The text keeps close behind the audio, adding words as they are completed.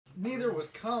Neither was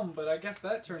cum, but I guess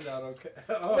that turned out okay.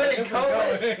 Oh, Wait, cum?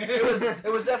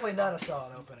 It was definitely not a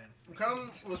solid opening.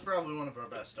 Cum was probably one of our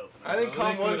best openings. I think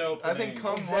cum was. I think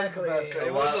cum Exactly. was the best.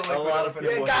 It was A lot of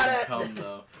people got didn't it. come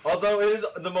though. Although it is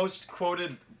the most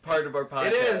quoted part of our podcast.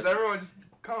 It is. Everyone just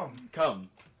cum. Come.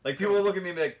 Like people will look at me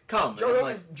and be like, "Come." Joe And I'm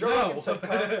Rogan, like, Joe Rogan said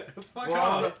cum. Fuck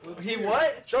Well, off. he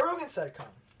what? Joe Rogan said cum.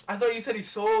 I thought you said he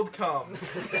sold cum.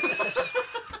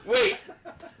 "Wait,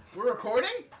 We're recording?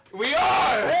 We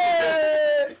are.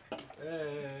 Hey!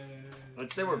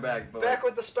 let's say we're back." But Back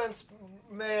with the Spence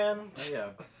man. yeah.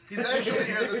 He's actually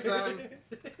here this time.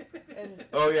 And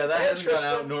Oh yeah, that And hasn't gone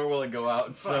Tristan. out, nor will it go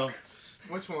out. So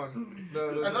Which one?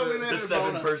 I thought we made the it a 7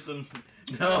 bonus. person.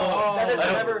 No, that has I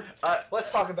don't- never. I-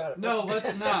 Let's talk about it. No,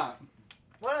 let's not.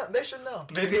 Why not? They should know.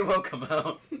 maybe it will come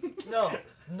out.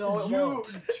 No, it won't.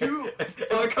 If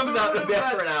it comes out, it'll be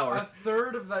out for an A hour.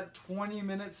 third of that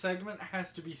 20-minute segment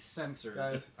has to be censored.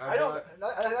 Guys, I don't.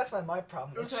 That's not my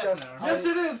problem. It's What's just. happening? Yes,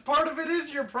 it is. Part of it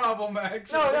is your problem,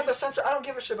 actually. No, not the censor. I don't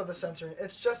give a shit about the censoring.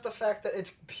 It's just the fact that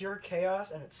it's pure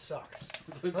chaos and it sucks.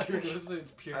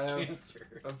 It's pure I have- cancer.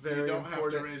 A You very don't have to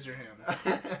important. raise your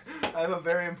hand. I have a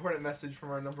very important message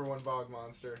from our #1 bog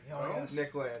monster, Oh, yes.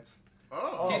 Nick Lance.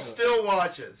 Oh. He still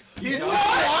watches. He still He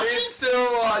watches?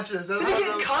 still watches. Did he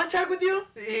get in contact with you?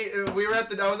 We were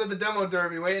I was at the demo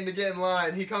derby waiting to get in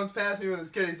line. He comes past me with his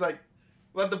kid. He's like,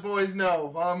 "Let the boys know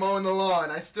while I'm mowing the lawn.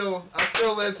 I still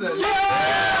listen."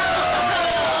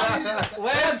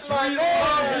 Lance, my we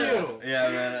man. love you. Yeah,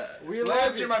 man. We love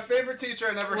Lance, you. you're my favorite teacher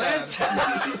I never Lance,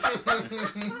 had.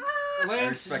 Lance,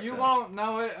 respect you that. won't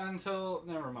know it until.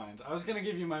 Never mind. I was gonna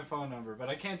give you my phone number, but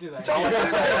I can't do that. Don't do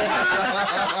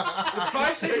It's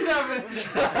 567.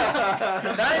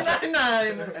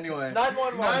 999. Anyway.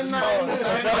 911. Just call us. No,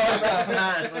 that's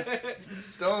not. Let's-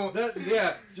 Don't.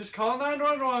 Yeah, just call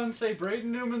 911. Say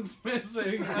Braden Newman's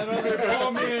missing. And then they call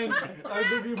me in. I'll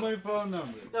give you my phone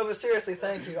number. No, but seriously,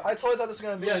 thank you. I totally thought this was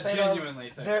gonna be Yeah, a thing genuinely,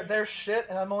 of thank they're shit,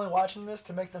 and I'm only watching this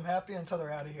to make them happy until they're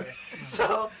out of here.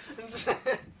 So,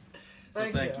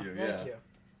 thank you. yeah. Thank you.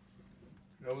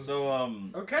 So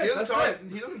Okay, He doesn't that's talk. it.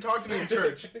 He doesn't talk to me in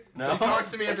church. no. He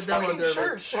talks to me at It's the demo fucking derby.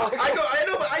 church. I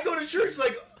know, but I go to church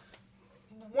like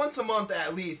once a month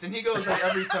at least, and he goes like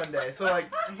every Sunday. So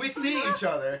like we see each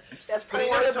other. That's But probably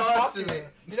he why he never doesn't talk talks to to me. me.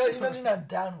 He knows you're not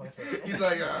down with it. He's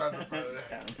like,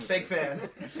 big fan.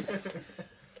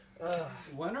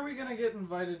 When are we gonna get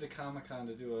invited to Comic-Con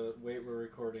to do a wait we're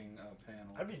recording panel?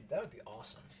 That would be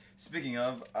awesome. Speaking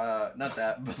of, not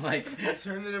that, but like,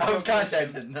 Alternative. I was location.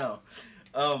 contacted. No,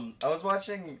 I was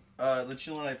watching the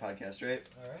Chill and I podcast, right?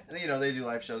 All right. And they do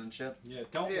live shows and shit. Yeah,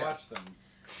 don't Yeah. watch them.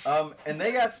 And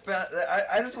they got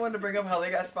I just wanted to bring up how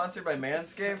they got sponsored by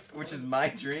Manscaped, which is my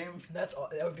dream That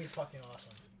would be fucking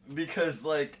awesome. because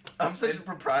like I'm such a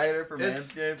proprietor for it's-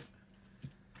 Manscaped.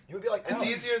 You would be like, It's oh,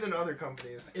 easier than other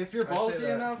companies. If you're I'd say ballsy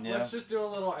that. enough, Yeah. let's just do a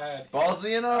little ad.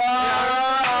 Ballsy enough.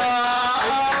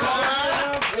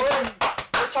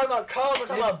 We're talking about cum. We're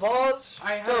talking about balls.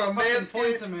 I have Bro, a fucking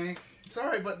point Manscaped- to make.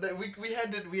 Sorry, but we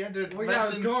had to Well, yeah, I was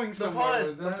mention going the somewhere pun.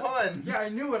 with The that. pun. Yeah, I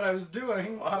knew what I was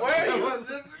doing. Why are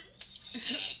you?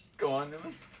 Go on,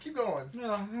 Newman. Keep going.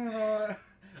 No.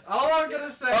 All I'm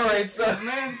gonna say All right, is so-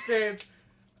 Manscaped.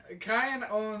 Kyan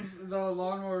owns the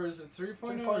lawnmowers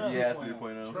 3.0 or 2.0? Yeah, It's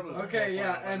 3.0. probably Okay,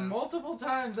 yeah, 4.0 and now. multiple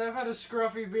times I've had a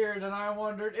scruffy beard, and I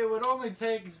wondered it would only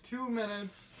take 2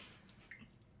 minutes.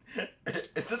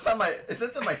 It sits on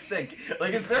my sink.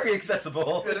 Like it's very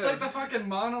accessible. It It's like is. the fucking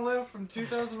monolith from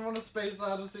 2001: A Space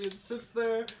Odyssey. It sits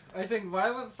there. I think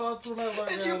violent thoughts when I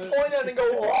look And at you it. point at it and go,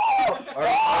 whoa!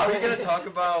 Are we gonna talk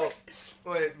about?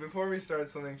 Wait, before we start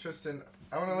something, Tristan,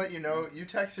 I want to let you know you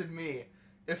texted me.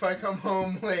 If I come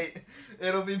home late,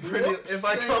 it'll be pretty. Whoops, if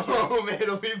I thank come you. home,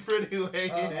 it'll be pretty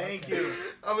late. Thank you.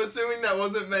 I'm assuming that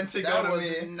wasn't meant to That go was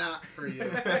to me. not for you.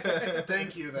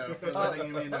 Thank you, though, for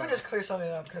letting me know. Let me just clear something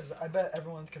up because I bet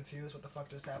everyone's confused what the fuck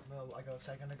just happened like a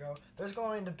second ago. There's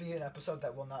going to be an episode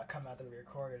that will not come out that we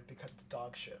recorded because it's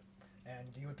dog shit. And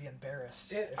you would be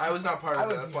embarrassed. if I was not part I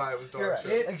of it. would That's be. why I was dog You're right.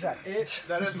 shit. Exactly.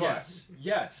 That is why.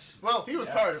 Yes. Well, he was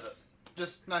Yes. part of it.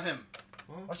 Just not him.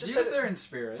 Let's He just was say there in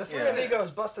spirit. the three Yeah. amigos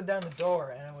busted down the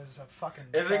door and it was a fucking.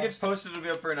 If it gets travesty. posted, it'll be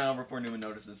up for an hour before Newman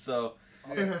notices. So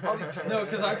I'll be pissed. No,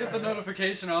 because I get the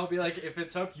notification. I'll be like, if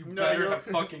it's up, you No, better you'll- have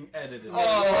fucking edited it.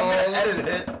 Oh, I'm gonna edit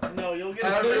it. No, you'll get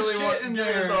I There's really shit want. in Give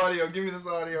me this there. audio. Give me this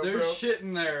audio, There's bro. shit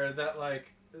in there that,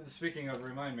 like, speaking of,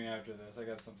 remind me after this. I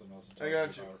got something else to talk I got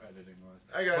about you. editing was.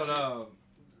 I got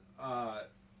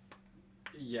But,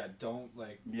 you. yeah, don't,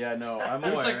 like, Yeah, no, I'm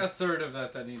there's aware. like a third of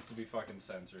that needs to be fucking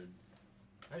censored.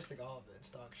 I just think all of it's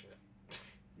dog shit.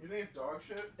 You think it's dog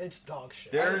shit? It's dog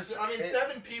shit. There's- I mean, it-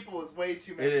 7 people is way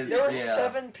too many. It is, There were yeah.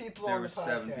 7 people There on the were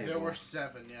 7 podcast. people. There were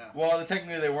 7, yeah. Well,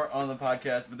 technically they weren't on the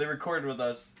podcast, but they recorded with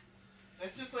us.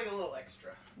 It's just like a little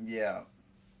extra. Yeah.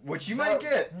 Which you No, might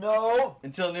get No.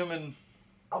 until Newman.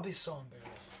 I'll be so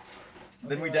embarrassed. I'll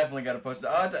Then be we like- definitely gotta post it.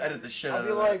 I'll have to edit the shit I'll out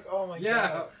be of like, oh my Yeah.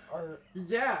 god. Our,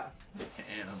 Yeah. that.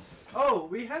 Damn. Oh,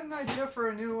 we had an idea for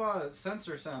a new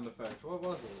censor sound effect. What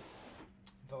was it?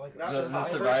 the like Not The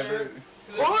Survivor Survivor. shit?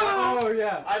 Oh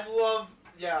yeah. I'd love.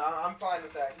 Yeah, I'm fine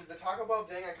with that. Because the Taco Bell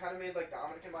thing, I kind of made like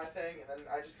Dominic my thing, and then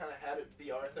I just kind of had it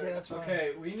be our thing. Yeah, that's fine.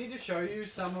 Okay, we need to show you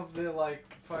some of the like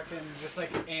fucking just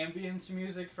like ambience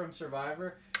music from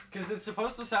Survivor, because it's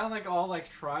supposed to sound like all like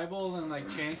tribal and like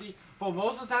chanty, but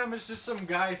most of the time it's just some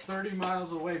guy 30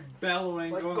 miles away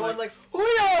bellowing, Like going, going like,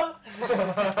 hoo-yah!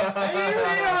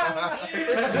 Hoo-yah!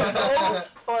 It's so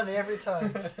funny every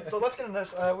time. So let's get into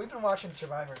this. We've been watching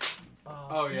Survivor.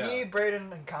 Oh, yeah. Me,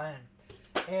 Braden, and Kyan.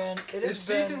 And it has It's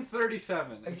been, season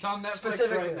 37. It's on Netflix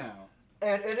Specifically. right now.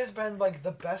 and it has been like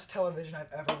the best television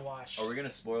I've ever watched. Are we gonna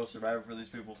spoil Survivor for these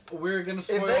people? We're gonna If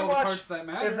spoil they all the watch- parts that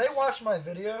matter. If they watch my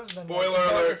videos, then Spoiler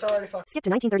it's, alert. it's already fucked. Skip to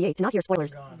 1938 to not hear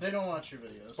spoilers. Gone. They don't watch your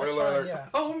videos. Spoiler That's fine, alert. yeah.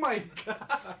 Oh my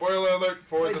god. Spoiler alert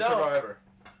for They the don't. Survivor.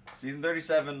 Season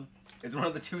 37 is one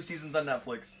of the 2 seasons on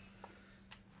Netflix.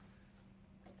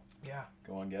 Yeah.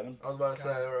 Go on, Gavin. I was about to say,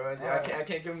 God. I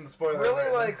can't give him the spoiler Really,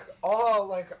 alert.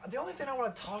 the only thing I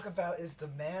want to talk about is the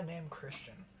man named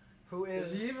Christian, who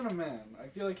Is he even a man? I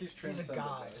feel like he's he's a transcended.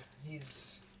 god. that.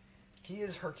 He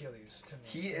is Hercules to me.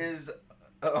 He is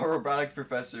a robotics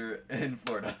professor in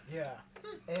Florida. Yeah,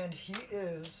 and he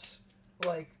is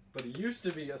like But he used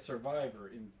to be a survivor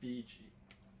in Fiji.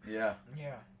 Yeah,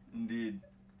 yeah. indeed.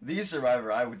 The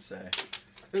Survivor, I would say.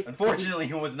 Unfortunately,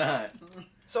 he was not.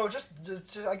 So just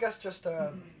I guess just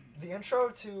the intro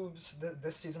to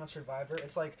this season of Survivor.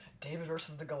 It's like David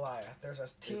versus the Goliath. There's a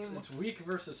team. It's weak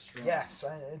versus strong. Yes,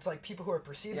 and it's like people who are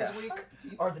perceived as Yeah. weak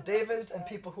are the Davids, and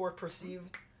people who are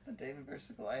perceived. The David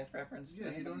versus Goliath reference? Yeah,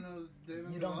 you don't know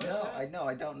David You don't Goliath? No,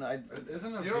 I don't know.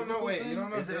 Isn't it? You don't know. Wait, you don't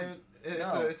know. Is it- David,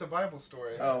 no. It's a Bible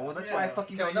story. Oh, well, that's why I Yeah.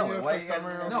 fucking Can don't I know give it. you a Why quick you guys...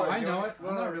 summary real No, quick? I You know want- it.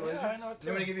 I'm not religious. Yeah, I know it Do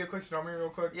you want me to give you a quick summary real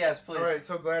quick? Yes, please. All right,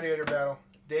 so gladiator battle.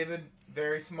 David,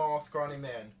 very small, scrawny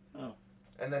man. Oh.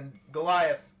 And then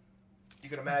Goliath. You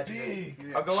can imagine Big.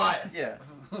 it. A Goliath. Yeah.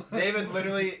 David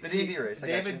literally. The D&D race, I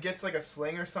got you. David gets like a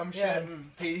sling or some Yeah.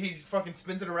 shit. He fucking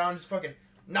spins it around, just fucking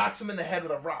knocks him in the head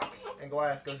with a rock, and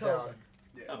Goliath goes Kills down.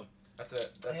 him. That's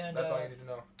it. That's And, all uh, you need to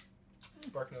know.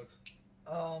 Spark notes.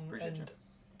 Appreciate And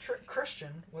you.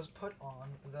 Christian was put on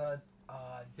the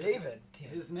His- David team.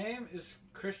 His name is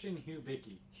Christian Hugh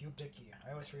Bickey. Hugh Dickey.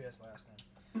 I always forget his last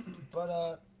name.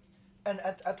 But and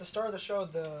at the start of the show,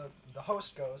 the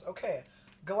host goes, "Okay,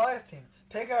 Goliath team,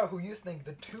 pick out who you think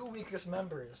the 2 weakest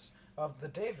members of the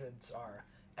Davids are."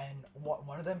 And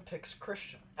one of them picks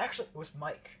Christian. Actually, it was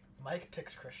Mike. Mike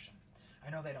picks Christian.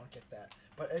 I know they don't get that,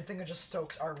 but I think it just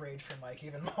stokes our rage for Mike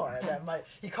even more. That Mike,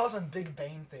 he calls him Big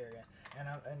Bang Theory, and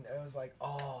it was like,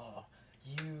 oh,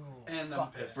 you. And I'm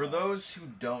fucker. pissed. For those who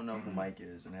don't know who Mike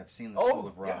is and have seen the Oh, School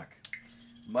of yeah. Rock,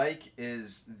 Mike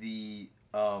is the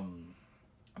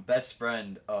best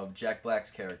friend of Jack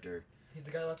Black's character. He's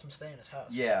the guy that lets him stay in his house.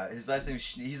 Yeah, his last name is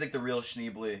he's like the real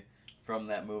Schneebly from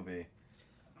that movie.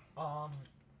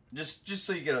 Just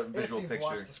so you get a visual if you've picture.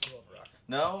 watched the School of Rock.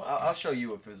 No, I'll show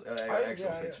you a actual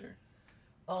yeah. picture.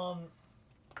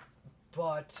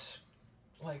 But,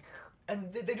 like,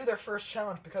 and they do their first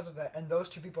challenge because of that, and those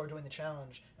two people are doing the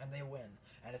challenge, and they win.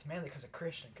 And it's mainly because of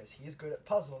Christian, because he's good at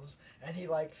puzzles, and he,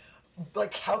 like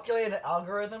calculated an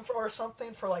algorithm or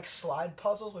something for, like, slide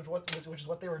puzzles, which is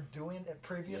what they were doing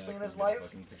previously in his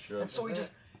life. And so he just...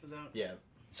 Yeah,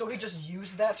 So he just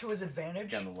used that to his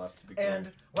advantage. on the left to be And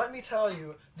clear. let me tell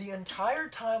you, the entire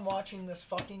time watching this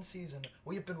fucking season,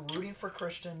 we have been rooting for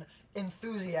Christian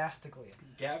enthusiastically.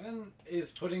 Gavin is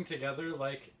putting together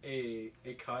like a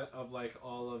cut of like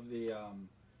all of the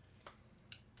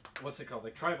what's it called,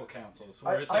 like tribal councils,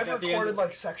 where it's like I've at the end recorded of,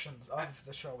 like sections of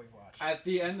the show we've watched. at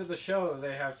the end of the show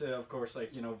they have to of course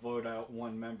like vote out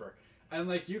one member, and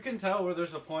like you can tell where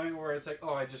there's a point where it's like,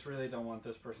 oh, I just really don't want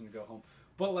this person to go home,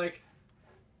 but like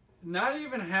not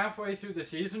even halfway through the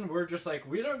season we're just like,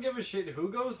 we don't give a shit who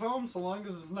goes home so long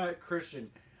as it's not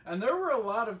Christian. And there were a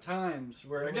lot of times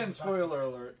where, It again, was about to be. spoiler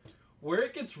alert, where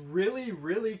it gets really,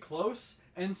 really close,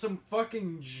 and some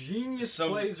fucking genius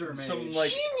plays are made. Some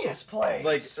like Genius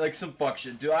plays. like some fuck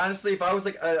shit. Dude, honestly, if I was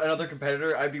like another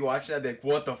competitor, I'd be watching that, I'd be like,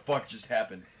 what the fuck just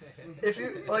happened? If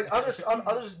you like, I'll just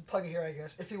plug it here, I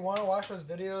guess. If you want to watch those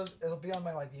videos, it'll be on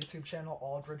my like YouTube channel,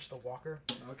 Aldridge the Walker.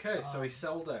 Okay, so he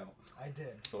sold out. I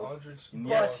did. Aldridge.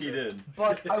 Yes, he did.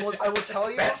 But I will tell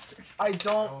you, Bastard. I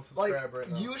don't will like. subscribe right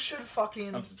now. You should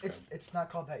fucking. I'm subscribed. It's not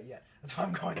called that yet. That's what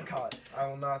I'm going to call it. I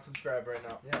will not subscribe right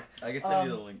now. Yeah. I can send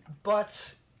you the link.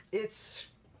 But it's.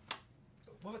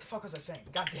 What the fuck was I saying?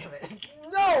 God damn it!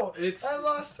 No, It's I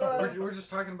lost. we're just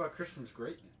talking about Christian's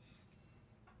greatness.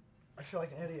 I feel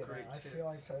like an idiot. Great Man. I tits. feel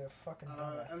like a fucking.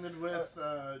 dumbass. Ended with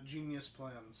genius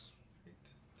plans.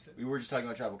 We were just talking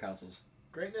about tribal councils.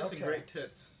 Greatness Okay. and great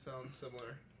tits sound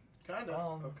similar. Kind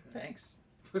of. Okay. Thanks.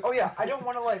 Oh yeah, I don't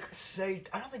want to like say.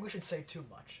 I don't think we should say too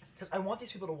much because I want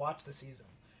these people to watch the season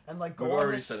and like go We've on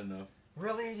already this. said enough.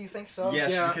 Really? Do you think so?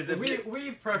 Yes, yeah, because if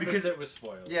we've prefaced because- it with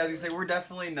spoilers. Yeah, I was gonna say we're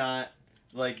definitely not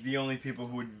like the only people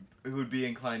who would be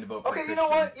inclined to vote for Okay, Christian. you know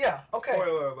what? Yeah. Okay.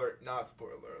 Spoiler alert, not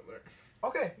spoiler alert.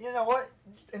 Okay. You know what?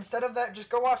 Instead of that, just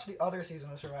go watch the other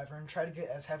season of Survivor and try to get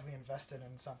as heavily invested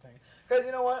in something. Because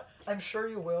you know what? I'm sure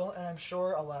you will, and I'm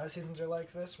sure a lot of seasons are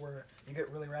like this, where you get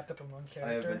really wrapped up in one I have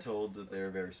character. been told that they're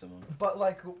very similar. But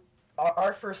like,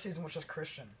 our first season was just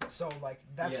Christian, so like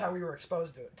that's Yeah. how we were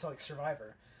exposed to it, to like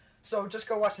Survivor. So just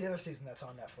go watch the other season that's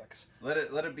on Netflix. Let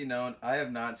it be known, I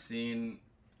have not seen.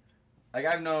 Like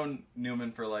I've known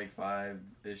Newman for like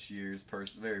 5-ish years,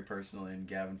 very personally, and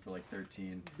Gavin for like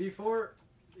 13. Before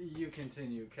you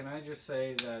continue, can I just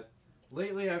say that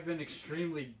lately I've been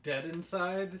extremely dead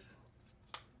inside.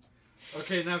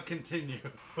 Okay, now continue.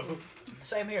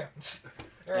 Same here.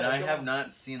 And I have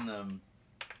not seen them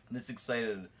this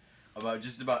excited about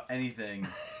just about anything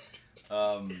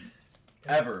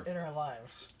ever. in our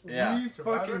lives. Yeah.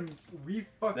 Survivor? We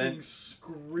fucking Then-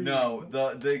 scream. No,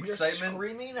 the We're excitement.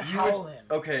 screaming, you would- howling.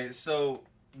 Okay, so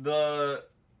the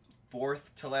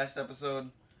 4th to last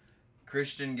episode,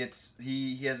 Christian gets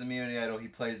he has immunity idol, he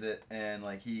plays it, and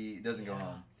like he doesn't go Yeah.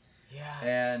 home. Yeah.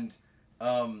 And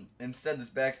instead this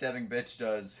backstabbing bitch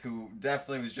does, who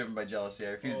definitely was driven by jealousy.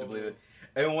 I refuse to believe it.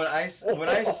 And when I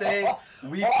say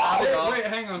we popped off, Wait,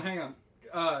 hang on.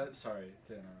 Sorry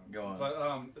to interrupt. Go on.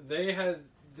 But they had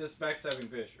this backstabbing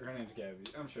bitch. Her name's Gabby.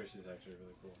 I'm sure she's actually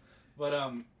really cool. But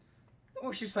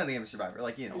well, she was playing the game of Survivor,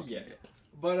 like you know. yeah.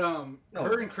 But No.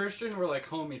 her and Christian were like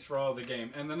homies for all the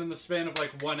game, and then in the span of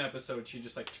like one episode, she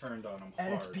just like turned on him hard.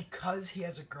 And it's because he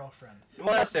has a girlfriend. Well,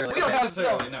 not necessarily. We don't have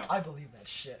necessarily, no. I believe that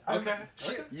shit. Okay.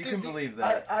 You can believe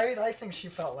that. I think she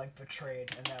felt like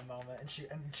betrayed in that moment,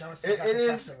 and jealousy got It the is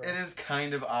best of her. it is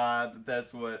kind of odd that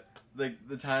that's what like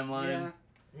the timeline.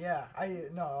 Yeah.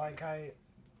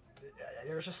 Yeah,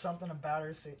 there was just something about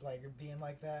her like being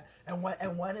like that, and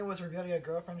when it was revealed to get a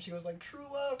girlfriend, she was like true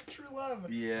love. I was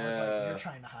like, Yeah. you're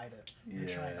trying to hide it. You're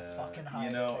trying to fucking hide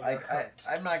You know, it. that you're hurt.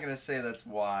 I'm not gonna say that's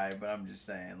why, but I'm just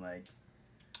saying like.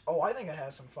 Oh, I think it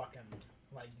has some fucking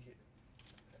like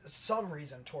some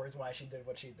reason towards why she did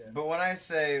what she did. But when I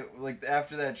say like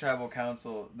after that tribal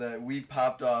council that we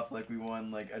popped off like we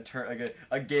won like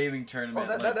a gaming tournament.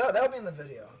 Oh, like, that'll be in the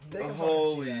video. They can fucking see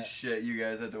holy that. shit! You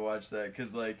guys had to watch that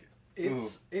because like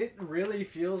It really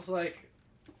feels like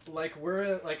we're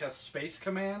at like a space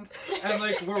command, and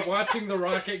like we're watching the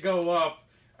rocket go up,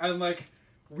 and like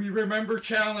we remember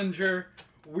Challenger.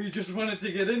 We just want it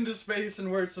to get into space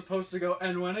and where it's supposed to go,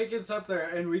 and when it gets up there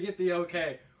and we get the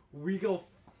okay, we go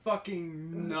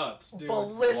fucking nuts, dude.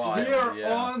 Ballistic. We are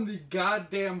Yeah. on the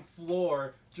goddamn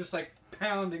floor, just like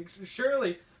pounding,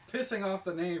 surely pissing off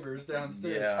the neighbors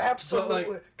downstairs. Yeah. Absolutely.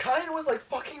 But, Kyan was like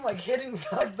fucking like hitting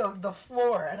like the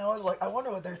floor, and I was like, I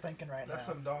wonder what they're thinking right That's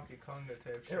now. some Donkey Konga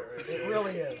type shit right It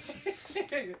really is.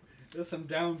 There's some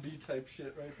downbeat type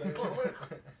shit right there.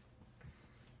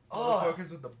 Oh,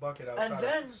 Motherfuckers with the bucket outside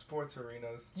then- of sports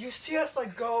arenas. you see us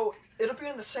like go. It'll be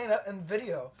in the same in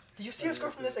video. You see us go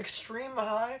from this extreme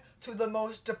high to the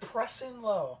most depressing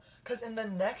low. Cause in the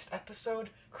next episode,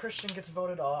 Christian gets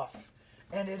voted off,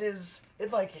 and it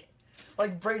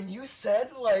like Braden, you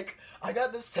said like I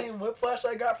got the same whiplash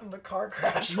I got from the car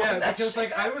crash. Yeah, on that because like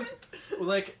shit. I was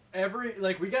like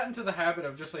we got into the habit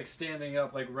of just like standing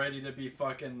up like ready to be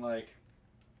fucking like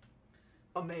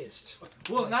amazed.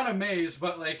 well not amazed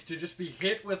but like to just be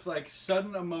hit with like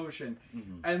sudden emotion.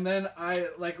 And then I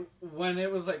like when it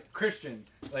was like Christian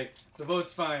like the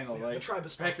vote's final Yeah, like the tribe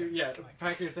is pack your, spoken. yeah Like-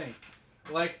 pack your things.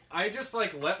 Like I just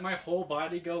like let my whole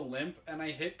body go limp and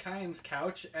I hit Kyan's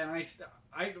couch and I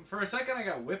for a second I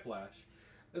got whiplash.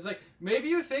 It's like maybe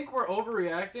you think we're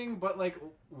overreacting, but like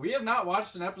we have not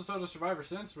watched an episode of Survivor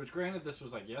since. Which, granted, this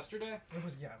was like yesterday, It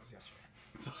was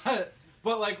yesterday.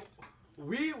 but like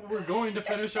we were going to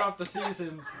finish off the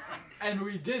season, and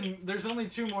we didn't. There's only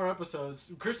 2 more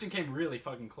episodes. Christian came really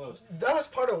fucking close. That was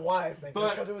part of why I think,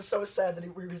 But- because it was so sad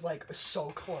that we was like so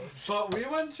close. But we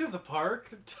went to the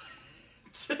park.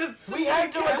 To We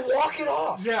had to play like catch. walk it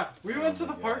off. Yeah, we went to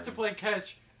my the park God. to play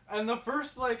catch, and the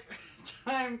first like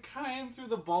time Kyan threw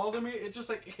the ball to me, it just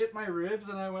like hit my ribs,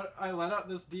 and I let out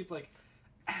this deep like,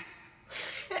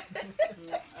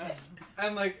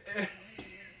 and like,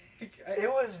 It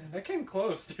was I came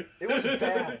close to. it was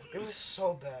bad. It was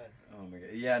so bad. Oh my god.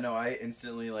 Yeah, no, I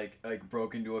instantly like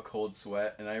broke into a cold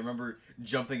sweat, and I remember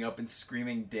jumping up and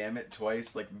screaming "damn it"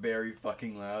 twice, like very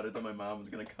fucking loud. I thought my mom was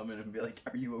gonna come in and be like,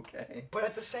 "Are you okay?" But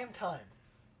at the same time,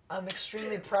 I'm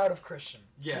extremely proud of Christian.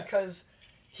 Yeah. Because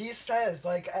he says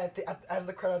like as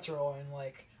the credits are rolling,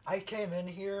 like I came in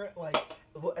here like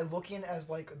looking as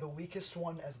like the weakest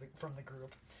one from the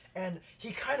group, and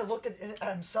he kind of looked at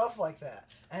himself like that,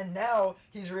 and now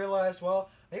he's realized, well,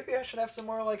 maybe I should have some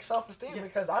more like self-esteem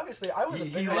because obviously I was a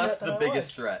He bigger left than the I biggest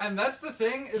was. threat. And that's the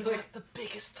thing is He like left the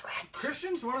biggest threat.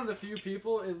 Christian's one of the few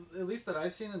people, at least that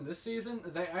I've seen in this season,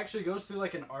 that actually goes through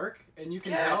like an arc, and you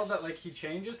can tell Yes. that like he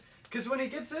changes. Because when he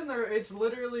gets in there, it's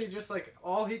literally just like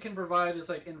all he can provide is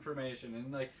like information,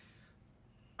 and like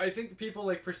I think people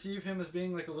like perceive him as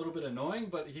being like a little bit annoying,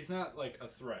 but he's not like a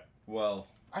threat. Well,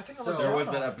 I think I So- looked there down was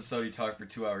on that him. episode he talked for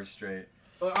 2 hours straight.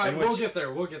 Alright, In we'll which- get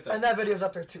there. We'll get there. And that video's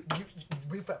up there too.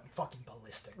 We went fucking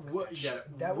ballistic. with We'll- that yeah,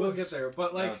 shit. That we'll was, get there.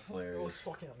 But That like was It was hilarious.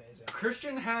 fucking amazing.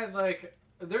 Christian had like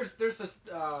there was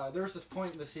this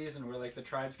point in the season where like the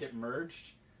tribes get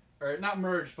merged, or not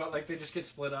merged, but like they just get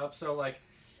split up. So like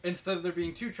instead of there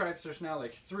being 2 tribes, there's now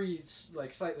like 3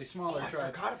 like slightly smaller I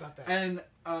tribes. forgot about that. And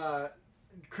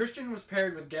Christian was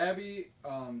paired with Gabby,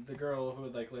 the girl who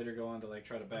would like later go on to like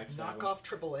try to backstab Knock him. off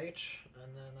Triple H,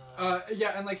 and then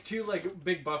Yeah, and like 2 like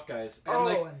big buff guys. And oh,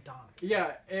 like and Dom.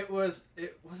 yeah, it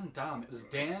wasn't Dom, it was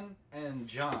Dan and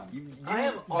John. You I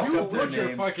am fuck You up their butcher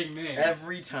names fucking names.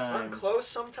 every I'm time. close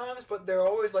sometimes, but they're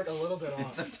always like a little bit And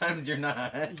off. sometimes you're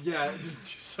not. Yeah,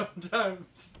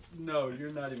 sometimes. No,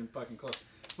 you're not even fucking close.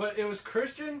 But it was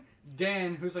Christian,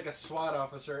 Dan, who's like a SWAT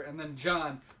officer, and then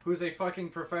John, who's a fucking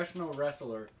professional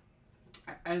wrestler.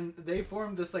 And they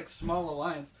formed this like small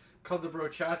alliance called the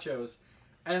Brochachos.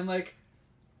 And like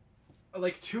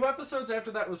 2 episodes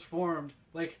after that was formed,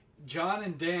 like John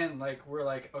and Dan like were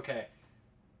like, okay,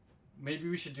 maybe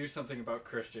we should do something about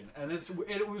Christian. And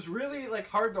it was really like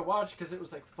hard to watch because it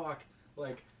was like, fuck,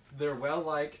 like they're well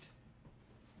liked.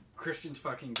 Christian's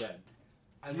fucking dead.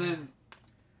 And then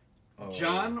Oh.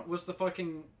 John was the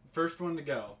fucking first one to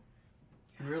go.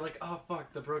 And we were like, oh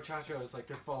fuck, the Brochachos, like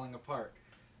they're falling apart.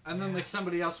 And then Yeah. like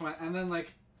somebody else went, and then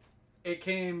like it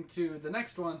came to the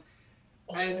next one,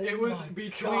 and Oh it was my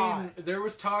between, God. there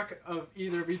was talk of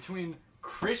either between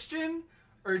Christian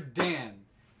or Dan.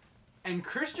 And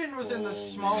Christian was in the Holy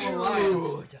small shit.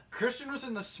 alliance. Dude. Christian was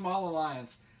in the small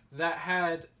alliance that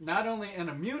had not only an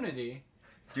immunity,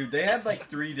 Dude, they had like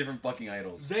 3 different fucking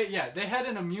idols. they had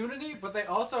an immunity, but they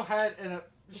also had an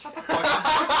shut the fuck up.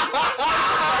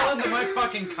 Fall into my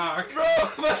fucking cock. Bro,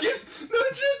 fucking, no,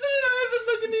 Tristan and I have been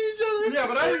looking at each other. Yeah,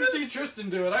 but I didn't see Tristan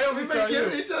do it. I only We've saw been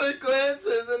giving you. each other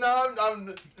glances, and now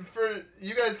I'm for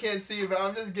you guys can't see, but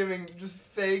I'm just giving just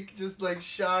fake, just like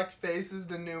shocked faces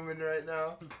to Newman right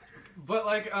now. But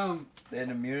like They had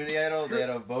an immunity idol, they had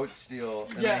a vote steal,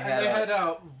 and yeah, and they had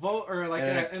a, a vote or like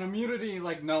and an immunity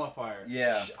like nullifier.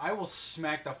 Yeah. I will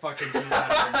smack the fucking dude out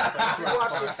of him. That's If you right.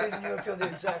 watch this season, you would feel the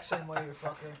exact same way, you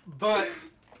fucker. But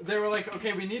they were like,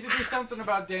 okay, we need to do something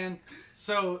about Dan.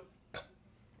 So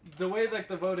the way like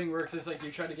the voting works is like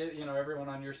you try to get everyone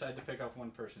on your side to pick off one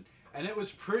person, and it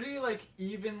was pretty like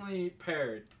evenly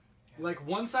paired. Like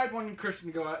one side wanted Christian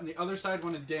to go out, and the other side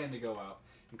wanted Dan to go out.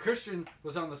 And Christian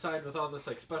was on the side with all this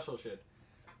like special shit.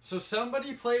 So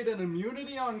somebody played an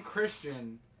immunity on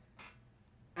Christian,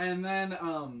 and then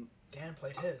Dan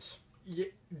played his.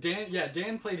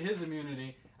 Dan played his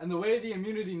immunity, and the way the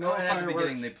immunity and nullifier at the beginning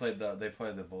works. they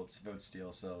played the vote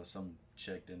steal, so some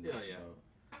chick didn't Yeah, get to yeah. vote.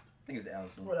 I think it was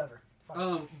Allison. Whatever.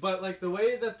 Fine. But like the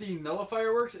way that the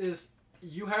nullifier works is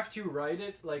you have to write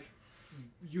it like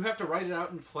you have to write it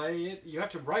out and play it. You have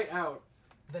to write out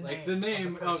like the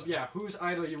name the of person. whose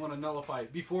idol you want to nullify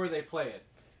before they play it.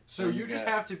 So And you just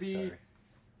got- have to be sorry.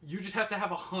 you just have to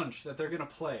have a hunch that they're gonna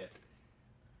play it.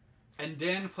 And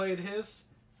Dan played his.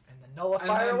 And the and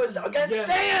nullifier then- was against yeah,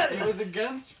 Dan! It was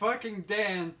against fucking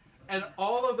Dan, and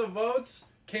all of the votes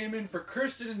came in for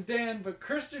Christian and Dan, but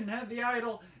Christian had the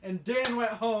idol, and Dan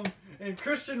went home, and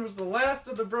Christian was the last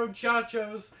of the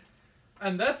Brochachos.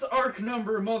 And that's arc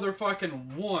number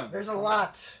motherfucking 1. There's a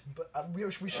lot, but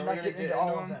we should not get into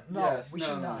all of them. No, Yes, we no,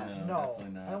 should no, not. no, No,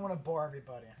 definitely not. I don't want to bore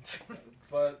everybody.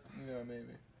 But Yeah, maybe.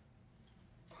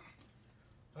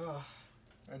 Ugh.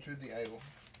 I drew the idol.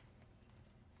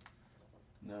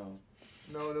 No.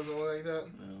 No, it doesn't look like that.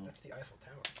 No. That's the Eiffel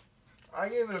Tower. I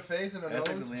gave it a face and a That's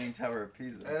nose. like the Leaning Tower of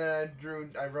Pisa. And then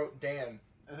I wrote Dan.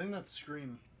 I think that's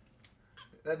Scream.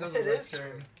 That doesn't It look is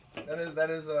Scream. That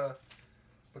is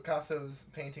Picasso's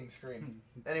painting Scream.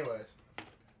 Anyways.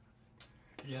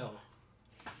 yell.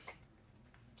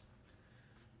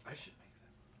 I should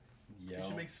make Yell. You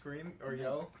should make Scream or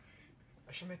Yell.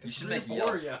 I should make You this. should that. make yell.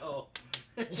 Or yell.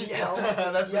 Yell.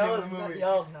 That's the Yell name is of the movie.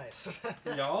 Yell's nice.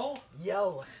 Y'all?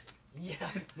 Yell. Yeah.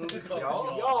 Movie called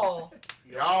Y'all?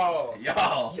 Y'all.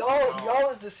 Y'all. Y'all. Y'all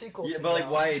is the sequel. Yeah, to but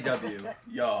like Yell. YAW.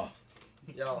 Y'all.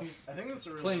 Y'all. I think that's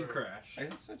a real Plane word. crash. I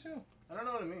think so too. I don't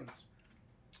know what it means.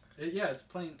 Yeah, it's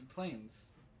planes.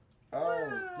 Oh.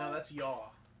 No, that's yaw.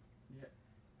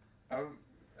 I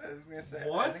was gonna say. I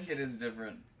What? think it is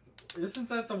different. Isn't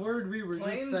that the word we were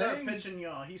Planes just are saying? pitch and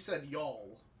yaw. He said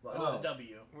y'all. Like Oh. with a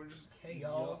W. We're just. Hey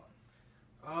y'all.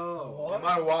 Oh. What? The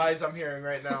amount of Y's I'm hearing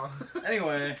right now.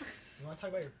 Anyway. You want to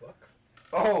talk about your book?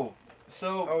 Oh.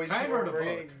 So Oh, Kind we're of a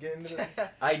gonna book. get into the.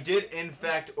 I did in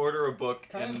fact order a book.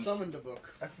 Kyan And summoned a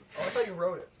book. Oh, I thought you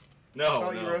wrote it. no,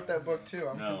 Oh, no. you wrote that book too.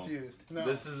 I'm No. confused. No.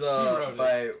 This is wrote it.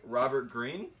 by Robert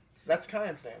Greene, That's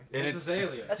Kyan's name. and It's it's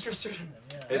Azalea. That's your pseudonym.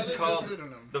 Yeah. It's That is called a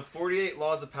pseudonym. The 48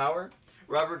 Laws of Power.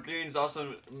 Robert Greene's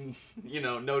also,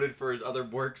 noted for his other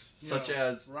works, such Yeah.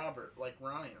 as, Robert, like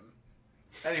Ryan.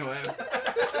 anyway,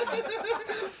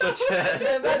 such Yeah,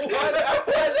 as, that's kind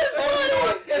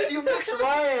of. If you mix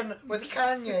Ryan with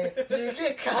Kanye, you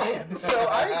get Kyan. So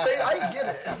I get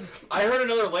it. I heard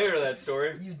another layer of that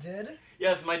story. You did?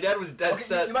 Yes, my dad was dead Okay,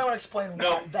 set. you might want to explain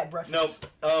No, why that reference.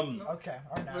 No, Okay,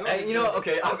 or not. Well, you know what,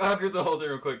 okay, I'll go through the whole thing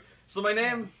real quick. So my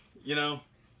name,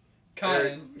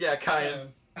 Kyan. yeah,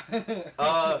 Kyan,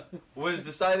 was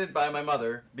decided by my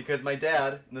mother because my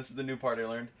dad, and this is the new part I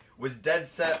learned, was dead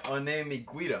set on naming me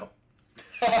Guido.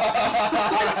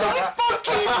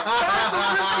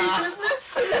 Risky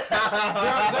business. There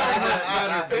are much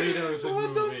better Guidos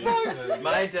in movies. than-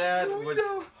 My dad was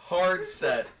hard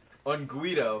set on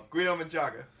Guido. Guido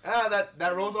Manchaga. Ah,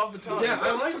 that rolls off the tongue. Yeah,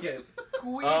 I like it.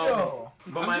 Guido.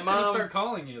 But I'm my just gonna mom, start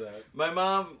calling you that. my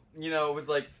mom, was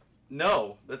like,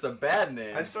 no, that's a bad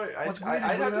name. I'd What's Guido,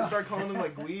 have to Guido? start calling him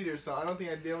like Guido or something. I don't think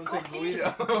I'd be able to say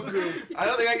Guido. Guido. I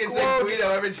don't think I can say Guido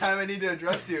every time I need to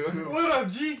address you. What up,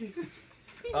 G?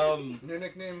 New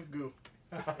nickname, Goo.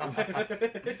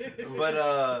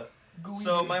 But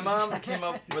so my mom came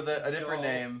up with a different No.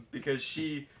 name because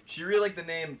she really liked the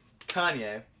name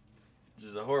Kanye, which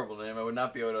is a horrible name. I would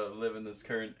not be able to live in this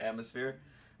current atmosphere.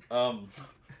 And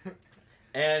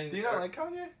Do you not like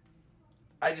Kanye?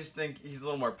 I just think he's a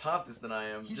little more pompous than I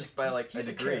am, He's just by like a he's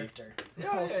degree. character. Yeah,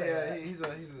 I'll say yeah. that. He's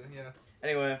a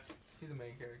Anyway, he's a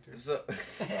main character. so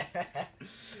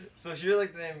so she really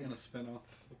liked the I'm name. gonna spin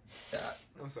off.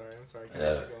 I'm sorry. Keep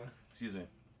Yeah. going. Excuse me.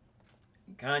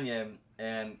 Kanye,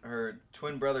 and her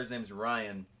twin brother's name's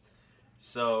Ryan.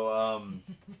 So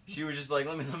she was just like,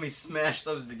 let me smash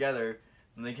those together,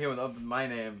 and they came up with my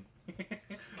name.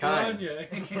 Kanye.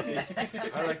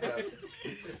 Kanye. I like that.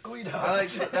 Guido. I like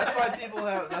that's why people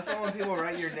have. That's why when people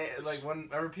write your name, like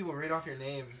whenever people read off your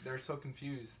name, they're so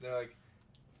confused. They're like,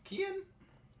 Kian,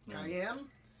 Cayenne?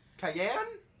 Cayenne.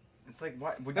 It's like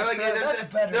what? Would They're like, that's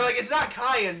better. they're like, it's not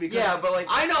Cayenne because Yeah, but like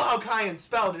I know how Cayenne's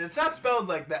spelled, and it's not spelled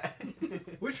like that.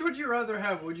 Which would you rather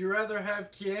have? Would you rather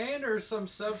have Kian or some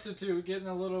substitute getting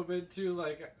a little bit too,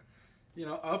 like,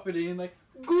 uppity and like,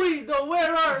 Guido,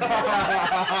 where are you?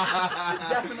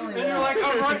 Definitely. And you're like,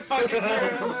 I'm right fucking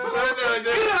here.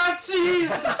 Grazie!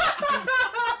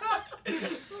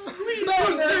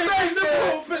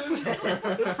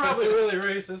 It's probably really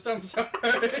racist, I'm sorry.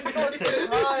 It's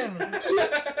fine.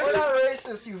 We're not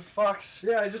racist, you fucks.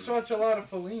 Yeah, I just watch a lot of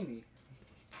Fellini.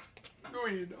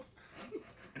 Guido.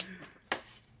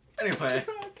 anyway.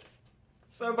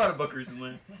 So I bought a book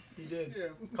recently He did. Yeah.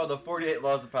 called The 48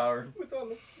 Laws of Power. With all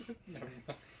the... Never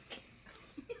mind.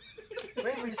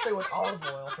 Maybe we say with olive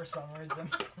oil for some reason.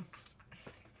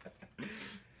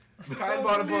 Kyan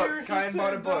bought a book. Earlier he Kyan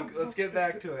bought a said book. that. Let's get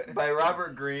back to it. By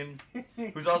Robert Greene,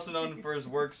 who's also known for his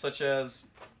works such as,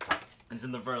 it's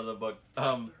in the front of the book.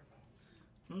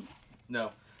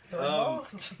 No. Thermo?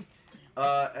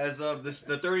 As of the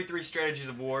 33 Strategies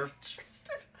of War,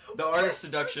 The Art of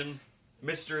Seduction,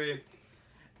 Mystery,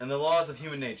 and the Laws of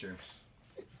Human Nature.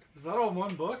 Is that all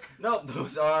one book? Nope,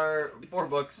 those are 4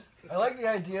 books. I like the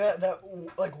idea that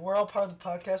like we're all part of the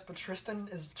podcast, but Tristan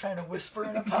is trying to whisper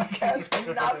in a podcast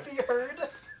and not be heard. Well,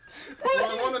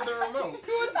 I wanted the remote.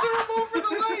 He wants the remote for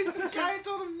the lights. The guy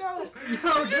told him no.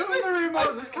 No, give me the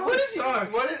remote. This What did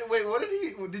sucks. what did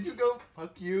he? Did you go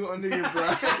fuck you under your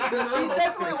breath? He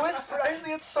definitely whispered. I just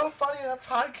think it's so funny in a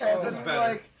podcast. Oh, This it's is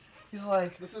better. he's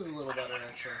like, This is a little better,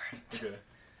 actually. Okay.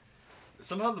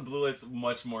 Somehow the blue light's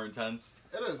much more intense.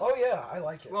 It is. oh yeah, I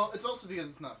like it. Well, it's also because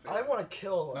it's not fair. I want to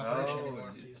kill a No, virgin no.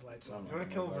 with these lights on. You want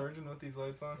to kill Virgin with these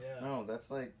lights on? Yeah. No,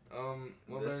 that's like Well,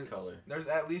 this color. there's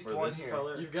at least Or one this here.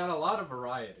 color. You've got a lot of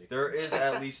variety. There is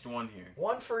at least one here.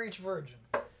 One for each virgin.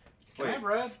 Can I have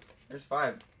red? There's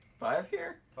 5. 5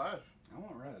 here? 5. I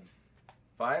want red.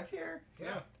 5 here?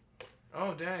 Yeah.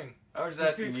 Oh dang! I was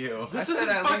asking you. This I said isn't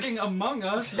at fucking Among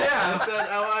Us. I Yeah.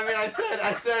 said.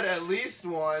 I said at least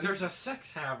one. There's a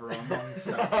sex haver amongst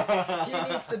us.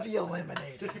 He needs to be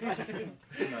eliminated.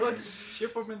 Let's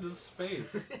ship him into space.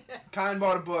 Kyle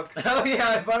bought a book. Oh yeah,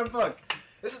 I bought a book.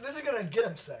 This is gonna get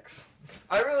him sex.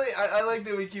 I like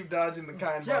that we keep dodging the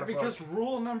Kyle Yeah, bought a because book.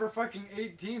 rule number fucking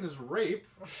 18 is rape.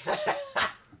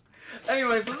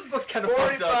 Anyway, so this book's kind of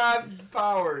fucked up. 45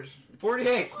 powers.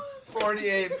 48.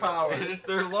 48 powers. And it's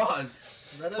their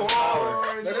laws. That is Four. power.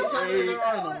 That is how many there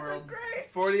are in Oh, the this is world.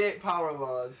 great. 48 power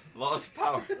laws. Laws of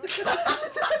power.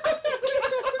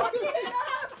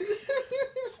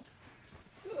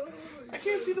 I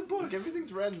can't see the book.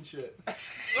 Everything's red and shit.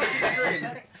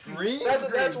 Green?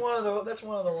 That's one of the ones. That's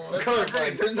Color not green.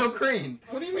 green. There's no green.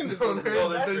 What do you mean there's No, no there's, Oh,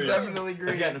 green? there's there's green. definitely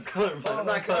green. Again, I'm colorblind. Oh I'm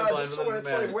my not god, colorblind, this is but where it it's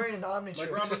doesn't like matter. wearing an Omnitrix.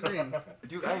 Like Robert Green.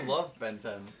 Dude, I love Ben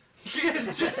 10.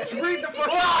 Just read the fucking Well,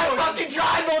 I fucking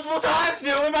tried multiple times,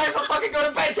 dude. We might as well fucking go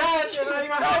to Ben 10.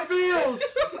 How it feels.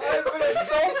 I've been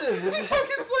assaulted. He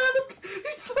fucking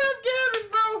slapped Gavin,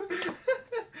 bro.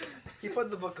 He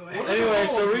put the book away. Anyway,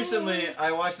 so recently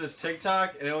I watched this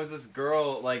TikTok, and it was this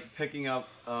girl like picking up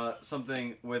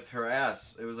something with her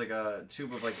ass. It was like a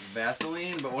tube of like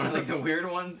Vaseline, but one of like the weird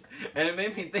ones, and it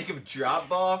made me think of Drop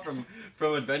Ball from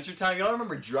Adventure Time. You all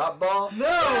remember Drop Ball? No.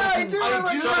 Yeah, I do remember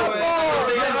I do Drop know it. Ball.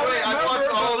 I watched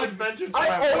remember, all but, of Adventure Time.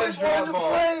 I always What is wanted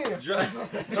to Drop Ball?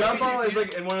 play. Drop Ball is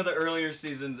like in one of the earlier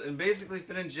seasons, and basically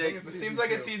Finn and Jake, This Season seems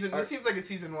like a two. season. This seems like a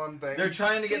season 1 thing. they're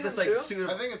trying to get this Season like two? suit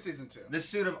I of think it's season 2. this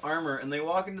suit of armor, and they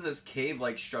walk into this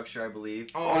cave-like structure, I believe.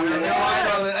 Oh, yeah.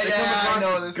 I know this. They Yeah, come I across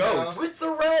know this this ghost. now. With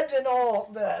the red and all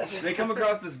that. They come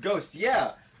across this ghost,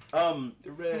 yeah. The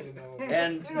red and all.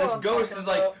 And You know this what I'm ghost talking is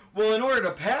like, about. well, in order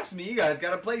to pass me, you guys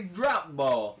gotta play drop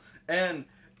ball. And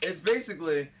it's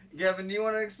basically, Gavin, do you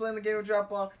want to explain the game of drop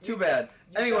ball? Too bad.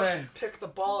 You Anyway, just pick the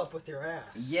ball up with your ass.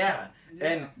 yeah.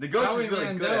 And the ghost Howie is really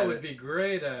good Mandel at would it. be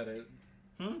great at it.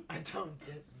 I don't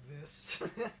get this.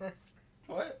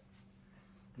 What?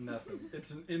 Nothing.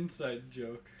 It's an inside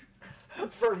joke.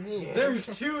 For me, There's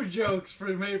 2 jokes for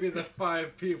maybe the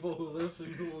 5 people who listen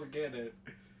who will get it.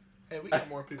 Hey, we got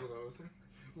more people that listen.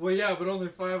 Well, yeah, but only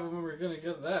 5 of them are gonna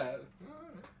get that.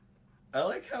 I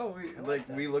like how we like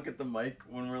that. we look at the mic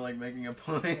when we're like making a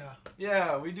point. yeah.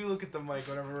 Yeah, we do look at the mic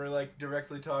whenever we're like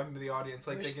directly talking to the audience,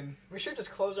 like We they sh- can. We should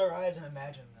just close our eyes and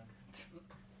imagine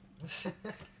them.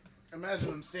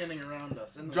 Imagine them standing around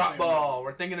us in the Drop same ball.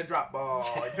 We're thinking of drop ball.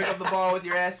 You pick up the ball with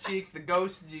your ass cheeks. The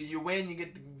ghost. You win. You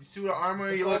get the suit of armor.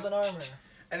 The You look. golden armor.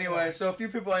 Anyway, so a few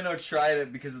people I know tried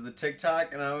it because of the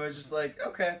TikTok, and I was just like,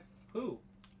 okay. Who?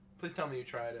 Please tell me you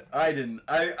tried it. I didn't.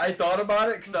 I thought about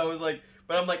it because I was like,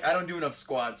 but I'm like, I don't do enough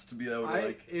squats to be able to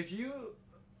like. If you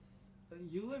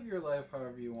live your life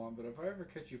however you want, but if I ever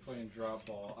catch you playing drop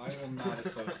ball, I will not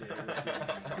associate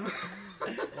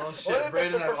with Well, What shit, if it's a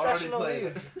Brandon, I've already professional played.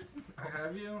 league? you.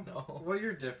 Have you? No. Well,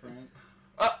 you're different.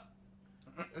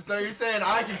 So you're saying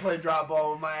I can play drop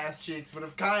ball with my ass cheeks, but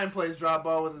if Kyan plays drop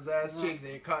ball with his ass cheeks, he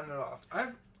ain't cutting it off.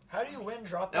 How do you win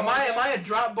drop ball? Am I a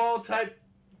drop ball type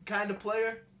kind of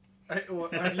player? Have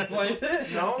you played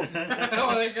it? No. No,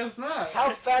 I guess not.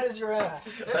 How fat is your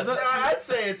ass? I'd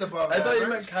say it's above. I thought you average.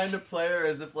 meant kind of player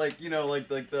as if like, you know, like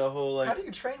the whole like How do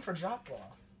you train for drop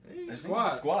ball? I think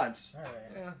Squat. squats. All right.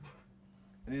 Yeah,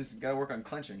 And you just gotta work on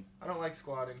clenching. I don't like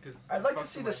squatting because I'd like to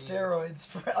see the steroids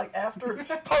for like after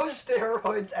post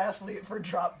steroids athlete for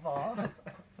drop ball.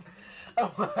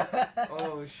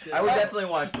 Oh shit! I would definitely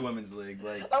watch the women's league.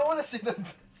 Like, I want to see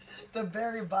the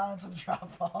Barry Bonds of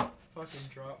drop ball. fucking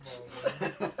drop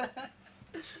ball.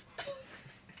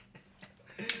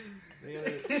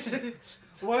 Man.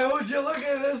 Why would you look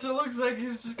at this? It looks like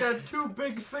he's just got 2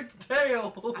 big, thick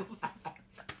tails. Would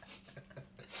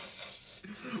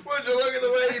you look at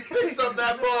the way he picks up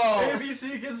that ball?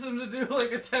 ABC gets him to do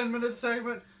like a 10-minute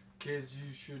segment. Kids,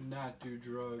 you should not do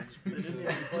drugs. They didn't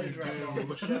even play drop ball on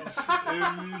the show.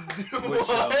 Which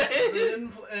show? They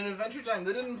didn't in Adventure Time.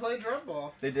 They didn't play drop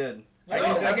ball. They did. I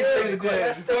can say they did.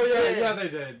 Yes, they Oh yeah, did. yeah, they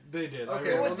did. They did. I Okay,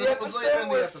 It remember. was well, the that was later in episode the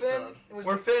where episode. Finn. It was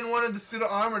Where Finn wanted the suit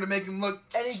of armor to make him look.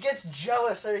 and he gets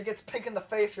jealous or he gets pink in the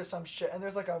face or some shit. And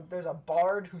there's a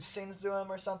bard who sings to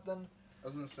him or something. I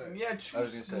was gonna say. Yeah, I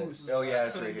was gonna say. Moose. Oh yeah,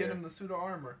 it's Couldn't right get here. him the suit of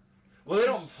armor. Well, they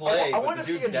don't play. I but want the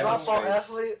to see dude a drop ball demonstrates.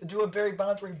 athlete do a Barry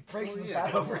Bonds where he breaks Oh, the yeah.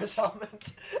 bat over his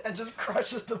helmet and just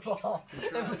crushes the ball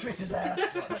in between his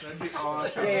ass. That'd be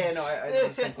awesome. Yeah, no, I this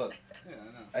is the same clip. Yeah, I know.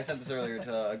 I sent this earlier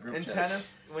to a group In chat.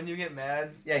 tennis, when you get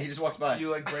mad, Yeah, he just walks by. you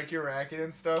like break your racket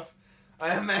and stuff.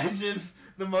 I imagine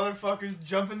the motherfuckers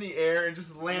jump in the air and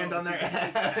just land No, on their it's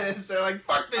a ass. They're like,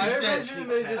 fuck this I shit. imagine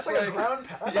they That's just like a like. ground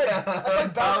pound. Yeah. That's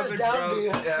like Bowser's down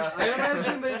ground- B. Yeah. I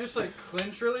imagine they just like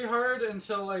clinch really hard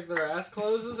until like their ass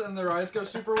closes and their eyes go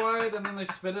super wide and then they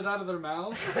spit it out of their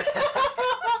mouth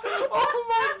Oh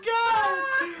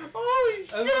my god! Holy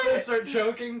shit! and then they start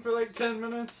choking for like 10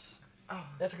 minutes. You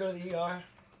have to go to the ER.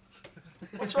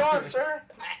 What's wrong, sir?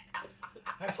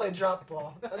 I played drop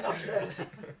ball. Enough said.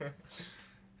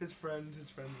 His friend's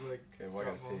like, Okay, well, I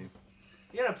gotta pee.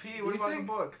 you gotta pee. What You about think- the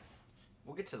book?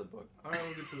 We'll get to the book. All right,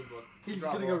 we'll get to the book. He's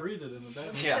Drop gonna ball. go read it in the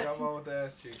bathroom. Yeah. Drop ball with the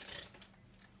ass cheeks.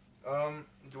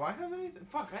 Do I have anything?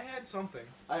 Fuck, I had something.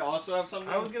 I also have something.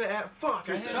 I was gonna add. Fuck,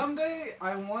 I Dude, had someday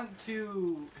I want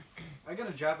to. I got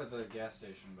a job at the gas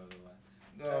station, by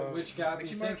the way, which got me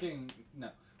Mickey Mark? thinking. No,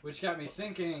 which got me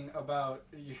thinking about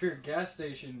your gas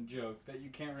station joke that you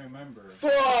can't remember.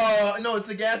 Oh, no, it's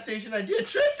the gas station idea.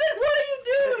 Tristan, what are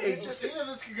you doing? It's just seeing if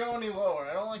this could go any lower.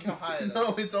 I don't like how high it is.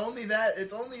 No, it's only that.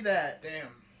 It's only that.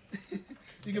 Damn.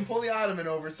 You can pull the ottoman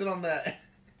over. Sit on that.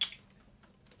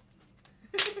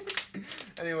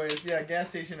 Anyways, yeah, gas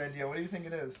station idea. What do you think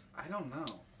it is? I don't know,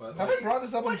 but Have I brought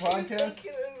this up in the What do you podcast? think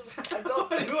it is? I what don't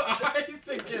think do so. I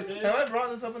think it is? Have I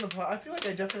brought this up in the podcast? I feel like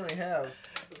I definitely have.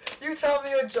 You tell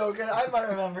me a joke and I might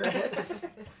remember it.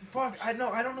 Fuck, I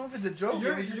don't know if it's a joke.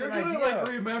 You're, Maybe it's just you're an gonna idea. like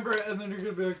remember it, and then you're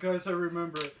gonna be like, guys, I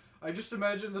remember it. I just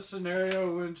imagine the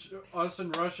scenario when us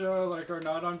and Russia like are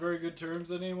not on very good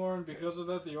terms anymore, and because of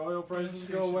that, the oil prices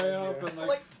go way up, and like,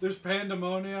 Like- there's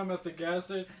pandemonium at the gas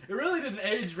station. It really didn't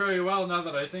age very well now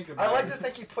that I think about I like it. to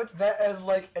think he puts that as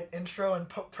like an intro in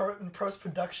post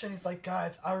production. He's like,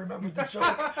 guys, I remember the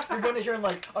joke. You're gonna hear in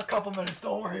like a couple minutes.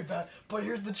 Don't worry about it. But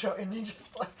here's the joke, and he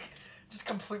just like, just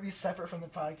completely separate from the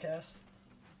podcast.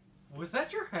 Was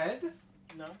that your head?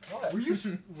 No. What?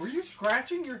 Were you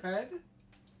scratching your head?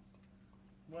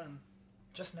 When?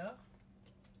 Just now?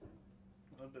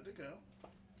 A bit ago.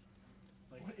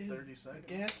 Like What is 30 the seconds.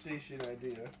 gas station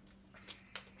idea?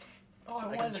 Oh, I I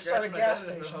wanted can to scratch start a my gas head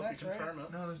if it'll station. help That's you right. confirm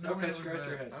it. No, there's no Okay, way it was scratch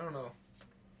your that. head. I don't know.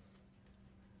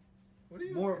 What are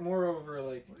you? Moreover,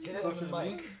 like Get it closer on the to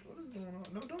me. mic. What is going on?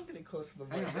 No, don't get it close to the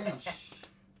Hang mic. on, hang on. Shh.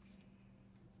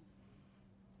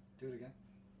 Do it again.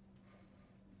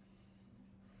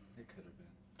 It could have been.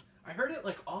 I heard it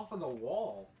like off of the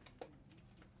wall.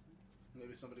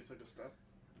 Maybe somebody took a step.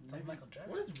 It's like Michael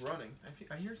Jackson. What is running?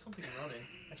 I hear something running.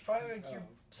 It's probably like you're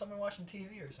Oh. someone watching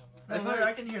TV or something. I thought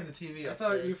I can hear the TV. I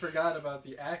thought you upstairs. forgot about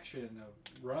the action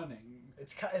of running.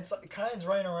 It's like Kyne's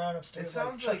running around upstairs It like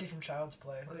sounds Chucky like- from Child's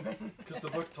Play. Because the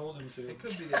book told him to. It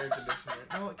could be the air conditioner.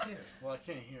 No, it can't. Well, I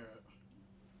can't hear it.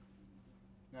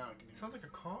 Now I can It hear sounds like a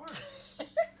car.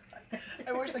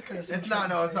 I wish they could have seen. It's not.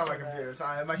 No, it's not my Tristan's face computer. It's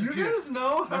not my Do you computer. guys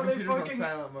know My how they computer's on fucking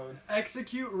silent mode.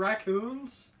 execute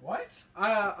raccoons? What?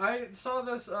 I saw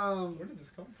this. Where did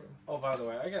this come from? Oh, by the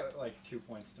way, I got like 2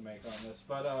 points to make on this.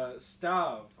 But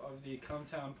Stav of the Come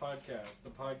Town podcast, the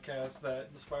podcast that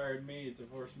inspired me to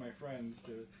force my friends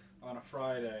to, on a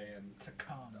Friday in To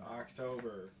come.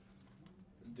 October,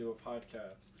 do a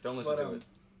podcast. Don't listen But,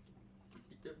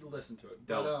 to it. Listen to it.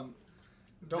 Don't.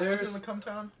 But Don't There's- listen to Come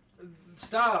Town.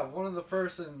 Stav, one of the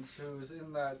persons who's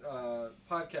in that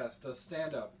podcast, does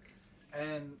stand up,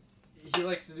 and he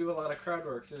likes to do a lot of crowd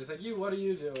work. So he's like, what do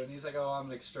you do?" And he's like, "Oh, I'm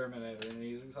an exterminator." And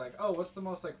he's like, "Oh, what's the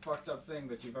most like fucked up thing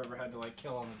that you've ever had to like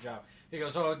kill on the job?" He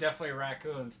goes, "Oh, definitely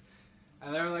raccoons."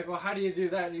 And they're like, "Well, how do you do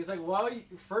that?" And he's like, "Well,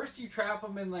 first you trap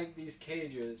them in like these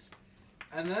cages,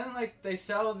 and then like they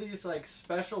sell these like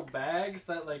special bags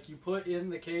that like you put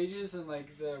in the cages, and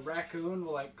like the raccoon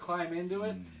will like climb into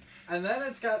it." And then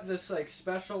it's got this like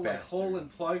special like Bastard. hole and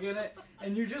plug in it,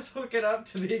 and you just hook it up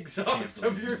to the exhaust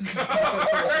Can't of your believe car,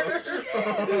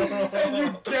 and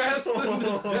you gas them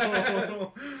to death.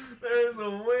 There's a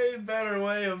way better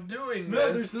way of doing this.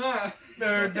 No, there's not.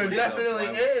 There Wait, definitely why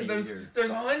was is. he There's here?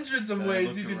 there's hundreds of And I ways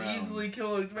looked you could around. easily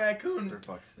kill a raccoon, For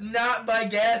fuck's sake. not by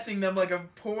gassing them like a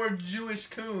poor Jewish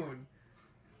coon.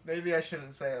 Maybe I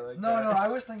shouldn't say it like No, that. no, I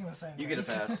was thinking the same You thing. get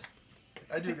a pass.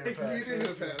 I do get a pass. You get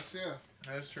a pass, yeah.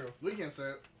 That is true. We can't say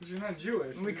it. But you're not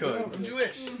Jewish. We You could. know I'm this.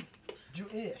 Jewish.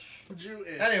 Jewish.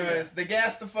 Jewish. Anyways, they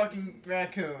gassed the fucking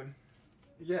raccoon.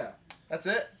 Yeah. That's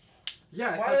it? Yeah,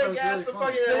 I Why thought did that they was gas really the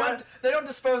funny. fucking... They don't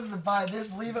dispose of the body. They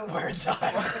just leave it where it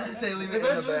died. They leave it in the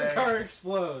Eventually the bag. car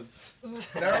explodes.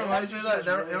 That reminds me of that. Just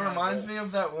that really it high reminds me hopes.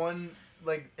 of that one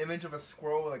like image of a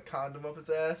squirrel with a condom up its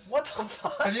ass. What the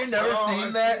fuck? Have you never seen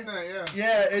I've that? Seen that, yeah.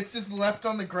 Yeah, it's just left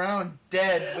on the ground,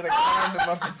 dead, with a condom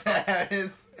up its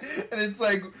ass, and it's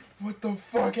like, what the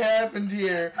fuck happened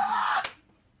here?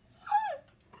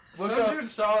 Look Some up, dude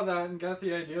saw that and got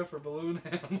the idea for balloon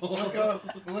animals.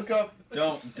 look up,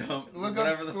 Don't. look Whatever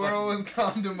up the squirrel fuck. with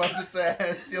condom up its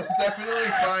ass. You'll definitely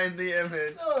find the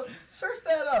image. No, search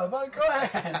that up. Go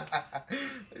ahead.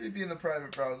 Maybe be in the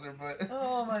private browser, but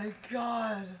Oh my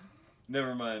god.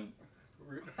 Never mind.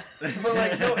 but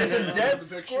like no, it's a dead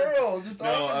The picture. squirrel just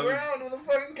No, on the I was- ground with a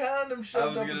fucking condom I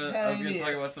shoved was up gonna its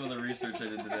talk about some of the research I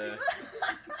did today.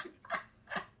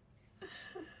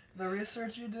 The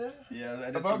research you did? Yeah, I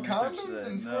did About some research condoms today.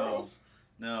 and squirrels.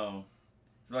 No.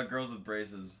 It's about girls with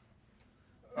braces.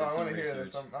 Oh, I Did some want to hear this.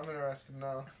 research. I'm interested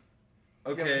now.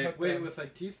 Okay. Yeah, Wait, with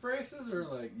like teeth braces or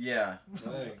like Yeah.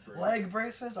 leg braces? Leg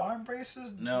braces, arm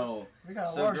braces? No. We got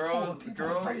a So large pool girls, of people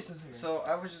with braces here. So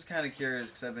I was just kind of curious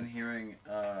because I've been hearing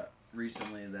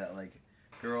recently that like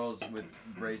girls with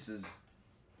braces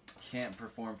can't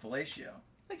perform fellatio.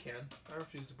 I can. I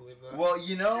refuse to believe that. Well,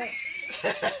 you know,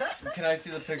 can I see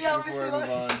the picture yeah, let me before see. I move Let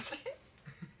me on? see.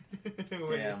 Wait,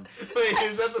 Damn. wait,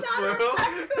 is that the That's squirrel?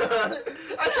 not a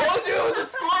I told you it was a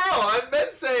squirrel. I've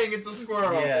been saying it's a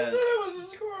squirrel. Yeah. It was a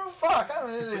squirrel. Fuck, I'm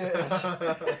an idiot.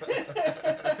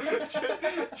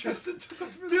 Tristan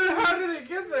took Dude, how did it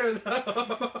get there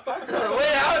though?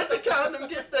 Wait, how did the condom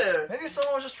get there? Maybe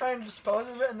someone was just trying to dispose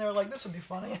of it and they were like, this would be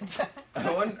funny. I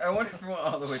wonder if it went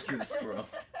all the way through the squirrel.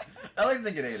 I like to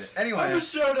think it ate it. I'm Anyway. a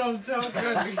show don't tell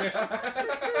country guy.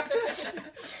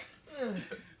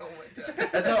 Oh my god.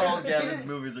 That's how all Gavin's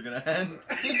movies are gonna end.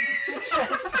 It's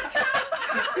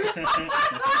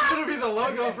gonna be the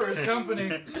logo for his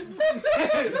company.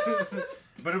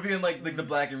 But it'll be in like the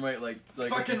black and white like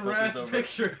Fucking filters rat's over it.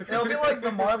 picture. It'll be like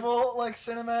the Marvel like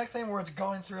cinematic thing where it's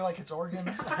going through like its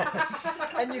organs,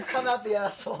 and you come out the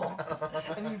asshole,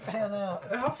 and you pan out.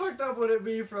 How fucked up would it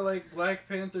be for like Black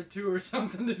Panther 2 or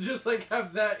something to just like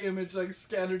have that image like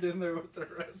scattered in there with the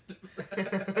rest of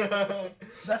it?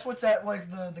 That's what's at like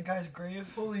the guy's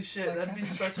grave. Holy shit, Like, that'd be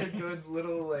such a good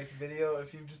little like video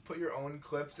if you just put your own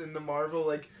clips in the Marvel,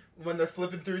 like when they're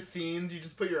flipping through scenes, you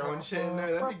just put your own shit in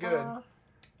there. That'd be good.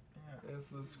 It's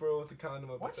the squirrel with the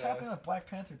condom up What's its happening ass. with Black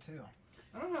Panther 2?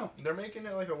 I don't know. They're making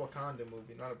it like a Wakanda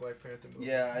movie, not a Black Panther movie.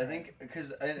 Yeah, I think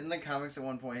because in the comics at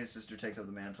one point his sister takes up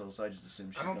the mantle, so I just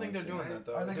assume she's I don't think they're going doing to. that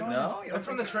though. Are they Didn't- going? No, you Like don't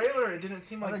from think the so? trailer, it didn't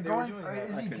seem Are like they they were going? doing Or that.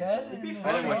 is I he couldn't dead tell. in It'd the be funny.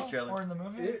 I didn't watch the show trailer. or in the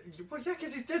movie? Well, yeah,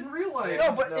 because he's dead in real life.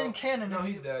 No, but No. in canon, No, is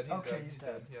he's he dead. He's okay, dead. he's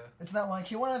dead. Yeah. It's not like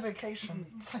he went on vacation.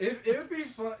 It would be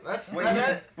fun. Wait,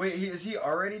 That- is he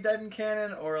already dead in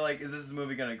canon, or like is this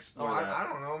movie gonna Oh, explore that? I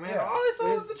don't know, man. Yeah. All I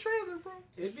saw was Is- the trailer, bro.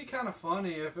 It'd be kind of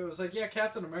funny if it was like, yeah,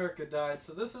 Captain America died,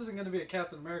 so this isn't going to be a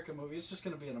Captain America movie. It's just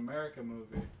going to be an America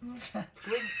movie.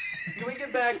 Can we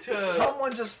get back to?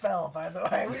 Someone just fell, by the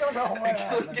way. We don't know what Can we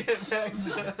happened. get back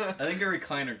to? I think a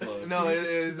recliner closed. No, it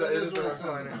is. That It is is what a it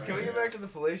sounded recliner. like. Can we get back to the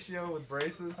fellatio with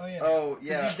braces? Oh yeah. Oh 'Cause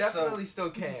yeah. you definitely still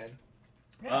can.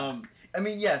 Yeah. I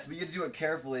mean yes, but you have to do it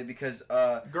carefully because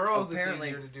Girls, apparently,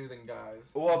 it's easier to do than guys.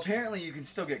 well apparently you can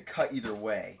still get cut either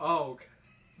way. Oh, okay.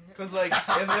 Because like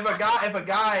if a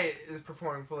guy is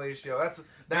performing fellatio,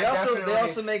 They also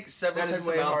definitely- make several that is types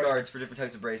of way mouth harder. guards for different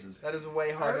types of braces. that is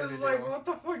way I harder was to like, do. what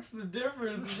the fuck's the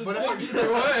difference? It's a But dick if-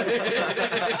 either way.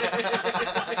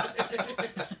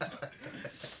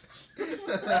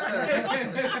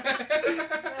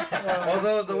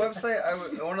 Although the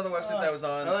website, one of the websites I was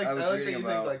on, I I was like that reading you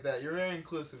about. think like that. You're very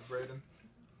inclusive, Braden.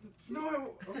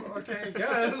 No, okay, I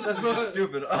guess. That's but- just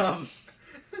stupid.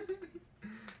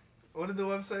 What did the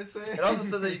website say? It also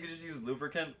said that you could just use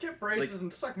lubricant. Get braces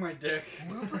and suck my dick.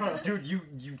 Dude, you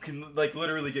can like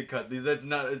literally get cut.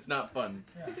 It's not fun.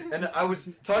 Yeah. And I was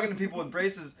talking to people with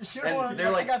braces, You don't want and to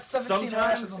they're I like got 17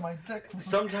 rashes sometimes on my dick.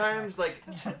 sometimes like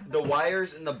the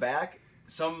wires in the back.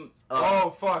 Some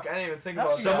Oh fuck! I didn't even think about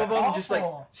That's that. some of them awful. just like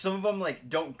some of them like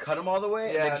don't cut them all the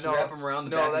way. Yeah, and they just no. wrap them around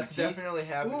the No, back that's of the teeth. definitely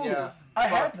happened. Ooh, Yeah. I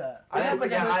Fuck. had that. I I had had-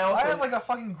 like yeah, a, I also- I had like a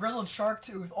fucking grizzled shark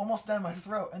tooth almost down my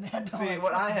throat, and they had to See, like,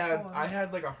 what I fucking had, pull it I out.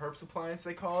 had like a herpes appliance,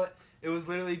 they call it. It was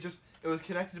literally just, it was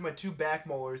connected to my two back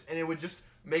molars, and it would just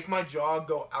make my jaw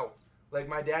go out. Like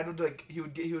my dad would he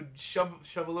would shove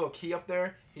a little key up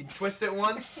there. He'd twist it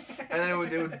once, and then it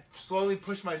would slowly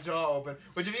push my jaw open.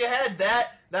 Which if you had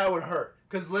that would hurt,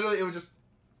 because literally it would just.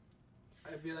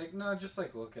 I'd be like, no, just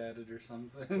like look at it or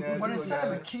something. Yeah, But just instead look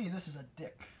of at a it. key, this is a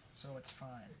dick, so it's fine.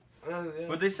 Yeah.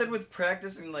 But they said with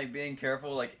practice and like being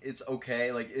careful, like it's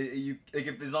okay. Like you, like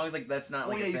if as long as like that's not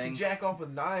like yeah, a you thing. can jack off with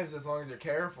knives as long as you're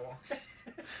careful.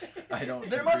 I don't.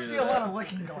 There must agree be to a lot that. of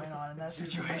licking going on in that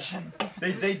situation.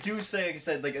 They do say, like I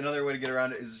said, like another way to get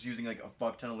around it is using like a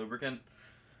fuck ton of lubricant.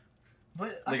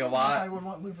 But Like I a don't know lot. if I would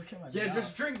want lubricant. Yeah,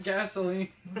 just drink gasoline.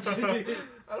 I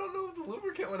don't know if the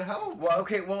lubricant would help. Well,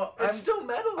 okay, well, It's still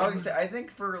metal. I would say I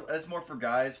think it's more for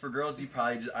guys. For girls,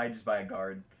 I just buy a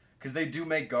guard because they do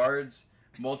make guards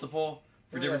multiple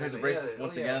for different types of bracelets.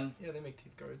 Once again, Yeah, they make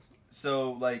teeth guards.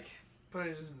 So like, But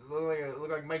it just look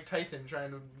like Mike Tyson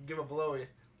trying to give a blowy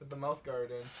with the mouth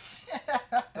guard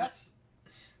in. That's.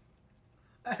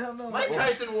 I don't know. Mike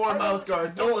Tyson wore mouth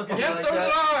guards. Don't look at me Yes, like so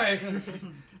that. do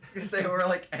I. say we're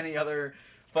like any other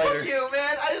fighter. Fuck you,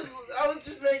 man. I was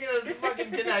just making a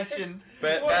fucking connection.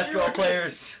 Basketball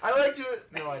players. I like to.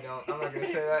 No, I don't. I'm not gonna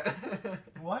say that.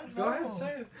 What? Go No. ahead,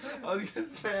 say it. I was gonna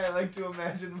say I like to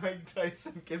imagine Mike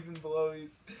Tyson giving blowies,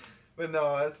 but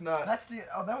no, that's not. That's the.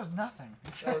 Oh, that was nothing.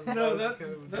 No, That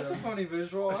was that's a dumb. funny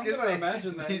visual. I was I'm gonna gonna say,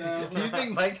 imagine that do, now. do you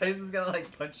think Mike Tyson's gonna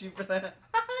like punch you for that?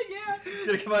 Yeah. He's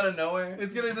gonna come out of nowhere.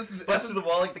 It's gonna Bust through the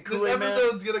wall like the This Kool-Aid man.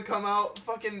 episode's gonna come out.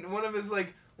 Fucking one of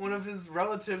his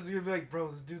relatives is gonna be like,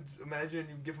 bro, this dude's imagine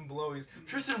you give him blowies.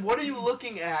 Tristan, what are you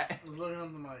looking at? I was looking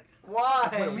on the mic. Why?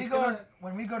 When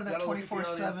we go to that Gotta look at the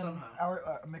audience 24/7 somehow.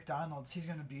 hour McDonald's, he's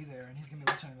gonna be there and he's gonna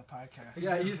be listening to the podcast.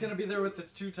 Yeah, he's gonna be there with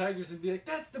his two tigers and be like,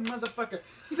 "That's the motherfucker."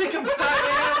 Think I'm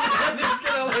fine, and he's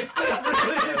gonna like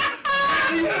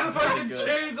release the fucking Good.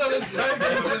 chains on his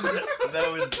tigers.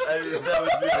 That was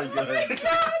really good.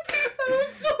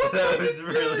 That was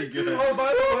really good. Oh,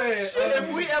 by the way, If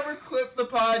we ever clip the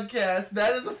podcast,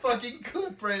 that is a fucking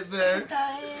clip right there.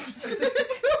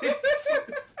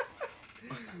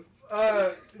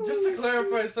 just to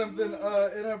clarify something,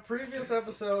 in a previous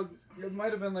episode, it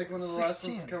might have been like one of the last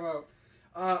ones to 16. come out.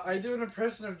 I do an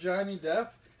impression of Johnny Depp,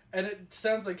 and it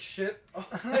sounds like shit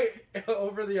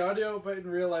over the audio, but in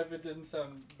real life, it didn't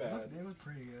sound bad. It was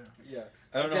pretty good. Yeah.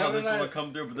 I don't know how Gavin this and one I- would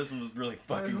come through, but this one was really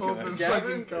fucking hope good. it- Gavin,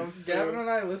 fucking comes Gavin through. and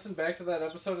I listened back to that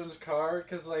episode in his car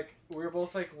because, like, we were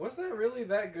both like, "Was that really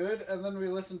that good?" And then we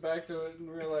listened back to it and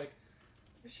we were like,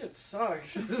 "This shit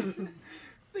sucks." I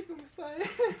think I'm fine.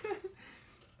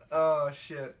 Oh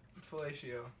shit,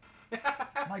 Fellatio.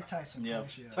 Mike Tyson. Yeah.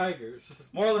 Fellatio. Tigers.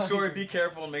 Moral of the story: be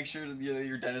careful and make sure that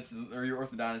your dentist isn't, or your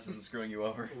orthodontist isn't screwing you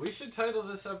over. We should title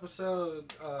this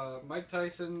episode Mike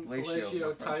Tyson, Fellatio, Fellatio, my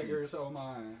front Tigers, oh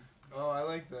my. Oh, I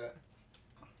like that.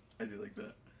 I do like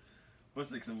that. What's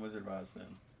like some Wizard of Oz fan?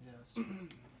 Yes.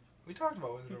 We talked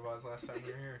about Wizard of Oz last time we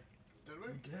were here. Did We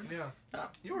we? did. Yeah,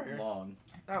 Not You were here. long.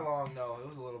 not long. No, it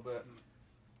was a little bit.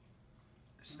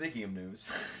 Speaking of news,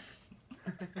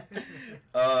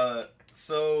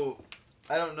 so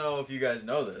I don't know if you guys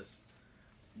know this.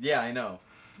 Yeah, I know,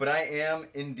 but I am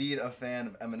indeed a fan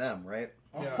of Eminem, right?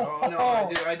 Yeah. Oh no,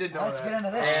 I did know Let's that. get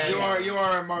into this. And You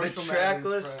are a The Marshall track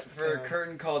Mathers list for fan.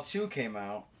 Curtain Call 2 came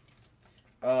out.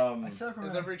 I feel like we're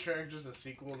Is gonna, every track just a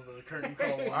sequel to the Curtain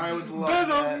Call 1? I would love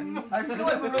Venom! that. I feel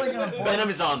like we're really gonna bore. Venom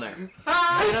is on there.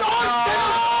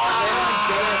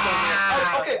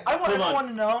 Okay, I want Hold on. everyone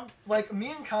to know, like,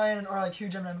 me and Kyan are, like,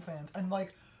 huge Eminem fans, and,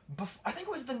 like, I think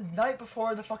it was the night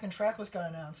before the fucking track list got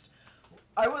announced,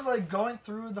 I was, like, going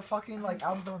through the fucking, like,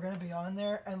 albums that were gonna be on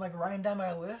there, and, like, writing down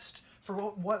my list for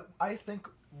what I think,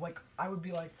 like, I would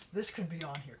be like, this could be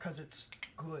on here, because it's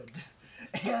good.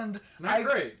 And Not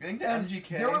great. I think the And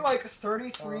MGK. there were like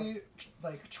 33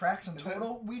 like tracks in Is it?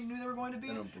 total we knew there were going to be,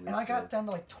 I don't believe and I got so. down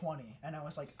to like 20, and I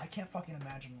was like, I can't fucking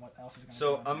imagine what else is going to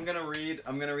So be on I'm there.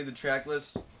 gonna read the track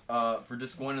list for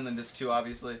disc 1 and then disc 2,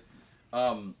 obviously.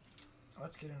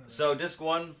 Let's get into this. So disc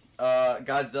 1,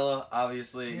 Godzilla,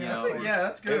 obviously. You Yeah, know, that's like- yeah,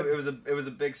 that's good. It was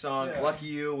a big song. Yeah. Lucky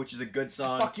You, which is a good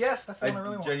song. Fuck yes, that's the one I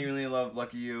really I want. genuinely love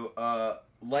Lucky You.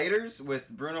 Lighters with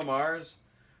Bruno Mars,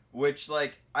 which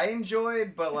like I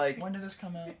enjoyed, but like When did this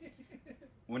come out?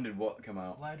 when did what come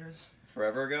out? Lighters.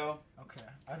 Forever ago. Okay,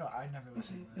 I never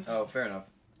listened to this. Oh, fair enough.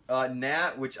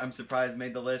 Nat, which I'm surprised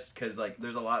made the list because like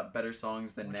there's a lot better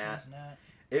songs than Which Nat. one's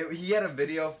Nat? He had a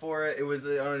video for it. It was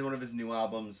on one of his new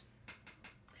albums.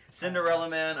 Cinderella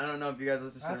Man. I don't know if you guys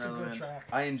listen to That's a Cinderella good Man. track.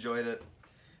 I enjoyed it.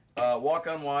 Walk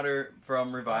on Water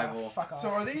from Revival. Fuck off. So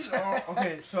are these?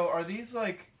 Okay, so are these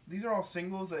like these are all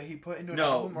singles that he put into an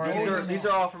No, album? Or these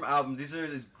are all from albums. These are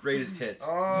his greatest hits.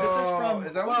 Oh, This is from-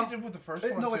 Is that what he did with the first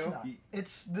one No, too?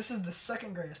 it's not. This is the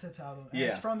second greatest hits album. And Yeah.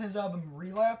 It's from his album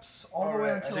Relapse all the way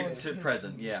Alright, until to his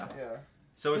present, new yeah. stuff. Yeah.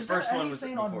 So his Is first there one was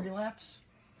anything on before. Relapse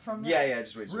from that? Yeah,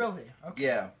 just wait. Really? Okay.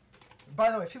 Yeah, By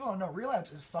the way, if people don't know,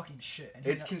 Relapse is fucking shit. And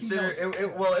it's he considered.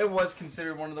 knows It was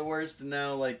considered one of the worst, and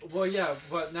now like. Well, yeah,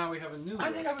 but now we have a new.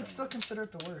 I think I would worst still one. consider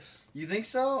it the worst. You think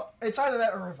so? It's either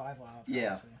that or Revival album. Yeah.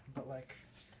 Honestly. But like,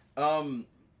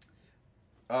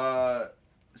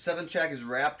 Seventh track is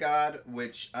Rap God,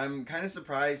 which I'm kind of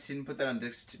surprised he didn't put that on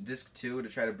disc 2 to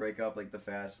try to break up like the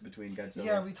fast between Godzilla.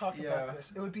 yeah, we talked Yeah. about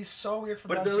this. It would be so weird for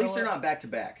but Godzilla. at least they're not back to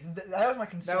back. That was my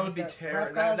concern. That would be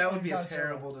terrible. That would be a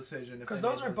terrible decision. Because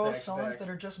those are both songs that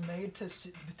are just made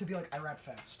to be like, I rap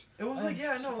fast. It was I like, think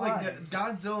yeah, it's no, fine. like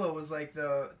Godzilla was like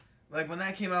like when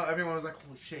that came out, everyone was like,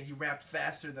 holy shit, he rapped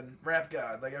faster than Rap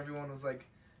God. Like everyone was like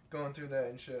going through that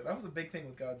and shit. That was a big thing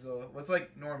with Godzilla, with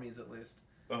like normies at least,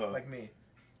 like me.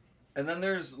 And then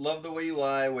there's Love the Way You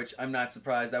Lie, which I'm not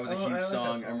surprised. That was a Oh, I huge like that song.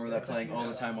 song. I remember That's that a playing huge all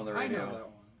the time on the I know radio. that one.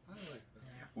 I like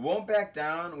that. Won't Back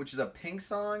Down, which is a Pink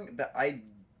song that I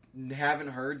haven't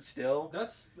heard still.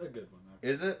 That's a good one.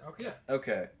 Is it? Okay. Yeah.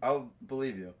 Okay, I'll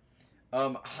believe you.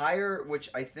 Higher, which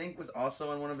I think was also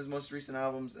on one of his most recent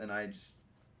albums, and I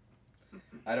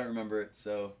don't remember it,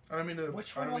 so I don't mean to.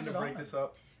 Which I one don't was mean it to break on? this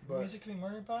up, but Music to be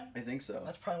Murdered By? I think so.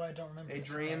 That's probably why I don't remember. a it.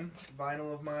 dream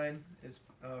vinyl of mine is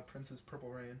Prince's Purple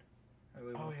Rain. I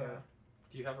live Oh, with yeah. that.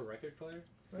 Do you have a record player?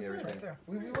 Right Yeah, there. right Right there.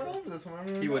 We went over this one.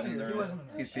 Remember He wasn't here. there. He wasn't in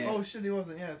there. He's peeing. Oh shit, he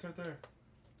wasn't. Yeah, it's right there.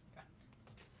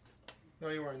 No,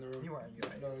 you weren't in the room. You weren't. You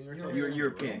were. No, you were. You totally were in the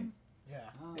European. room. Yeah.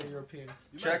 Oh, Yeah, European.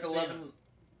 You Track might have seen 11.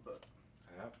 it.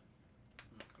 I have.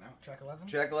 No. Track 11?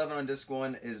 Track 11 on disc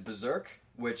 1 is Berserk,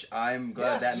 which I'm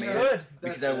glad Yes, that made good. it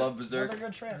because That's I good. love Berserk. Another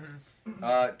good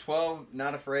track. 12,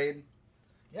 Not Afraid.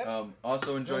 Yep.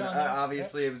 Also enjoyed. Good on there.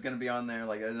 Obviously, it was gonna be on there.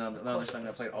 Like another song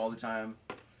I played all the time.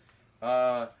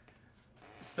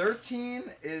 13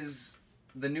 is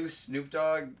the new Snoop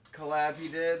Dogg collab he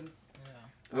did,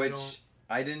 Yeah. which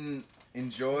I didn't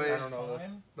enjoy. I don't know this.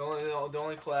 Fine. The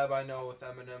only collab I know with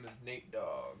Eminem is Nate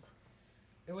Dogg.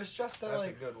 It was just that That's a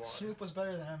like good one. Snoop was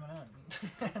better than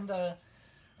Eminem, and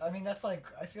I mean that's like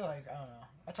I feel like I don't know.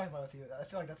 I talked about it with you. I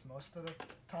feel like that's most of the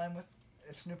time with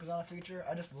if Snoop is on a feature.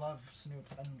 I just love Snoop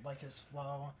and like his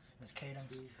flow, his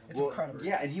cadence. It's incredible.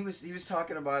 Yeah, and he was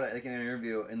talking about it like in an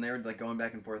interview, and they were like going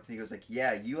back and forth. And he goes like,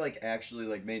 "Yeah, you like actually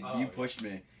like made you pushed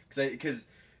me because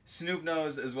Snoop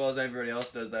knows as well as everybody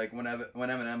else does that like when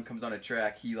Eminem comes on a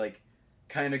track, he like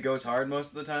kind of goes hard most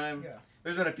of the time. Yeah.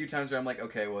 There's been a few times where I'm like,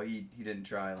 okay, well he didn't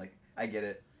try, like I get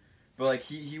it, but like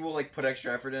he will like put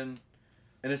extra effort in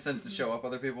a sense to show up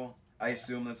other people. I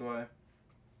assume that's why.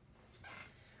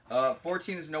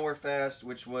 14 is Nowhere Fast,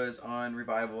 which was on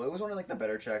Revival. It was one of like the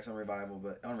better tracks on Revival,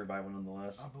 but on Revival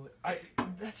nonetheless.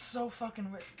 That's so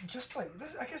fucking weird. Just like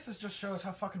this, I guess this just shows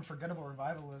how fucking forgettable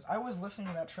Revival is. I was listening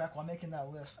to that track while making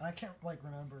that list, and I can't like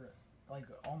remember like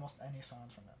almost any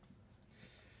songs from it.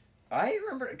 I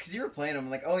remember because you were playing them.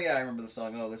 I'm like, oh yeah, I remember the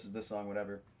song. Oh, this is this song,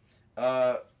 whatever.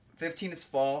 15 is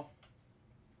Fall.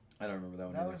 I don't remember that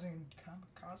one. That either. was in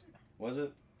Kamikaze? Was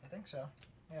it? I think so.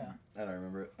 Yeah. I don't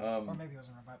remember it. Or maybe it was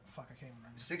in Revival. Fuck, I can't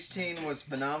remember. 16 was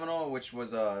Phenomenal, which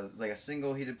was like a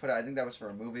single he did put out. I think that was for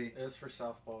a movie. It was for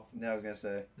Southpaw. Yeah, I was gonna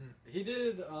say. He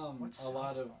did What's a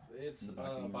lot of. Southpaw? It's The a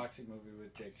boxing movie. boxing movie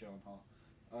with Jake Gyllenhaal.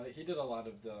 He did a lot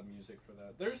of the music for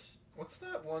that. There's What's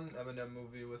that one Eminem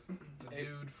movie with the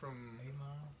dude from?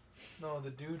 No, the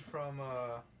dude from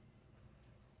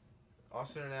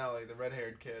Austin and Alley, the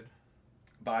red-haired kid.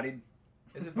 Bodied.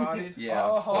 Is it Bodied? Yeah.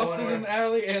 Oh, Austin wait. and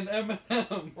Alley and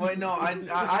Eminem. Wait, no,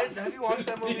 I have you watched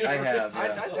that movie? I have,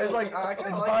 yeah. It's like I It's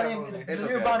like Bonnie. that movie. It's It's the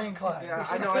new okay. Bonnie and Clyde. Yeah,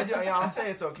 I know. I do. Yeah, I'll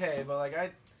say it's okay, but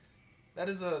like that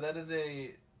is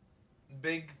a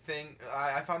big thing.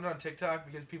 I found it on TikTok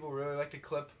because people really like to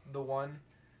clip the one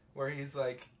where he's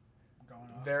like Going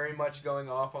off. very much going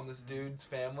off on this dude's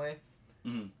family,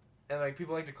 Mhm. and like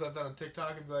people like to clip that on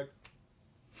TikTok and be like,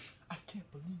 I can't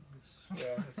believe this.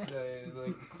 yeah, it's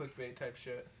like clickbait type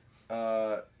shit.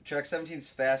 Track 17 is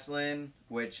Fastlane,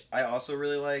 which I also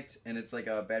really liked, and it's like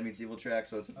a Bad Meets Evil track,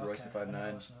 so it's with Royce the I never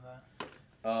 5'9". listened to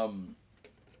that.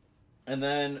 And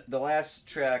then the last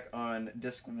track on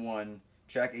disc 1,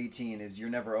 track 18, is You're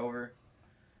Never Over.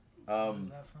 What is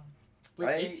that from? Wait,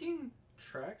 I- 18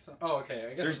 tracks? Oh, okay.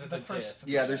 I guess There's it's the a first- disc.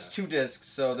 Yeah, there's 2 discs,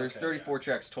 so there's Okay, 34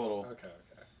 tracks total. Okay.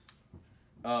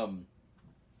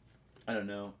 I don't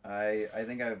know. I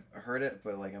think I've heard it,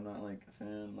 but like I'm not like a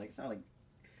fan. Like it's not like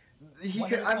When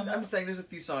did it come I'm out? saying there's a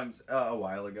few songs a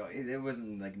while ago. It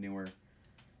wasn't like newer.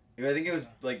 I think it was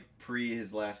like pre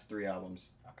his last 3 albums.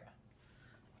 Okay.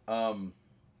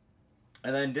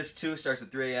 And then disc 2 starts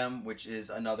at 3 a.m., which is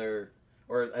another,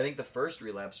 or I think the first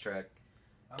Relapse track,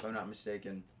 if I'm not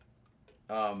mistaken.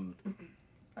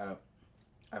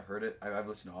 I've heard it. I've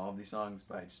listened to all of these songs,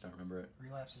 but I just don't remember it.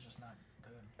 Relapse is just not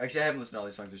good. Actually, I haven't listened to all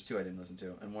these songs. There's 2 I didn't listen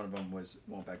to, and one of them was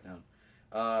Won't Back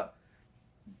Down.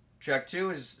 Track 2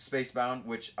 is Spacebound,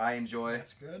 which I enjoy.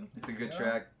 That's good. It's a good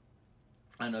track.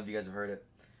 I don't know if you guys have heard it.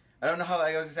 I don't know how.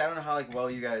 I don't know how like well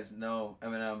you guys know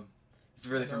Eminem. It's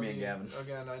really for me and Gavin.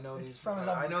 Again, I know It's these. from his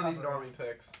I know these Recovery. normie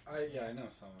picks. I know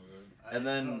some of it. And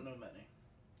then- I don't know many.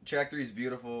 Track 3 is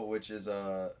Beautiful, which is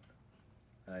I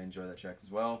enjoy that track as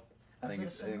well. I think it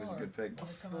was a good pick.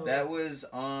 What's the- That was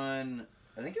on.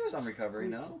 I think it was on Recovery.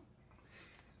 No.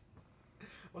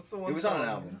 What's the one? It was song, on an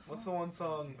album. What's the one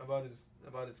song about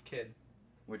his kid?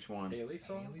 Which one? Haley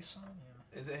song? Haley song,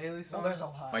 yeah. Is it Haley's song? Well, there's a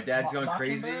lot. My Dad's Gone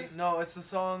Crazy? Mockingbird? No, it's the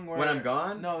song where. When I'm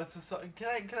Gone? No, it's the song. Can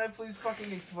I please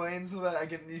fucking explain so that I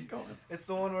can? It's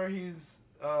the one where he's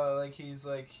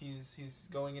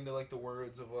going into like the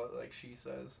words of what like she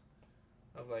says,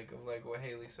 of like what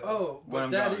Haley says. Oh, When but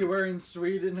I'm Daddy, Gone. we're in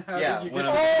Sweden. How Yeah, did you when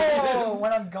get Oh,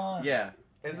 when I'm gone. Yeah.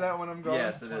 Is that when I'm gone?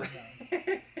 Yes, it is.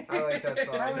 I like that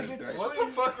song. I would get What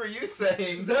the fuck were you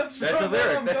saying? That's That's a from When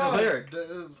lyric. I'm That's a Gone. lyric. That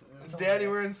is. It's a Daddy, lyric.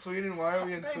 we're in Sweden. Why are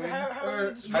we in Baby, Sweden? how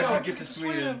Or- did you How'd you get to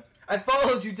Sweden? I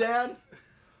followed you, Dad.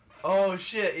 Oh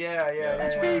shit! Yeah.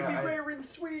 That's Baby, yeah. we're in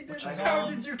Sweden. Which is How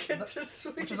on did you get the- to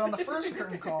Sweden? Which is on the first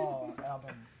Curtain Call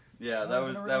album. Yeah, That that was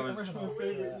was an that original.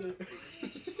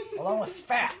 was. Along with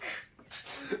Fack.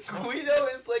 Guido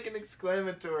is like an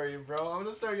exclamatory, bro. I'm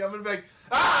gonna be like,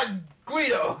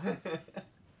 Guido.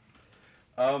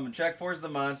 Track 4 is The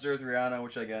Monster with Rihanna,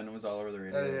 which again was all over the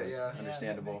radio. Yeah.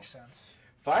 Understandable. Yeah, that makes sense.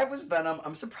 5 was Venom.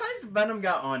 I'm surprised Venom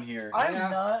got on here. I'm Yeah.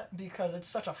 not, because it's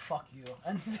such a fuck you.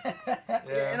 And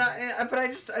Yeah, but I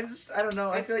just I don't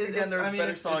know. I feel like again there's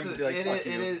better songs to be like fuck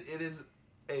you. It is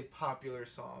a popular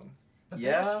song. the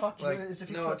Yeah, biggest fuck you like, is if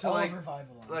you no, put to, all like- of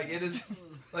Revival on. Like it is,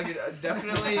 like it,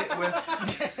 definitely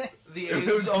with the age,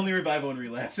 It was only Revival and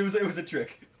Relapse. It was a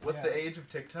trick. with Yeah. the age of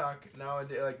TikTok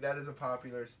nowadays. Like that is a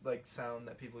popular like sound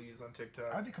that people use on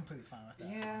TikTok. I'd be completely fine with that.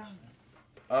 Yeah.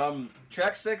 honestly.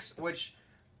 Track 6, which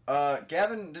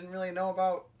Gavin didn't really know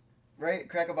about, right?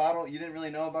 Crack a Bottle. You didn't really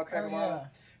know about Crack Oh, a Bottle. yeah.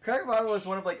 Crack a Bottle was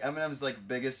one of like Eminem's like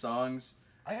biggest songs,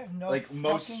 I have no like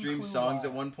most fucking streamed clue songs why.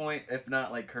 at one point, if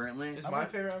not like currently. Is I my would-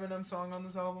 favorite Eminem song on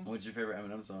this album? What's your favorite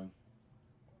Eminem song?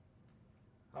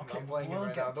 Okay, I'm blanking we'll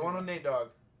right get now. The to one it. on Nate Dogg.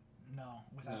 No,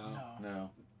 without No. no.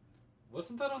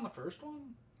 Wasn't that on the first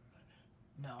one?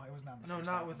 No, it was not. The No, first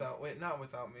not album. not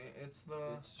without me. It's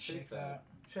the It's Shake that.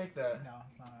 Shake That. No,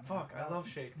 it's not on Fuck, that. I love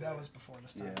Shake That. That was before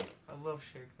this time. Yeah. I love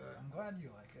Shake That. I'm glad you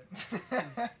like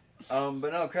it.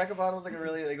 But no, Crack a Bottle was like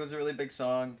it was a really big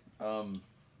song.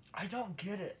 I don't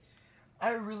get it. I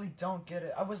really don't get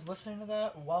it. I was listening to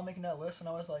that while making that list, and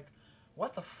I was like,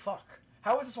 "What the fuck?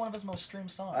 How is this one of his most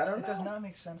streamed songs? I don't It does know. not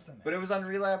make sense to me." But it was on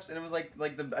Relapse, and it was like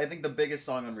I think the biggest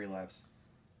song on Relapse.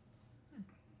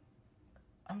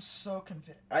 I'm so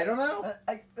convinced. I don't know.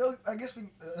 I guess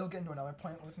it'll get into another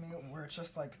point with me where it's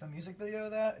just like the music video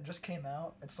of that it just came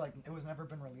out. It's like it was never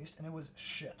been released, and it was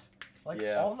shit. Like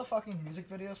Yeah. all the fucking music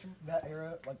videos from that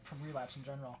era, like from Relapse in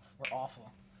general, were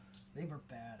awful. They were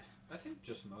bad. I think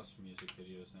just most music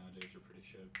videos nowadays are pretty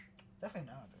shit.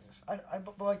 Definitely nowadays.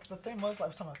 But like the thing was, I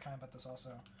was talking kind of about this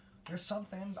also. There's some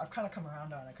things I've kind of come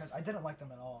around on it because I didn't like them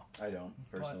at all. I don't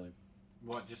personally.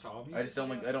 What, just all music I just don't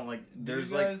like. videos? I don't like. Do you There's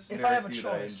guys- like If I very have a few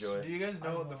that I choice, enjoy. Do you guys know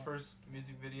I what the will. first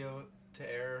music video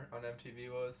to air on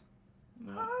MTV was?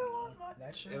 No. I want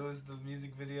that shit. It was the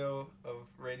music video of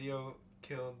Video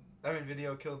Killed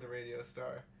the Radio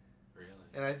Star. Really?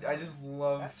 And I just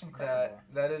love That's incredible.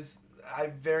 that. That is, I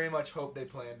very much hope they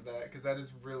planned that because that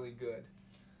is really good.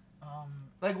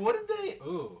 Like, what did they?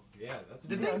 Ooh, yeah, that's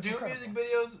Did Yeah, they it's do incredible.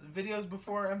 videos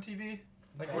before MTV?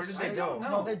 Like, where did I they don't go? know.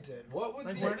 No, they did. What would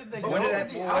Like, the, where did they but go? what When would did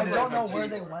the it- I when did don't know MTV where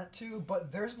they work? went to,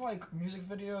 but there's like music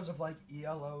videos of like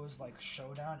ELO's like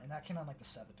Showdown, and that came out in like the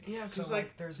 70s. Yeah, so, because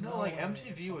like there's no, no like way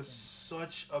MTV was fucking-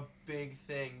 such a big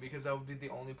thing because that would be the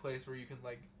only place where you can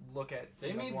like look at. They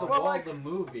like, made watch- The Wall the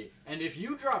movie, and if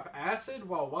you drop acid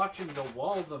while watching The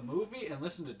Wall the movie and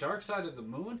listen to Dark Side of the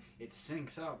Moon, it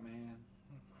syncs up, man.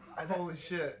 Holy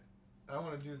shit! I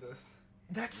want to do this.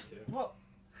 That's Me too. well.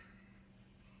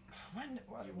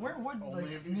 Where would Only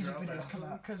like if you music drop videos acid.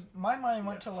 come out? Because my mind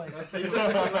went to like. That's the only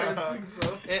way it syncs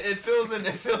up. It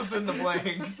fills in the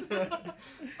blanks.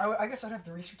 I guess I'd have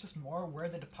to research this more where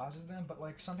they deposited them, but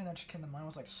like something that just came to mind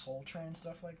was like Soul Train and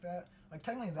stuff like that, Like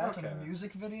technically that's Okay. a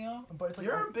music video, but it's like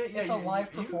You're a bit. Yeah, it's a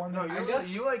live performance. No, I guess-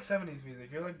 you like 70s music.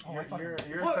 You're like Oh, I fucking-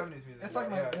 you're What? 70s music. It's like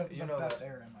guy. the you know best that.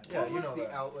 era in my life. Yeah, What you was know the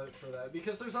that. outlet for that?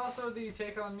 Because there's also the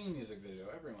Take On Me music video.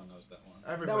 Everyone knows that one.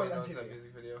 Everybody was knows MTV. that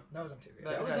music video. That was MTV.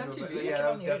 That was had to- MTV? It Yeah, came that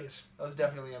out was, in the 80s. that was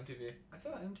definitely MTV. I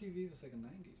thought MTV was like a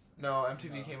 90s thing. No,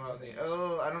 MTV No, came it out was in the. 80s.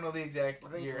 Oh, I don't know the exact I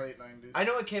think year. late 90s. I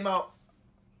know it came out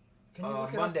Can you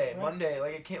look it Monday. up? Right? Monday,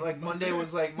 like it came. Like Monday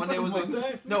was like Monday? no,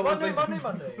 it was Monday, like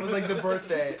Monday. it was like the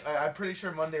birthday. I'm pretty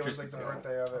sure Monday was like Just the go.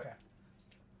 birthday of it. Okay.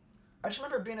 I just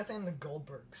remember being a thing in the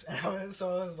Goldbergs, and I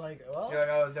was like, well, Yeah,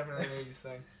 that was definitely an 80s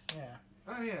thing. yeah,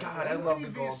 Oh yeah. God, I love the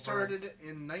MTV Goldbergs. started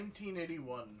in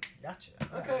 1981. gotcha.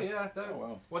 Okay, yeah, that Oh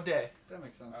wow. What day? that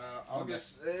makes sense.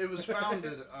 August. It was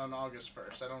founded on August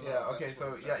 1st. I don't know. Yeah. if Okay. that's So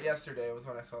what it yeah, says. yesterday was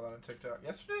when I saw that on TikTok.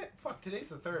 Yesterday? Fuck. Today's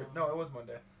the 3rd. No, it was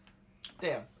Monday.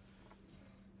 Damn.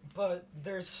 But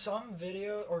there's some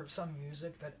video or some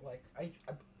music that like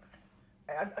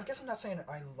I guess I'm not saying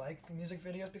I like music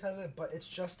videos because of it, but it's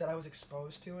just that I was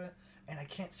exposed to it and I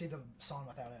can't see the song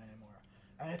without it anymore.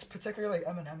 And it's particularly like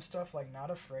Eminem stuff, like Not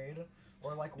Afraid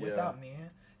or like Yeah. Without Me,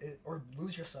 or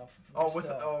Lose Yourself. Oh,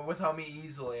 still. without me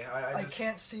easily. I just,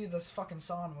 can't see this fucking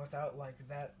song without like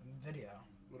that video.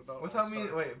 What about Without All me,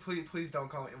 Star? wait, please don't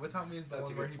call me. Without me is the That's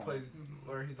one a where good he point. plays,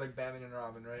 where he's like Batman and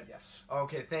Robin, right? Yes.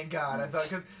 Okay, thank God. I thought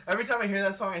because every time I hear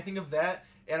that song, I think of that,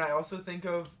 and I also think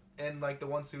of in like the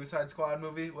one Suicide Squad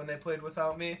movie when they played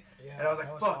Without Me, Yeah. and I was like,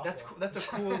 that fuck, awful. that's cool. That's a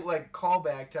cool like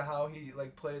callback to how he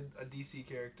like played a DC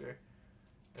character,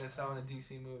 and it's now in a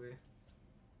DC movie.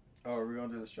 Oh, are we going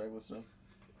through the strike list now?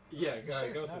 yeah, go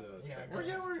Shit, go it's through not- the yeah, track. go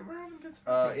We're having good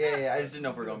stuff. Yeah. I just didn't know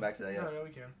if we're going back to that yet. No, yeah, we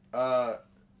can.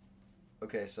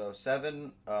 Okay, so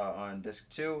 7 on disc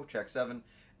 2, track 7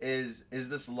 is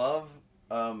This Love?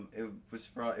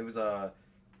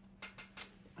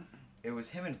 It was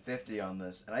him and 50 on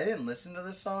this, and I didn't listen to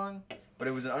this song, but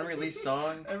it was an unreleased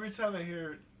song Every time I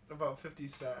hear about 50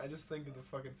 Cent, I just think of the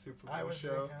fucking Super I Bowl was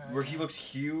show. thinking, where he looks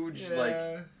huge, Yeah, like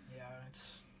Yeah,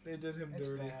 it's they did him it's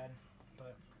dirty. bad,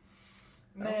 but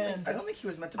I don't man, think- I don't think he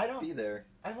was meant I to don't- be there.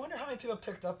 I wonder how many people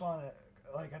picked up on it,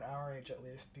 like at our age at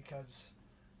least, because,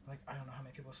 like, I don't know how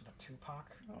many people listen to Tupac.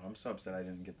 Oh, I'm so upset I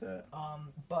didn't get that. It's a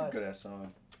But good ass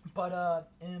song.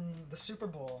 in the Super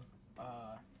Bowl,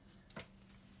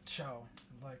 show,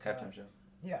 like, Halftime show.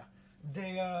 yeah,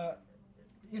 they,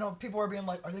 you know, people were being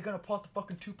like, are they gonna pull out the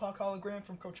fucking Tupac hologram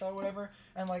from Coachella or whatever?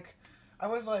 And like, I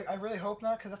was like, I really hope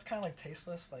not, because that's kind of like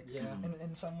tasteless, like, Yeah.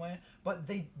 in some way. But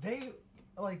they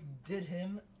like did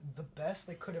him the best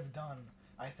they could have done,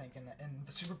 I think, in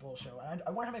the Super Bowl show. And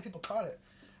I wonder how many people caught it,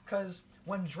 because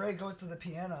when Dre goes to the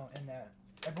piano in that,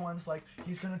 everyone's like,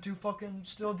 he's gonna do fucking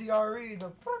Still DRE,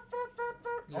 the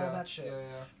all that shit.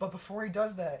 Yeah. But before he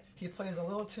does that, he plays a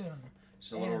little tune,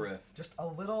 Just a little and riff. just a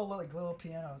little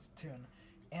piano tune,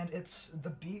 and it's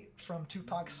the beat from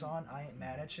Tupac's song "I Ain't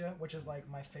Mad at You," which is like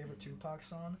my favorite Tupac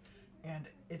song, and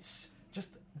it's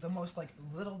just the most like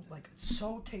little like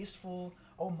so tasteful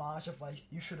homage of like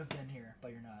you should have been here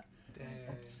but you're not. Dang.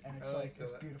 It's I like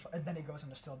it's that. beautiful, and then he goes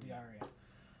into Still DRE.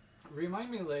 Remind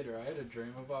me later. I had a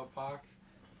dream about Pac,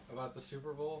 about the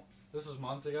Super Bowl. This was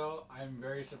months ago. I'm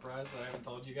very surprised that I haven't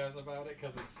told you guys about it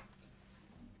because it's.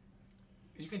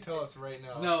 You can tell us right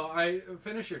now. No, I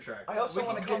finish your track. I also We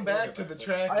want can to come get back to the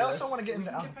track. I also list. want to get We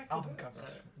into can get back to album this.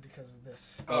 covers because of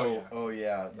this. Oh,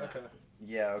 yeah. Okay.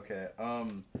 Okay.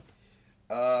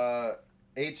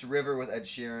 8's River with Ed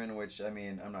Sheeran, which, I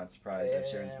mean, I'm not surprised. Ed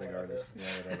Yeah, Sheeran's a big whatever. artist. Yeah,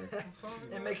 whatever. What song is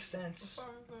It that? makes sense. What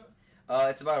song is that?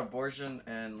 It's about abortion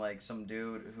and, like, some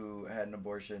dude who had an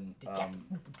abortion.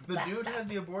 The dude had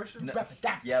the abortion? No.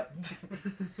 Yep.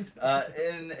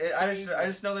 I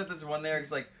just know that there's one there.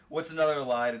 It's like, what's another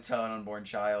lie to tell an unborn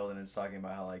child? And it's talking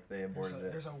about how, like, they aborted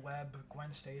it. There's a web,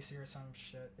 Gwen Stacy or some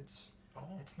shit. It's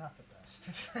not the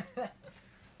best.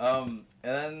 And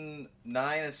then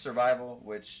 9 is Survival,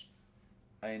 which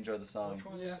I enjoyed the song. Which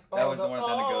one? Yeah. That was the one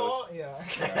that Yeah.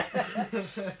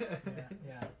 goes.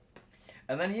 Yeah.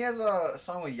 And then he has a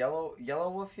song with Yellow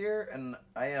Wolf here, and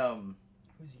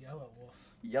Who's Yellow Wolf?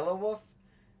 Yellow Wolf,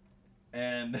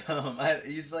 and I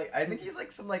think he's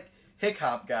like some like hip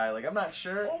hop guy. Like I'm not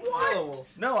sure. What?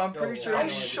 No, I'm pretty Yellow sure. I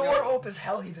Wolf. sure hope as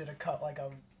hell he did a cut like a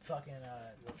fucking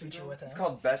feature with him. It's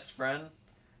called Best Friend,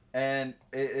 and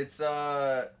it's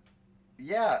yeah.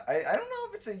 I don't know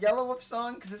if it's a Yellow Wolf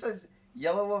song because it says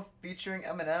Yellow Wolf featuring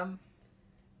Eminem.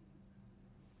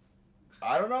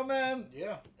 I don't know, man.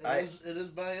 Yeah, it is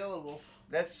by Yellow Wolf.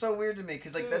 That's so weird to me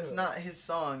because like that's Dude. not his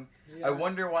song. Yeah. I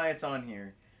wonder why it's on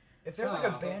here. If there's like a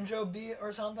Huh. banjo beat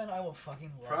or something, I will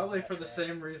fucking love Probably that for the track.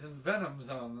 same reason Venom's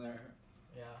on there.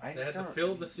 Yeah. I They just had to don't.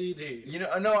 fill the CD. You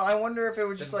know, no. I wonder if it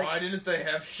was just Then like. why didn't they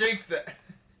have Shake That?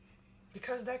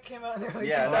 Because that came out in the early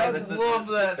Yeah, 2000s. I love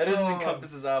that That doesn't song.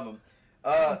 encompass this album.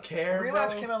 I don't care,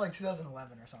 Relapse bro. came out in like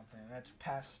 2011 or something. That's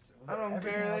past. I don't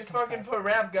everything care. They else comes fucking past put that.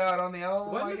 Rap God on the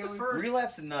album. When Why did can't the we- first-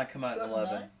 Relapse did not come out in 11.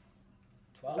 2009?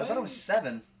 12? I thought it was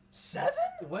 7. 7?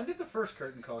 When did the first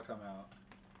Curtain Call come out?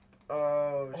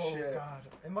 Oh, Oh shit. god.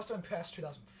 It must have been past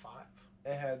 2005.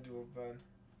 It had to have been.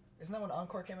 Isn't that when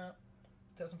Encore came out?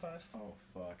 2005? Oh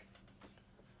fuck.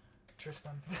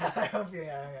 Tristan. I hope you.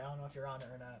 I don't know if you're on it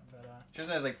or not, but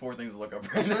Tristan has like 4 things to look up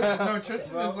right Tristan, now. no,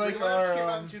 Tristan Well, is like Relapse our. came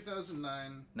out in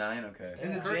 2009. 9. Okay.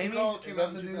 Is it Curtain Jamie? Call Is came that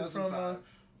out the in dude 2005.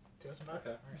 2005.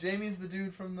 Okay. Jamie's the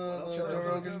dude from the What else Joe did I look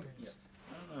Rogan. up? Yeah.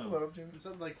 I don't What know. up, Jamie? It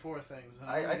said like 4 things.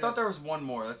 I thought there was one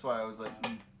more. That's why I was like.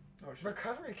 Oh shit.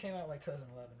 Recovery came out like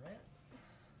 2011, right?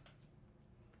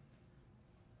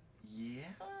 Yeah,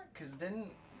 cause didn't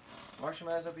Marshall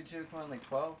Mathers LP2 come out in like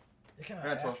 12? It came out Or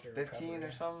not 12, after 15 Recovery.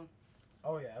 or something?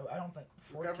 Oh yeah, I don't think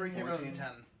 14, Recovery came out in 14. 10.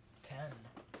 10,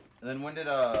 And then when did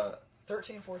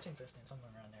 13, 14, 15, something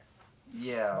around there.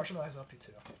 yeah, Marshall Mathers LP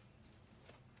 2.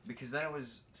 because then it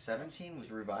was 17 with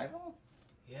Revival?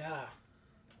 Yeah.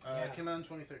 It came out in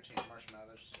 2013. Marshall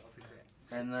Mathers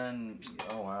LP2. And then,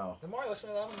 oh wow. The more I listen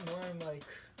to that one, the more I'm like,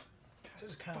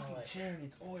 this is kind of Fucking like charity,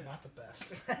 it's oil. not the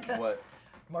best. What?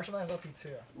 Marshall Mathers LP 2.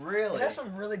 Really? It has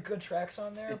some really good tracks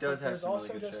on there. It does but have there's some really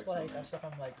also good just tracks on like there. stuff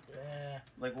I'm like, eh.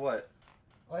 Like what?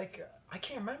 Like I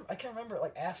can't remember.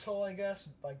 Like Asshole, I guess.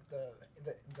 Like the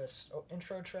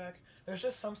intro track. There's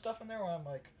just some stuff in there where I'm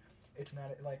like, it's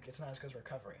not as good as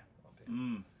Recovery. will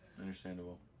be.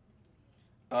 Understandable.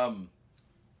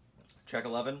 Track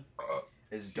 11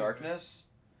 is Darkness,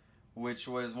 which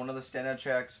was one of the standout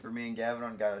tracks for me and Gavin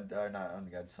on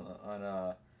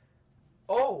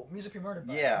Oh, Music Be Murdered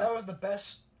By. Yeah. That was the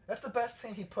best. That's the best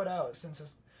thing he put out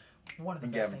since one of the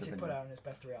In best Gavin's things he put opinion. out in his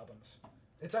best 3 albums.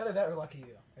 It's either that or Lucky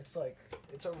You. It's like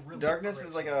it's a really Darkness great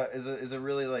is like song. is a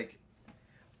really like.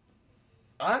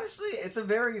 Honestly, it's a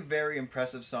very very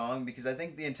impressive song because I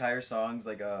think the entire song's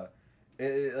like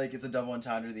it's a double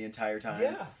entendre the entire time.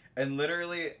 Yeah. And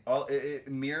literally it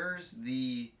mirrors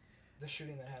the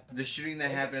shooting that happened. shooting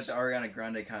that happened at the Ariana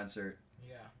Grande concert,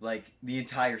 Yeah. like the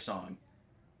entire song.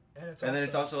 And Then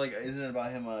it's also like, isn't it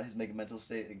about him his like mental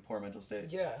state, like poor mental state?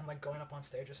 Yeah, and like going up on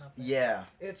stage or something. Yeah,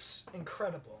 It's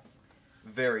incredible.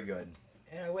 very good.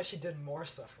 And I wish he did more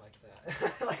stuff like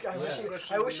that. Like I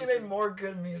Yeah. wish he made more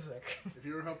good music. If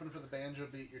you were hoping for the banjo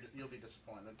beat, you'll be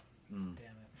disappointed. Mm.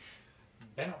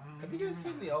 Damn it. Have you guys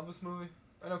seen the Elvis movie?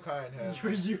 I know Kyan has.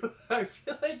 I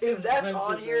feel like If that's you've on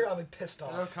mentioned here, this. I'll be pissed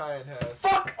I know off. Kyan has.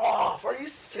 Fuck off! Are you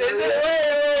Is serious?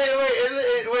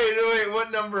 it? Wait.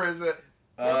 What number is it?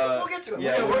 We'll get to it.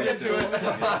 Yeah, We'll We'll get get to it.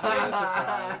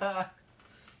 Surprise.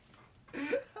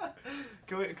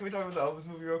 Can we talk about the Elvis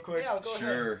movie real quick? Yeah, go ahead.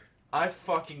 Sure. I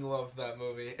fucking loved that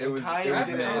movie. It was- Kyan it was Have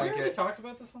didn't we bad. like already it. talked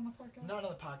about this on the podcast? Not on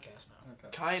the podcast now. Okay.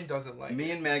 Kyan doesn't like Me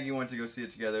it. and Maggie went to go see it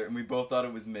together, and we both thought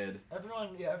it was mid. Everyone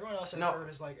else I've No, heard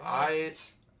is like, oh, I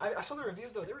I saw the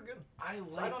reviews though; they were good. I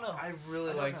I don't know. I really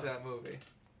I don't liked know. that movie.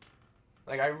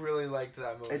 Like I really liked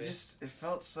that movie. It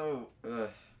felt so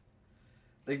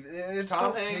like it's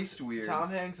Tom so Hanks. paced weird. Tom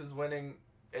Hanks is winning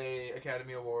a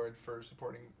Academy Award for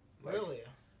supporting. Like, Really,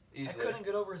 easily. I couldn't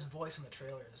get over his voice in the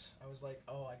trailers. I was like,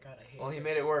 oh, I gotta hate. Well, he this.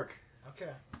 made it work.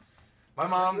 Okay. My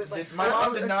mom He was like, did. My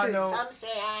mom did not know. Some say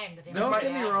I'm the Don't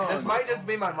get me wrong. This might just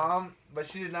be my mom, but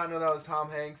she did not know that was Tom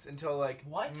Hanks until like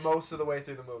What? most of the way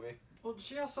through the movie. Well,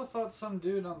 she also thought some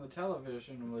dude on the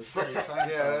television was Jerry Seinfeld,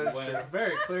 Yeah, that's when true. it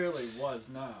very clearly was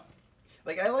not.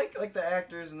 Like I like the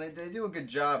actors, and they do a good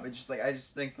job. It's just like I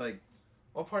just think like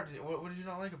What part did you, what did you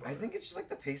not like about I it? think it's just like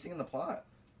the pacing and the plot.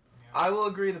 I will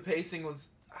agree. The pacing was.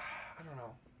 I don't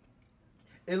know.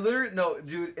 It literally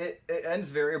dude. It ends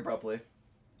very abruptly.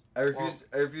 I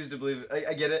refuse to believe it.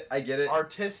 I get it.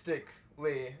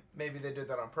 Artistically, maybe they did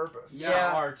that on purpose.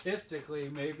 Yeah. Artistically,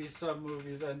 maybe some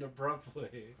movies end abruptly.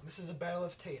 This is a battle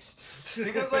of taste.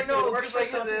 Because like no, It works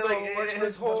because, for like, some people, like it works for-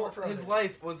 his doesn't whole work for his others.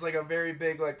 life was like a very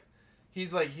big like.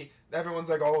 He's like everyone's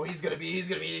like, oh, he's gonna be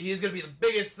the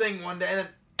biggest thing one day, and then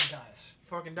He dies. he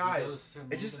fucking He dies. goes to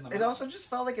It move in the also just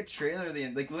felt like a trailer at the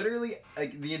end. Like literally,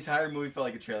 like the entire movie felt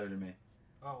like a trailer to me.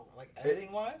 Oh, like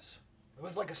editing wise, it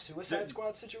was like a Suicide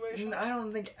Squad situation. I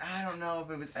don't know if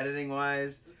it was editing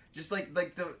wise. Just like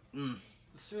the.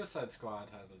 Suicide Squad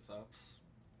has its ups.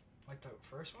 Like the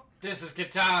first one. This is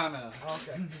Katana. Oh,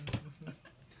 okay.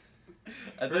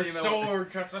 I The thought you meant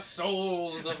sword traps the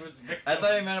souls of its victims. I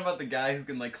thought you meant about the guy who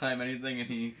can like climb anything and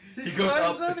he goes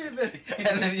climbs up anything.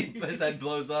 and then his head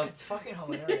blows up. It's fucking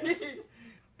hilarious.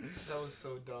 That was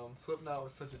so dumb. Slipknot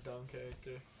was such a dumb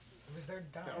character. It was their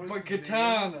dime. That was- But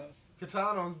Katana.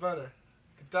 Katana was better.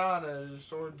 Katana is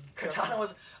sword. Katana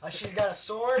was. She's got a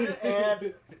sword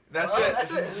and. That's Well, it.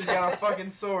 that's it. She's got a fucking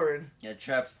sword. Yeah,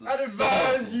 traps the I'd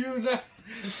advise soul. you not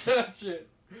to touch it.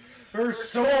 Her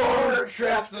sword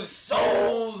traps the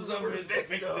souls of its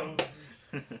victims.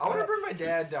 I want to bring my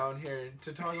dad down here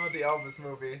to talk about the Elvis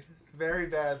movie very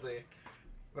badly,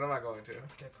 but I'm not going to.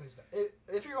 Okay, please don't.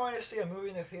 If you're going to see a movie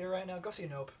in the theater right now, go see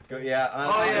Nope. Yeah, honestly,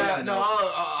 Oh go yeah, see no,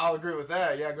 Nope. I'll agree with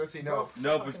that. Yeah, go see Nope.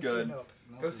 Nope was Fucking see good. Nope.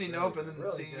 Go see Nope and then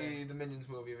Really see good. the Minions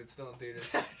movie if it's still in theaters.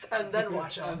 And then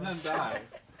watch And Elvis. then die.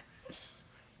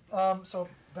 So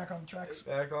back on the tracks.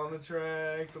 Back on the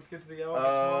tracks. Let's get to the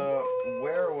Elvis one.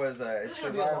 Where was I? This is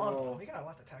gonna be a long one. Survival. We got a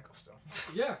lot to tackle still.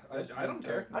 Yeah, I don't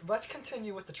care. Let's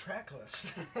continue with the track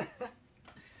list.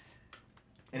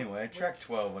 Anyway, track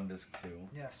 12 on disc 2.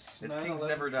 Yes. It's 9/11 Kings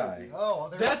Never Die. tribute. Oh,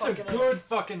 That's a fucking good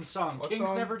fucking song. What Kings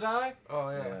song? Never Die. Oh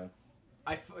yeah.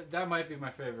 Yeah. That might be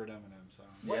my favorite Eminem song.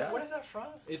 Yeah. What is that from?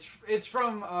 It's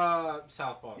from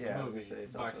Southpaw, Yeah, I the was movie, gonna say,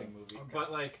 it's boxing also- movie. Okay.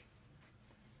 But like,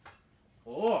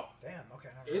 oh, Damn. Okay.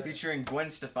 Never It's- heard it. Featuring Gwen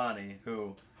Stefani,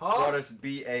 who Huh? brought us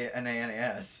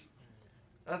BANANAS.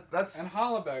 That's and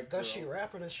Hollaback. Does Girl. she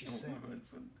rap or does she sing?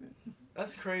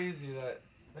 that's crazy. That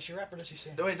Does she rap or does she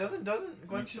sing? no, wait, doesn't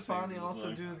Gwen She Stefani sings the also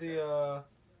song. do the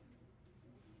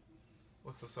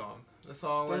what's the song? The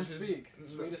song where Don't she's- speak.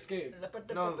 Sweet Escape.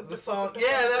 No, the song.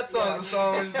 Yeah, that song. The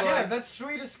song. Is Yeah, like, that's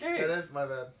Sweet Escape. that is my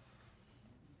bad.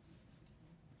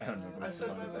 I don't know what I the said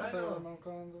song my is. bad. actually.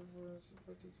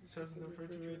 Turns in the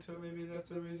refrigerator, maybe that's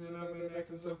the reason I've been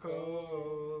acting so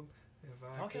cold. If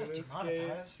I Don't get us could escape.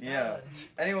 demonetized. Yeah. God.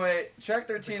 Anyway, track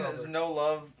 13 What's is the No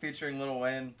Love featuring Lil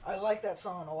Wayne. I like that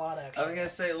song a lot, I actually. was gonna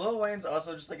say Lil Wayne's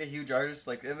also just like a huge artist.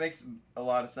 Like it makes a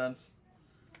lot of sense.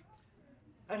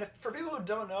 And for people who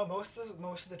don't know, most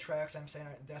of the tracks I'm saying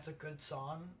that's a good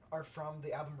song are from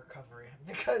the album Recovery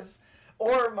because,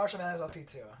 or Marshall Mathers LP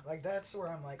 2. Like that's where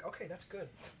I'm like, okay, that's good.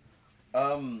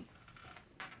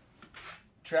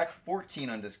 Track 14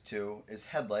 on disc 2 is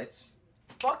Headlights,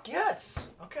 Fuck yes.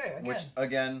 Okay, again. which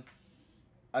again,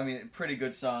 I mean, pretty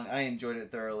good song. I enjoyed it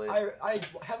thoroughly. I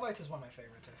Headlights is one of my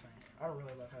favorites. I think I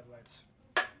really love Headlights.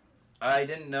 I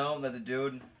didn't know that the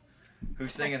dude who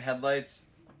sang in Headlights,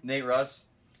 Nate Russ,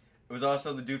 was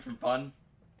also the dude from Fun.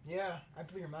 Yeah, I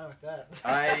blew your mind with that.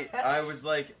 I was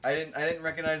like, I didn't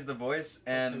recognize the voice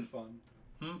and Cut too fun.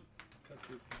 Hmm? Cut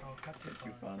too fun. Oh, cut too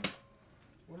too fun. fun.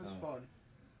 What is Oh. fun?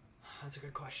 That's a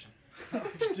good question.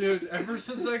 Dude, ever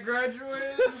since I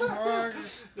graduated, fuck.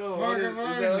 No, Fuck what if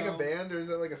I is that like a know. band or is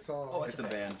that like a song? Oh, It's a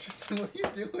band. Tristan, what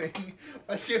are you doing?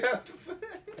 Why'd you have to put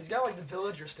that? He's got like the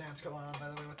villager stance going on, by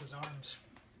the way, with his arms.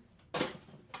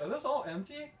 Are those all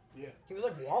empty? He was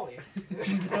like Wally. He was.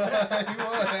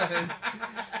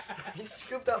 He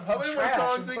scooped up How many more trash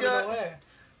songs and we put it got? away.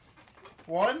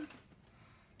 1,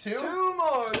 2. Two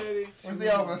more, baby. Where's the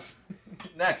Elvis?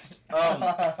 Next,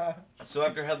 so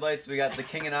after Headlights, we got The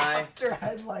King and I. After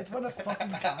Headlights, what a fucking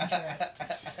contrast.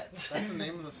 That's the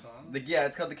name of the song. Yeah,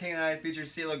 it's called The King and I. It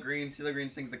features CeeLo Green. CeeLo Green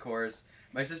sings the chorus.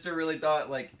 My sister really thought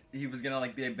like he was gonna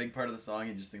like be a big part of the song.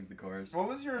 He just sings the chorus. What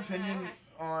was your opinion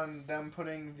on them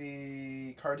putting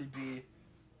the Cardi B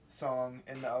song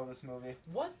in the Elvis movie?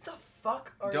 What the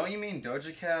fuck are Don't you mean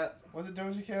Doja Cat? Was it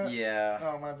Doja Cat? Yeah.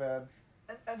 Oh, my bad.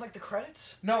 And like the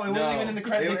credits? No, it wasn't even in the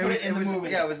credits. They put it in the was,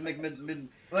 movie. Yeah, it was mid.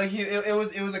 Like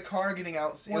it was a car getting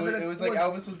out. It was like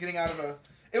Elvis was getting out of a.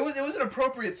 It was an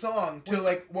appropriate song to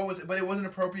like what was it, but it wasn't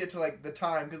appropriate to like the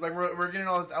time because like we're getting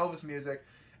all this Elvis music,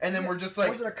 and then we're just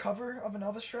like. Was it a cover of an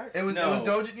Elvis track? It was No.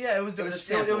 Doja. Yeah, it was. It was a It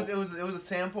sample. was a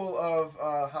sample of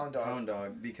Hound Dog. Hound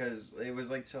Dog, because it was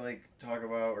like to like talk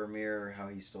about or mirror how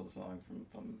he stole the song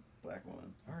from Black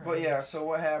Woman. Alright. But yeah, so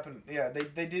what happened? Yeah,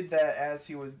 they did that as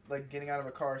he was like getting out of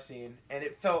a car scene, and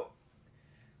it felt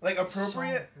like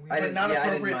appropriate, So weird. but not I didn't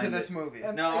appropriate to mind this it. movie.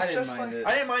 And No, I it's didn't just mind like- it.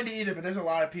 I didn't mind it either, but there's a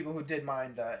lot of people who did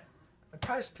mind that.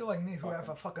 Probably people like me who have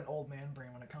a fucking old man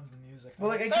brain when it comes to music. Well,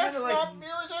 like, it that's kinda, like- not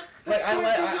music. Like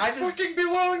I just fucking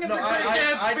belong in no, the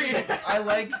Great Gatsby. I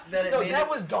like that it No, made that it.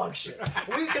 was dog shit.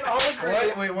 We can all agree.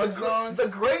 What? Wait, what song? The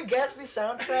Great Gatsby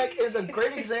soundtrack is a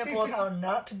great example of how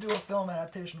not to do a film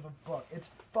adaptation of a book. It's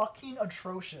fucking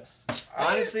atrocious.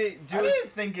 Honestly, I dude.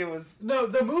 didn't think it was. No,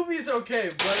 the movie's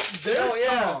okay, but their No,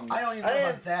 yeah. songs. I don't even I know didn't-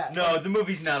 about that. No, the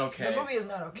movie's not okay. The movie is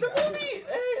not okay. The movie.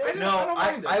 Hey, No, I don't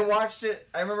mind it. I watched it.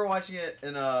 I remember watching it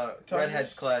in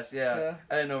Redhead's class. Yeah. Yeah.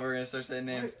 I didn't know we were gonna start saying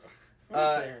names. What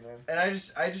did say her name? And I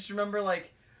just remember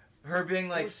like her being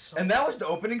like, was so and that was the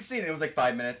opening scene. It was like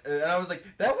 5 minutes, and I was like,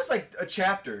 that was like a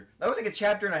chapter. That was like a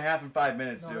chapter and a half in 5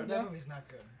 minutes, No, dude. that movie's not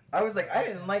good. I was like, I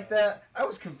didn't like that. I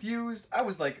was confused. I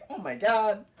was like, oh my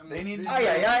god. They need.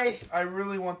 Aye. I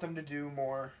really want them to do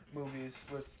more movies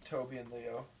with Toby and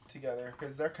Leo together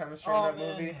because their chemistry Oh, in that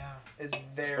man, movie yeah. is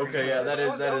very. Okay, good. yeah, that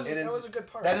is. That was a good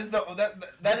part. That is the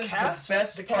cast, the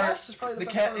best the part. cast is probably the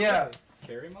best cat, part of the yeah. movie.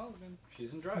 Carrie Mulligan.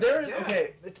 She's in Drive. There is Yeah,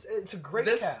 okay. It's a great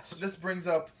This cast. this brings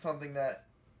up something that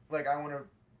like I want to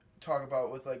talk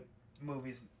about with like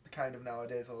movies kind of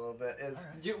nowadays a little bit is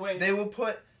Wait. they will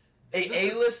put a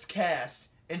A-list cast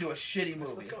into a shitty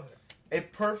movie. Let's go with it. A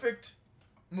perfect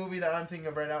movie that I'm thinking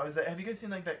of right now is that have you guys seen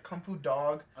like that Kung Fu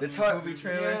Dog movie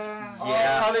trailer?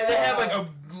 Yeah. How they have like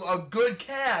a good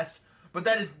cast, but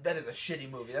that is a shitty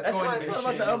movie. That's That's going what I to be a felt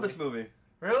about shitty the movie. Elvis movie.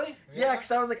 Really? Yeah,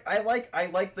 because I was like, I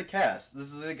like the cast. This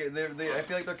is like, I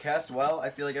feel like they're cast well. I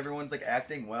feel like everyone's like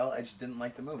acting well. I just didn't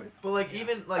like the movie. But like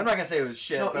even like I'm not gonna say it was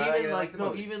shit. no but I even didn't like the no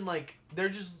movie. even like they're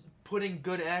just putting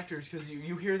good actors because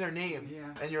you hear their name Yeah.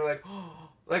 and you're like oh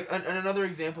like and another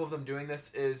example of them doing this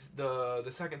is the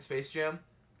second Space Jam.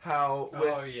 How with,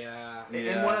 Oh yeah.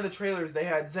 in one of the trailers they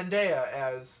had Zendaya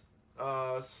as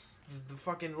the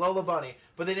fucking Lola Bunny,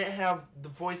 but they didn't have the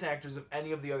voice actors of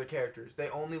any of the other characters. They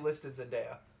only listed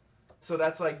Zendaya. So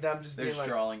that's like them just They're being just like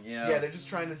drawing. Yeah. yeah, they're just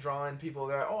trying to draw in people.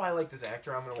 They're like, oh, I like this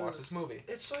actor. I'm gonna watch this movie.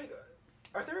 It's like,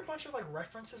 are there a bunch of like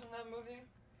references in that movie?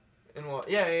 And what?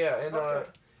 Yeah. And Okay.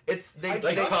 it's they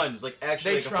like just- tons. Like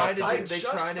actually. they try to I do they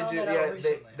just try to found do that out yeah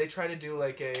recently. they try to do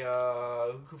like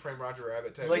a Who Framed Roger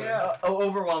Rabbit type. Like thing. Yeah.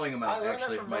 overwhelming I amount learned that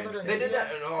actually from from my Mother They understanding. did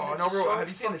that. Yeah. Oh, And an it's overall. so Have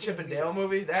you seen the fucking Chip and Dale weird.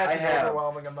 movie? That's I an have.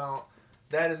 overwhelming amount.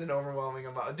 That is an overwhelming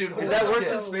amount, dude. Is who that was worse it?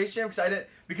 than Space Jam?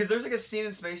 Because there's like a scene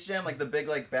in Space Jam, like the big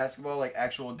like basketball like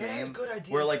actual That has game, good ideas,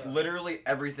 where like though. literally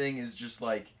everything is just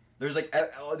like there's like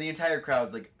the entire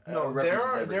crowd's like No,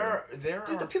 references there everything. are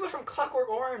Dude, the people from Clockwork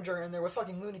Orange are in there with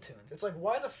fucking Looney Tunes. It's like,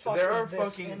 why the fuck There is are this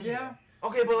fucking- in Yeah. here?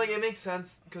 okay, but like it makes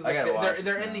sense because I like, gotta watch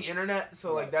they're this in now. the internet,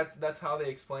 so like that's how they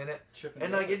explain it. Chip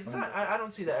And like it's not. I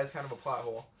don't see that as kind of a plot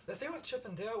hole. The thing with Chip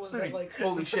and Dale was Pretty- that like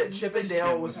Holy shit, Chip and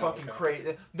Dale was fucking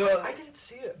crazy. I didn't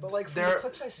see it, but like from the There-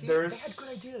 clips I see, there's they had good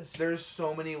ideas. There's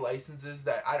so many licenses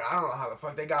that I don't know how the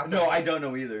fuck they got. No, them. I don't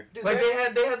know either. Dude, Like they're-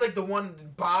 they had like the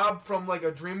one Bob from like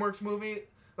a DreamWorks movie,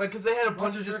 like because they had a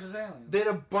bunch of just they had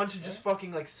a bunch of just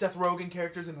fucking like Seth Rogen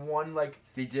characters in one like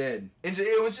They did.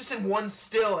 it was just in one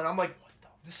still, and I'm like, what the?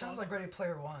 This sounds like Ready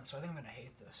Player One, so I think I'm gonna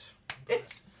hate this.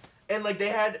 It's and like they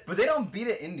had But they don't beat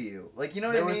it into you. Like you know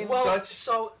what There I was mean? Well, such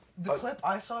so the a- clip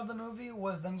I saw of the movie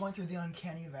was them going through the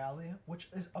Uncanny Valley, which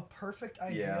is a perfect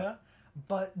idea,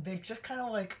 but they just kind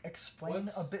of like explain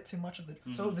What's- a bit too much of the.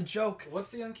 So the joke. What's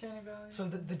the Uncanny Valley? So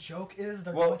the joke is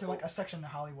they're Well- going through like a section in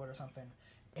Hollywood or something,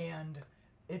 and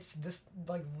it's this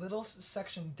like little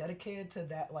section dedicated to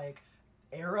that like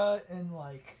era in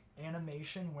like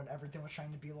animation when everything was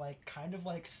trying to be like kind of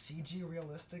like CG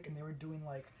realistic, and they were doing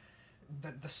like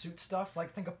the suit stuff.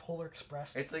 Like think of Polar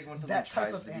Express. It's like when something that type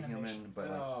tries of to be animation. human, but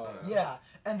Oh. Yeah,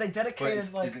 and they but dedicated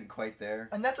isn't quite there.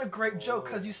 and that's a great joke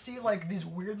because you see like these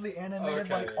weirdly animated,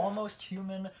 Okay, like yeah. almost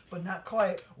human but not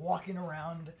quite, walking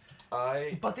around.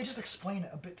 I But they just explain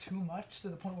it a bit too much to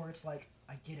the point where it's like,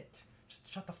 I get it. Just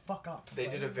shut the fuck up. they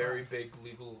Like, did a very big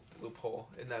legal loophole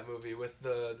in that movie with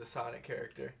the Sonic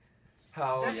character.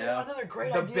 How That's Yeah. another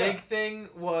great the idea. big thing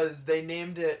was they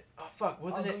named it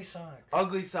wasn't Ugly it Sonic.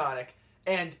 Ugly Sonic,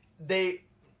 and they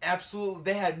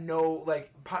had no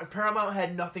like Paramount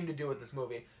had nothing to do with this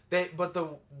movie.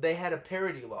 They had a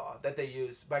parody law that they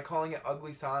used by calling it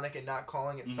Ugly Sonic and not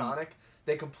calling it Mhm. Sonic.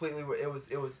 They completely were. It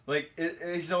was. Like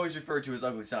he's always referred to as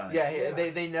Ugly Sonic. Yeah, Yeah.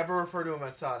 they never refer to him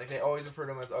as Sonic. They always refer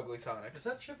to him as Ugly Sonic. Is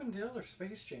that Chip and Dale or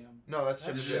Space Jam? No, that's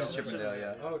Chip That's and This Dale. is Chip and Dale,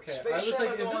 yeah. Okay, Space I was Jam like,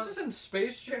 is the if one- this isn't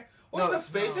Space Jam, No, what the the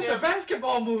Space It's Jam- a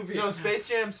basketball movie. No, Space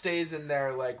Jam stays in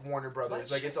there like Warner Brothers.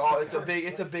 Let's Like just it's a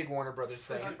forget. big Warner Brothers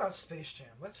thing. Forget about Space Jam.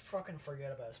 Let's fucking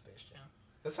forget about Space Jam.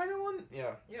 The second one,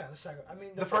 yeah. Yeah, the second. I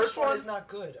mean, The first first one one- is not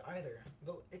good either.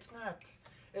 It's not.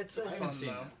 It's I haven't it's seen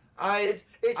it.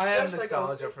 it's I have just like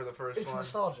nostalgia a, for the first it's one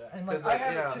nostalgia, and like 'Cause, I like,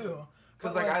 have yeah. it too.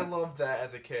 because but, like I loved that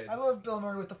as a kid. I love Bill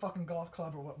Murray with the fucking golf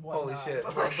club or what. Holy shit,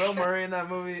 But, Bro, like, Bill Murray in that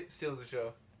movie steals the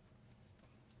show.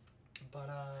 But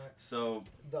So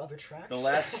the other tracks. the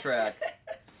last track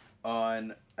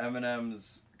on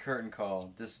Eminem's Curtain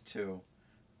Call, Disc 2,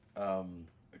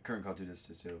 Curtain Call 2, Disc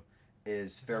 2,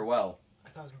 is Farewell. I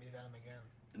thought it was gonna be Venom again.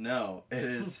 No, it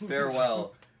is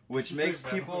Farewell, which Did you say makes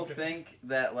Venom? people Okay. think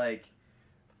that, like,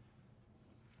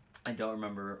 I don't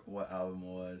remember what album it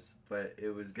was, but it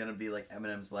was gonna be, like,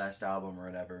 Eminem's last album or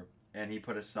whatever, and he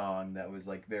put a song that was,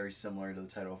 like, very similar to the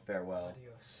title Farewell.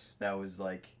 Adios. That was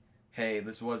like, hey,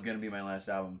 this was gonna be my last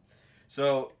album.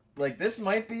 So, like, this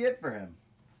might be it for him.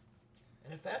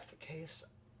 And if that's the case,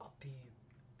 I'll be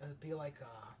be like,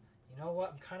 you know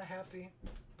what? I'm kind of happy,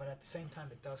 but at the same time,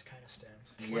 it does kind of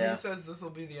sting. When he says this will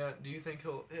be the end, do you think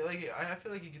he'll like? I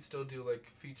feel like he could still do like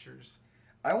features.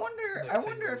 I wonder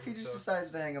if he and just stuff.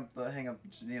 decides to hang up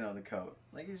the coat.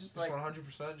 Like he's just like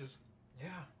 100%. Just Yeah.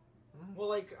 Well,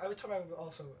 like I was talking about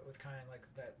also with Kyan like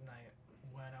that night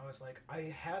when I was like,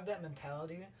 I have that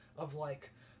mentality of like,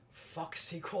 fuck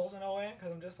sequels in a way,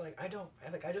 because I'm just like,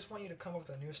 I just want you to come up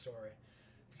with a new story.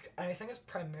 And I think it's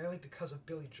primarily because of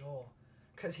Billy Joel,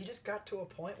 because he just got to a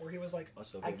point where he was like,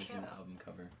 also I this is an can't. album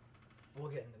cover.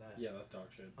 We'll get into that. Yeah, that's dog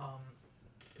shit.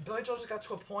 Billy Joel just got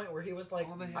to a point where he was like,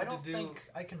 All they had I don't to do think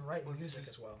I can write was music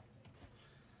just- as well.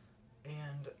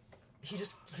 And he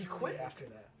I quit really- after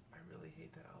that. I really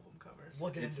hate that album cover.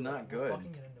 We'll get It's into not it. good. We'll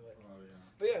fucking get into it. Oh yeah.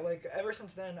 But yeah, like ever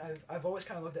since then, I've always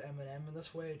kind of looked at Eminem in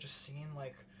this way, just seeing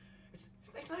like,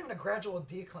 it's not even a gradual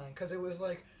decline, because it was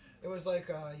like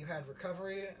you had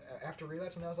Recovery after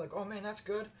Relapse, and I was like, oh man, that's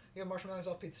good. You have Marshall Mathers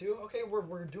LP 2. Okay,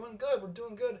 we're doing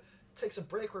good. Takes a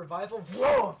break, revival,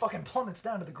 whoa, fucking plummets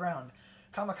down to the ground.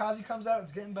 Kamikaze comes out,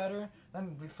 it's getting better.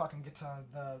 Then we fucking get to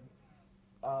the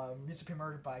Music Be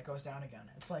Murdered By, it goes down again.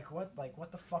 It's like what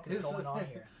the fuck is going on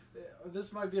here?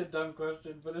 This might be a dumb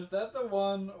question, but is that the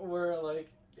one where like,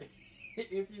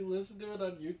 if you listen to it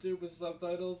on YouTube with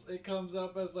subtitles, it comes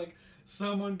up as like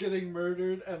someone getting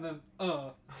murdered and then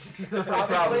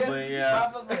Probably, yeah.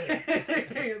 Probably.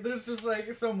 There's just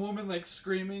like some woman like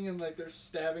screaming and like there's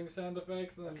stabbing sound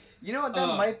effects and then You know what? That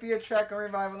might be a track on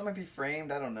Revival. That might be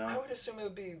framed. I don't know. I would assume it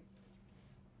would be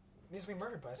Music Be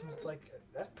Murdered By, since it's like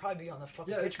that'd probably be on the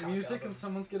fucking yeah, it's Hitchcock music album. and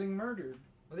someone's getting murdered.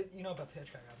 Well, you know about the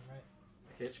Hitchcock album, right?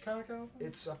 Hitchcock album?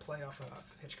 It's a play off of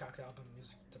Hitchcock's album,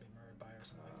 Music to Be Murdered By, or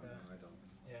something like that. I don't.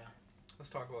 Yeah. Let's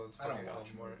talk about this I don't fucking watch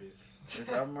album more. movies.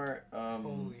 This album art,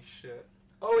 Holy shit!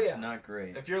 Oh yeah. it's not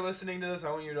great. If you're listening to this,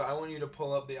 I want you to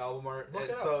pull up the album art, Look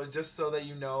it so just so that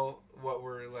you know what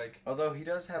we're like. Although he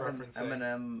does have an Referencing.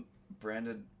 Eminem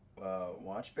branded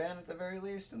watch band at the very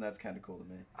least, and that's kind of cool to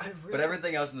me. I really, But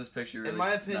everything else in this picture really In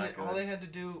my is opinion, not good. all they had to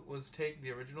do was take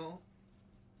the original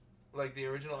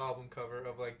album cover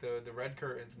of like the red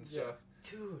curtains and Yeah. stuff.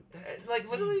 dude, that's And, like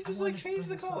literally just like change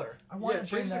the color. I want Yeah, to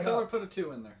bring change the that color, up. put a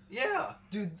 2 in there. Yeah,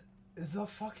 Dude, the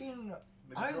fucking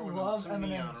Maybe I throwing love some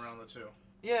neon Eminem's. around the two.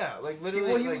 yeah, like literally.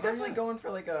 Well, he like, was definitely going for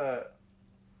like a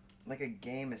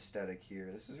game aesthetic here.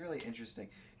 This is really interesting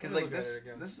because Let like me look at this it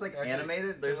again. this is like Actually,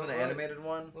 animated. There's you an know what? animated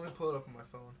one. Let me pull it up on my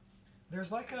phone.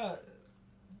 There's like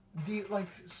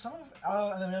some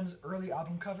of Eminem's early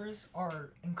album covers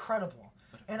are incredible.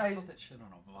 And I saw that shit on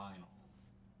a vinyl,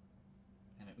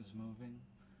 and it was moving.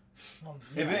 well,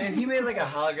 If he made like a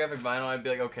holographic vinyl, I'd be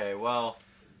like, okay, well,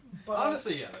 but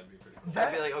Honestly, yeah, that'd be pretty cool.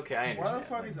 I'd be like, okay, I Why understand. the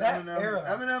fuck is that Eminem?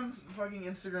 era. Eminem's fucking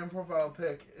Instagram profile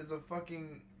pic is a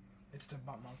fucking. it's the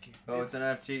monkey. Oh, it's an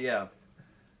NFT, yeah.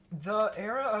 The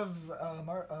era of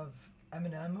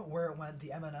Eminem, where it went the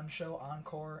Eminem Show,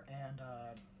 Encore, and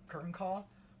Curtain Call,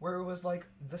 where it was like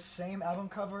the same album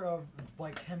cover of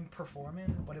like him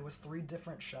performing, but it was 3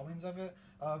 different showings of it,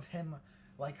 of him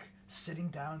like sitting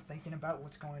down thinking about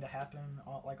what's going to happen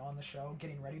on the show,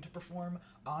 getting ready to perform.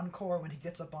 Encore, when he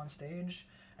gets up on stage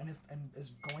and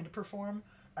is going to perform,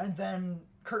 and then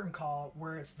Curtain Call,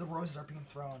 where it's the roses are being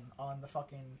thrown on the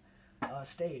fucking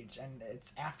stage and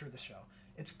it's after the show.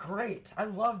 It's great. I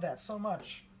love that so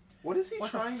much. What is he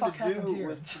What the trying fuck to happened do here?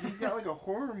 with? He's got like a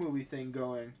horror movie thing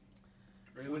going.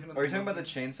 Are you looking at Are you the talking about the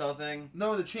movie? chainsaw thing?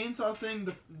 No, the chainsaw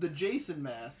thing, the Jason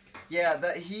mask. Yeah,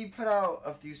 that he put out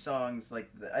a few songs like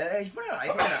he put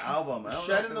out an album. I don't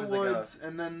know Shed if in it the was like Woods,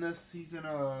 and then he's in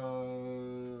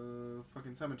a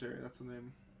fucking cemetery. That's the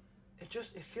name. It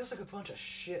feels like a bunch of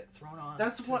shit thrown on.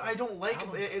 That's to what the I don't like.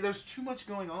 album. There's too much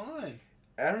going on.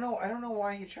 I don't know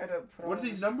why he tried to put. What all do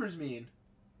these this- numbers mean?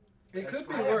 It could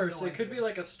be I have worse. no It could idea. be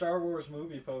like a Star Wars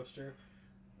movie poster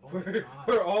Oh my where God.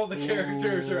 where all the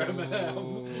characters are Ooh,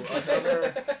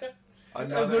 Eminem.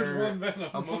 And there's one Venom.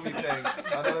 a movie thing.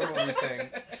 Another movie thing.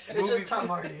 It's Movie- just Tom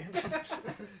Hardy.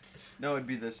 No, it'd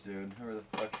be this dude, whoever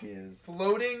the fuck he is.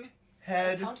 Floating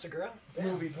head Tom Segura. Damn.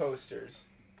 movie posters.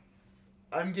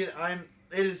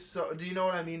 It is so. Do you know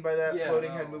what I mean by that? Yeah,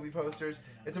 Floating no. head movie posters.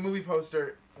 It's a movie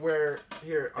poster where a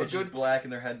It's good. just black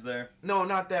and their heads there. No,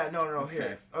 not that. No. Okay.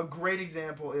 Here, a great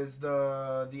example is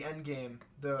the Endgame,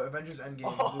 the Avengers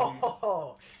Endgame movie,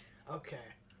 Oh, okay.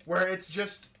 where it's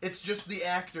just the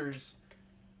actors,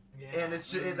 Yeah. and it's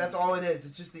just, that's all it is.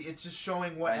 It's just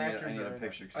showing what I actors need are a in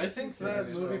picture. I think Yeah, that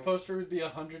so- movie poster would be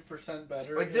 100%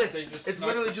 better. like if this. They just It's snuck-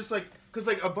 literally just like because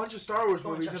like a bunch of Star Wars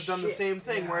Bunch movies of have done the shit. same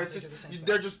thing, Yeah, where it's they just do the same thing.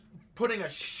 they're just putting a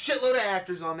shitload of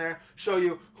actors on there, show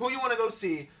you who you want to go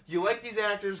see. You like these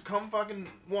actors, come fucking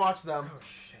watch them. Oh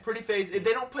shit. Pretty face. They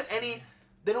don't put any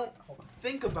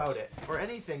think about it or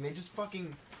anything. They just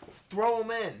fucking throw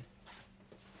them in.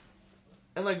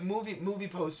 And like movie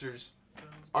posters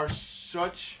are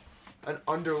such an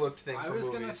underlooked thing for movies. I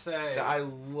was gonna say that I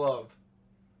love.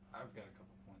 I've got a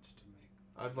couple points to make.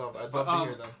 I'd love to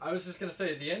hear them. I was just gonna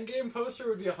say the Endgame poster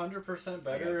would be 100%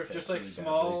 better if just like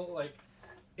small like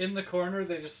in the corner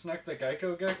they just snuck the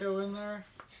Geico Gecko in there.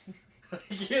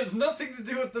 He has nothing to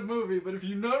do with the movie, but if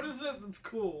you notice it, that's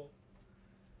cool.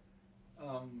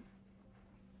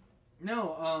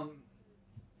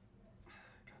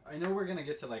 I know we're gonna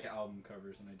get to like album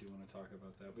covers, and I do want to talk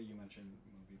about that. But you mentioned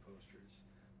movie posters.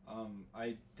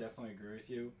 I definitely agree with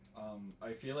you.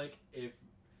 I feel like if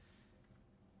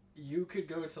you could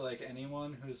go to like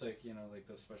anyone who's like like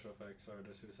the special effects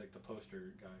artist who's like the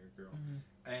poster guy or girl,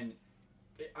 and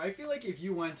I feel like if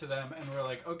you went to them and were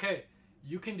like, okay,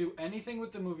 you can do anything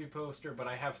with the movie poster, but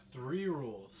I have 3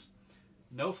 rules: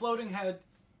 no floating head,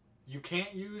 you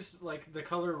can't use like the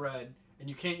color red, and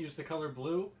you can't use the color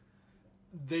blue.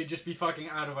 They'd just be fucking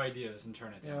out of ideas and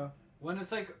turn it down. Yeah. When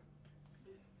it's like,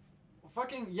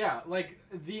 fucking, yeah, like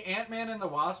the Ant-Man and the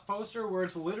Wasp poster where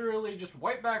it's literally just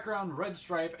white background, red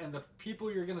stripe, and the people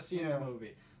you're gonna see in the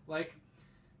movie. Like,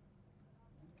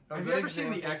 have you ever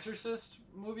seen the Exorcist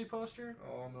movie poster?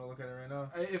 Oh, I'm gonna look at it right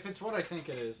now. If it's what I think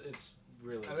it is, it's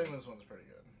really I think this one's pretty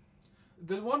good.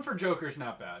 The one for Joker's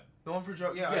not bad. The one for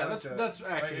Joker? Yeah, yeah, that's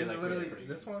actually like literally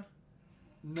this one?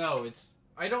 No, it's...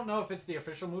 I don't know if it's the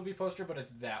official movie poster, but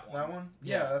it's that one. That one?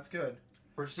 Yeah, that's good.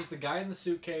 Where it's just the guy in the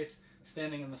suitcase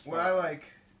standing in the spot. What I like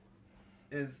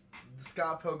is the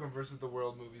Scott Pilgrim vs. the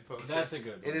World movie poster. That's a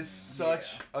good one. It is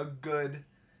such a good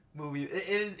movie.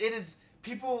 It is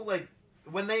people like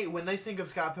when they think of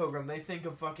Scott Pilgrim, they think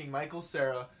of fucking Michael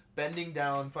Cera bending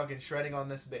down, fucking shredding on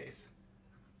this bass.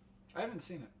 I haven't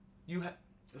seen it.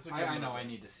 I know I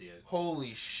need to see it.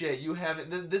 Holy shit, you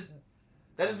haven't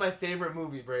that is my favorite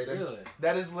movie, Braden. Really?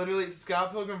 That is literally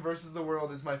Scott Pilgrim vs. the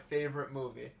World is my favorite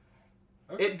movie.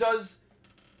 Okay. It does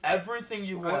everything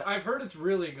you want. I've heard it's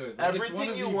really good. Like,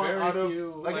 everything you want out of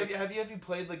like have you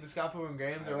played like the Scott Pilgrim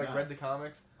games or like read the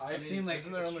comics? I've seen like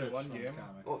isn't there only one game?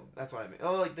 Well, that's what I mean.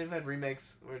 Oh, like they've had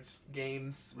remakes, which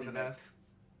games with an S.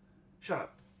 Shut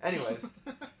up. Anyways,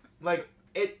 like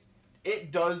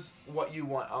it does what you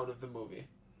want out of the movie,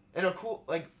 and a cool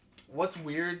like. What's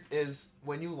weird is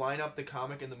when you line up the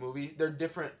comic and the movie, they're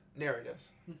different narratives,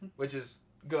 which is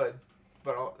good,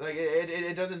 but like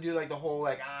it doesn't do like the whole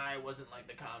like it wasn't like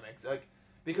the comics, like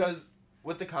because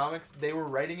with the comics they were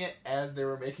writing it as they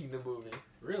were making the movie.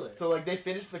 Really? So like they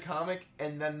finished the comic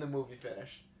and then the movie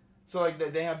finished. So like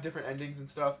they have different endings and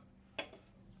stuff,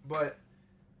 but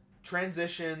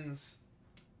transitions,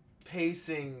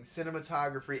 pacing,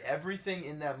 cinematography, everything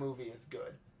in that movie is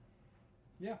good.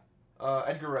 Yeah.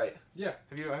 Edgar Wright. Yeah.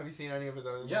 Have you seen any of his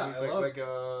other movies? I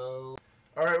love.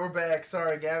 All right, we're back.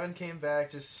 Sorry, Gavin came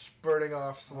back just spurting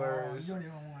off slurs. You don't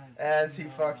even want to. As he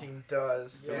fucking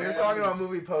does. Yeah. We were talking about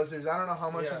movie posters. I don't know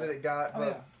how much of it got,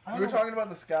 but we were talking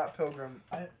about the Scott Pilgrim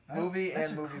movie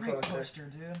and movie poster.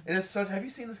 Dude. It is such. Have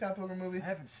you seen the Scott Pilgrim movie? I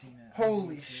haven't seen it.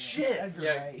 Holy shit! Edgar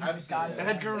Wright. I've seen it.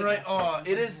 Edgar Wright. Oh,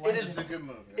 it is. It is a good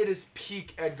movie. It is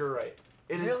peak Edgar Wright.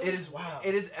 It is. Really? It is. Wow.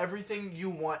 It is everything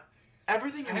you want.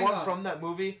 Everything you want from that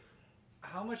movie.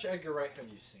 How much Edgar Wright have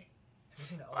you seen? Have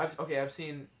you seen I've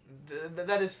seen.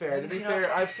 That is fair. To be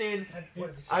fair, I've seen.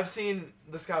 I've seen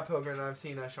the Scott Pilgrim and I've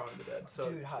seen Shaun of the Dead. So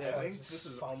dude, I think this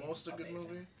is almost a good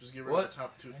movie. Just give it the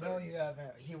top 2 things. I know you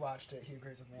haven't. He watched it. He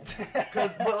agrees with me.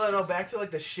 But no, back to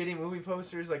like the shitty movie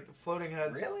posters, like the floating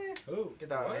heads. Really? Oh, get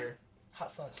that out of here.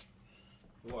 Hot Fuzz.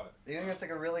 What? You think it's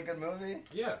like a really good movie?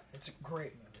 Yeah. It's a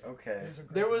great movie. Okay.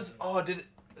 There was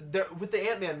with the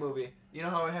Ant-Man movie, you know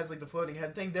how it has like the floating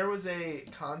head thing? There was a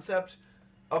concept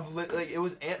of like it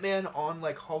was Ant-Man on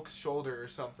like Hulk's shoulder or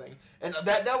something, and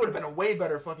that would have been a way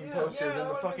better fucking poster than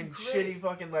the fucking shitty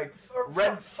fucking like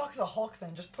red. Fuck the Hulk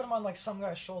thing. Just put him on like some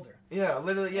guy's shoulder. Yeah,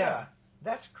 literally. Yeah.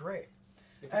 That's great.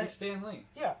 If it's Stan Lee.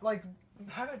 Yeah, like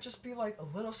have it just be like a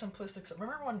little simplistic.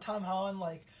 Remember when Tom Holland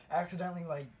like accidentally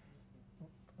like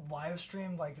live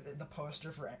streamed like the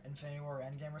poster for Infinity War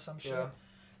Endgame or some shit? Yeah.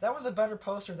 That was a better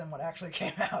poster than what actually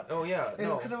came out. Oh yeah,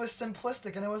 no. Because it was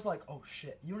simplistic and it was like, oh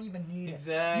shit, you don't even need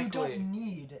exactly. You don't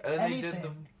need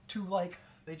anything to like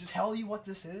tell you what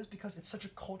this is because it's such a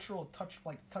cultural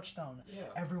touchdown. Yeah.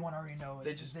 everyone already knows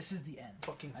this is the end,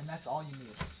 fucking and that's all you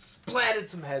need. Splatted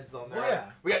some heads on there. Oh, yeah.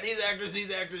 We got these actors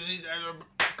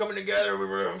coming together. We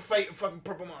were gonna fight a fucking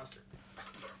purple monster.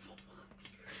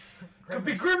 Could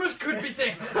be Grimace, could be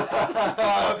Thanos.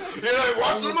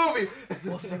 Watch the movie.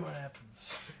 We'll see what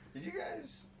happens. Did you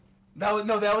guys? That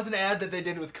was an ad that they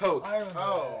did with Coke. I remember.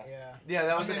 Oh. That, yeah. Yeah,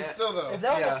 that I was mean, an. still though. If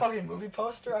that was Yeah. a fucking movie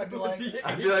poster, I'd be like,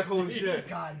 I'd be like, holy shit.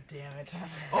 God damn it.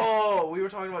 Oh, we were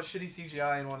talking about shitty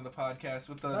CGI in one of the podcasts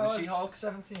with That the was She-Hulk.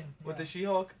 17. With the yeah.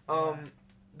 She-Hulk. Yeah.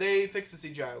 They fixed the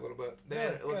CGI a little bit. They made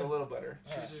Good, it look a good. little better.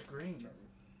 Yeah. She's just green.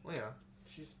 Well, yeah.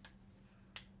 She's.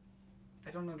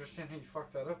 I don't understand how you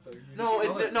fucked that up though. You No,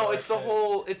 just it's colored it's the black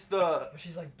whole. It's the. But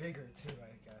she's like bigger too,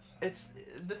 I guess. It's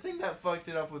the thing that fucked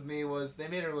it up with me was they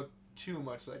made her look too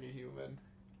much like a human.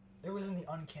 It was in the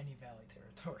uncanny valley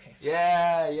territory.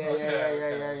 Yeah.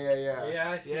 Okay. Yeah,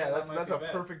 I see. Yeah, how that might that's be a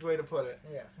bad. perfect way to put it.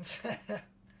 Yeah.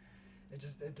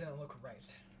 it didn't look right.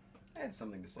 I had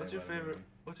something to say. What's your about a favorite? movie.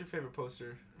 What's your favorite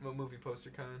poster? What movie poster,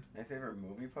 Con? My favorite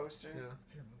movie poster? Yeah.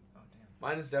 Here, oh damn.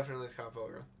 Mine is definitely Scott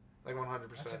Pilgrim. Like 100%.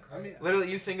 That's a great. I mean,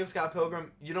 Literally, you think of Scott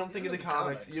Pilgrim, you don't think of Even the the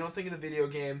comics, comics. you don't think of the video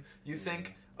game, you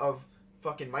think of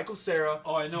fucking Michael Cera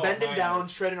Oh, I know. bending mine down,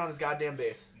 is. shredding on his goddamn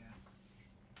bass.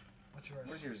 What's yours?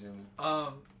 Where's yours,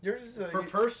 Newman? Yours is For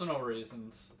personal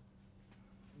reasons,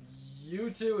 you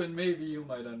two and maybe you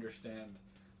might understand,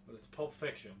 but it's Pulp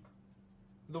Fiction.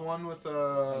 the one with Think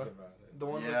about it. the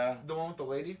one Yeah. with the one with the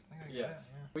lady. I think I get Yes.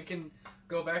 it, yeah. We can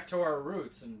go back to our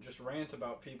roots and just rant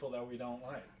about people that we don't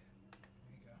like.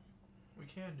 There you go. We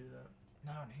can do that.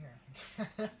 Not on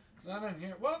here. Not in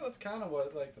here. Well, that's kind of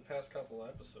what like the past couple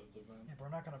episodes have been. Yeah, but we're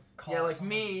not gonna call. Yeah, like someone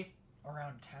me.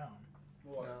 around town.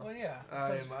 What? No. Well, yeah. I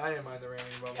 'cause- didn't mind the ranting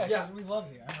about yeah, it. Yeah. 'cause we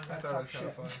love you, and we're I gonna thought it talk was kind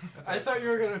of shit. fun. I thought you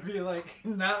were gonna be like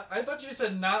not. I thought you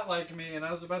said not like me, and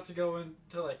I was about to go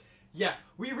into like, yeah,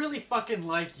 we really fucking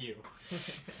like you.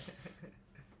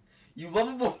 You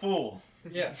lovable fool.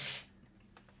 Yeah.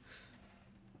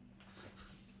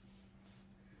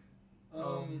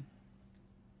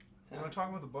 You want to talk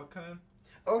about the book, Kyle?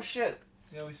 Oh shit.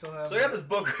 Yeah, we still have. So I got this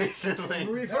book recently.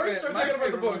 Before we start my talking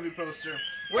about the favorite book, movie poster.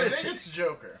 What I is think it? it's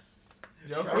Joker.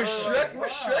 Joker. Was Oh, Shrek? wow.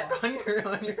 Was Shrek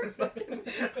on your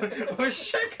fucking? Was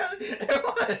Shrek on? It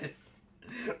was.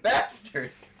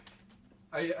 Bastard.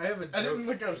 I have a joke. I didn't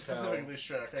look up to tell. specifically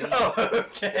Shrek. I, Oh, I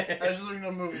okay. was just looking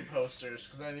at movie posters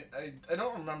because I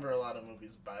don't remember a lot of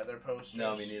movies by their posters.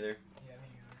 No, me neither. Yeah, me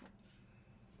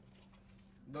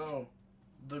Though,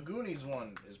 the Goonies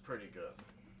one is pretty good.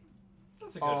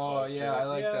 That's a good Oh poster. yeah, I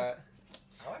like that. either.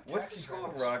 I like What's the Taxi School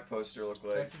of Drivers. Rock poster look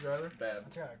like? Taxi Driver. Bad.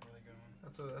 That's got a really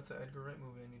good one. That's an Edgar Wright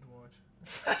movie I need to watch.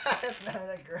 That's not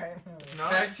a great movie. No.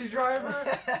 Taxi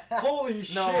Driver. Holy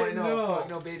shit!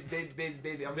 No, baby. I'm Baby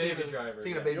thinking of- Driver.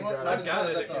 Thinking of yeah. Baby You want- Driver. I Not got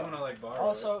as it bad as I if you thought. want to like borrow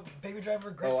Also, Baby Driver,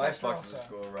 great Oh, I poster fucked also. with the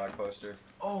School of Rock poster.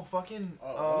 Oh, fucking. Oh,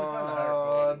 let me find the higher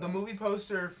quality The one. movie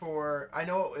poster for. I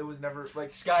know it was never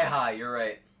like. Sky High. You're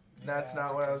right. That's Yeah,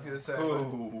 not a what I good was gonna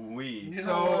one. say. but- Ooh-wee. You know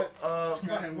So, what?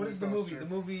 Sky what is the movie movie? The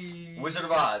poster. movie. Wizard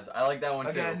of Oz. I like that one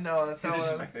too. Again, no, that's not This is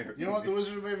what my I favorite. You know what? The movie.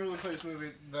 Wizard of Waverly Place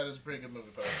movie, that is a pretty good movie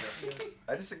poster.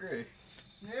 I disagree.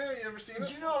 Yeah, you ever seen Did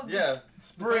it? you know? Yeah.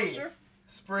 Spree. poster?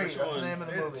 Spree. Which That's one? the name of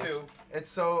the I did movie. too.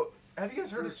 It's so. Have you guys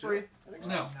heard of Spree?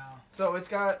 No. So it's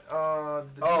got the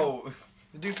Oh,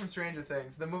 the dude from Stranger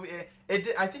Things. The movie. It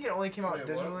did, I think it only came out Wait,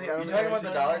 what? digitally. You I don't you think talking it about the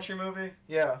was- Dollar Tree movie?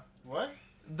 Yeah. What?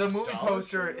 The movie Dollar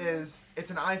poster Tree? it's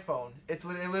an iPhone. It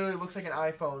literally looks like an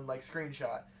iPhone like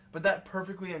screenshot, but that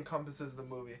perfectly encompasses the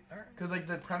movie. Alright. Cause like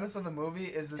the premise of the movie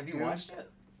is this Have dude. you watched it?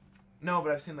 No,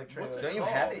 but I've seen like What's trailers. it Don't you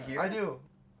called? have it here? I do.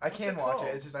 I What's can it watch called?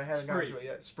 it. It's just I haven't gotten Spree. to it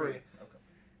yet. Spree. Okay.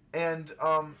 And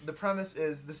the premise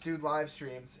is this dude live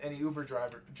streams and he Uber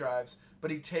drives,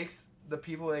 but he takes the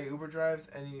people that he Uber drives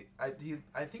and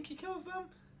I think he kills them,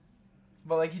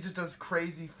 but like he just does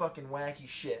crazy fucking wacky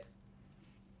shit.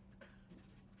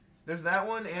 There's that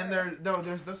one and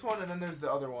there's this one and then there's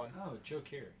the other one. Oh, Joe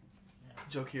Carey.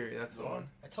 Joe Carey, that's the one.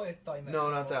 I thought you meant No,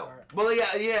 Fall not that one. Apart. Well,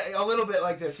 yeah, a little bit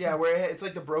like this, yeah, where it's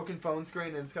like the broken phone screen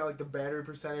and it's got like the battery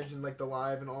percentage and like the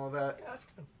live and all that. Yeah, that's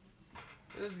good.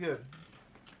 It is good.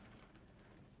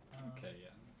 Okay, yeah.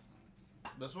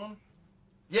 That's This one?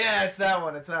 Yeah, it's that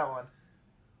one. It's that one.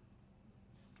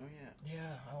 Oh yeah.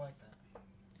 Yeah, I like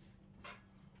that.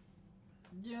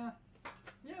 yeah.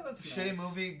 Yeah, that's Shitty nice.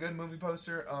 movie, good movie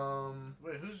poster.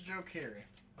 Wait, who's Joe Carey?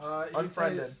 He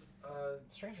Unfriended. plays,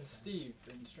 Stranger Things. Steve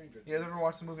in Stranger Things. You guys ever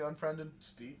watched the movie Unfriended?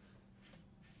 Steve?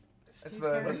 It's Steve the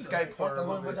Carey? Skype The horror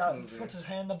one movie. without movie? puts his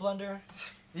hand in the blender.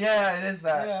 Yeah, it is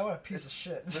that. Yeah, what a piece of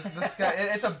shit.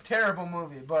 It's a terrible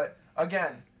movie, but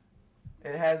again,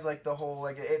 it has like the whole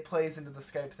like it plays into the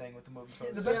Skype thing with the movie Yeah,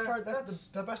 poster. the best Yeah, part that's-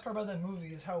 the best part about that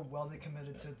movie is how well they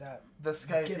committed to that. The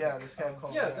Skype, gimmick yeah, the Skype of-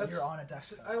 call. Yeah, Yeah, that's- You're on a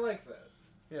desktop. I like that.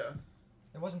 yeah.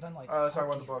 It wasn't done like. Let's talk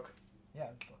about the hokey. book. Yeah,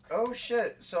 the book. Oh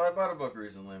shit! So I bought a book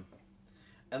recently,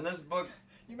 and this book,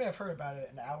 You may have heard about it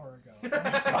an hour ago. when you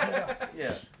brought it up.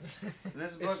 yeah,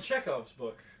 this It's book, Chekhov's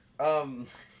book.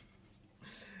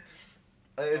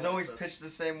 a is always pitched the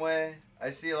same way.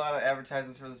 I see a lot of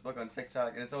advertisements for this book on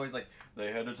TikTok, and it's always like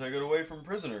they had to take it away from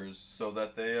prisoners so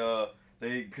that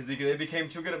they became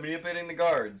too good at manipulating the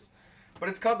guards. But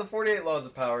it's called The 48 Laws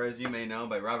of Power, as you may know,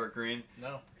 by Robert Greene.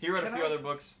 No. He wrote a few other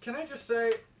books. Can I just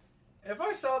say, if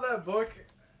I saw that book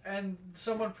and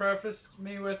someone prefaced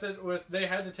me with it with they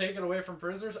had to take it away from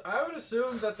prisoners, I would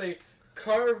assume that they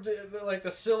carved like the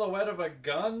silhouette of a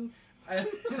gun and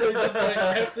they just like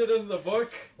kept it in the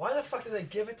book. Why the fuck did they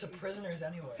give it to prisoners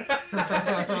anyway?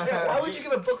 Why would you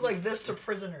give a book like this to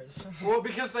prisoners? Well,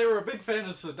 because they were a big fan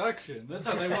of seduction. That's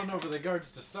how they won over the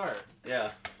guards to start.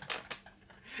 Yeah.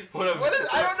 I don't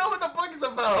know what the book is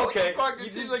about. Okay. What the fuck?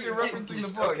 It seems like you're referencing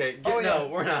the book. Okay. No,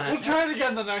 we're not. We'll try it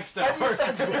again the next hour. Have you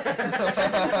said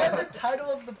the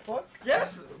title of the book?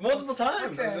 Yes, multiple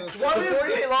times. Okay. What is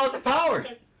 48 Laws of Power?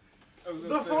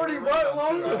 The 40 what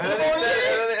laws of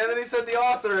And then he said the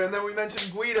author, and then we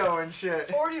mentioned Guido and shit.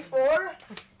 44?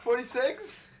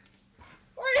 46?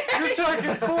 You're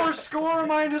talking 4 score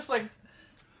minus like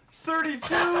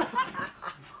 32.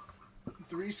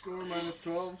 3 score minus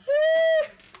 12.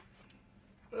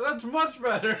 That's much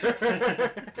better.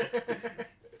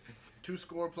 2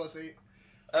 score plus 8.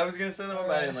 I was gonna say that, but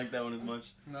I didn't like that one as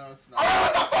much. No, it's not. Oh,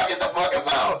 what the fuck is the book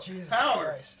about? Jesus Power.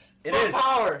 Christ. It is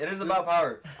power. It is about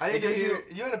power. I need It to gives hear.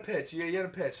 You had a pitch. You had a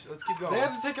pitch. Let's keep going. They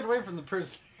had to take it away from the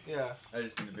prison. Yeah. I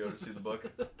just need to be able to see the book.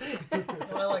 Oh,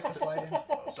 I like this lighting.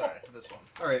 Oh, sorry, this one.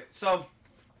 All right, so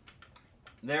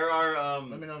there are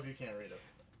Let me know if you can't read it.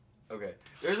 Okay.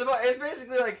 It's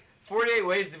basically like 48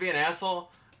 ways to be an asshole.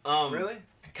 Really?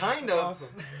 Kind of. Awesome.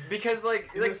 Because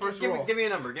give me a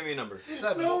number.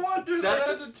 7. No wonder they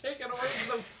 7? had to take it away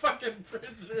from the fucking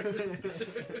prisoners.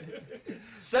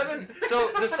 7. So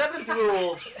the 7th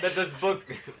rule that this book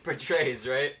portrays,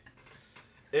 right,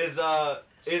 is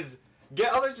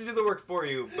get others to do the work for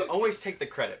you, but always take the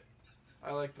credit.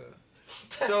 I like that.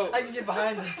 So I can get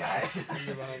behind this guy.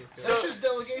 That's just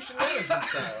delegation management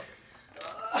style.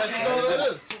 That's just all that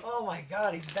is. Oh my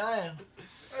god, he's dying.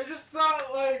 I just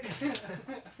thought, like, these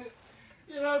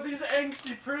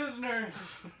angsty prisoners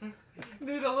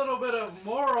need a little bit of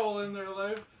moral in their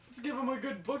life. Let's give them a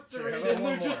good book to read, and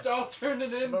they're just all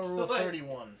turning into, About rule like...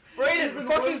 31. Brayden, Even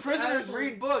fucking worse prisoners assholes.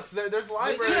 read books. There's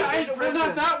libraries Yeah, in well, prison.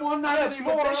 not that one, not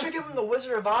anymore. But they should give him the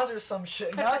Wizard of Oz or some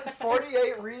shit. Not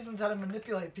 48 reasons how to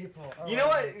manipulate people. you know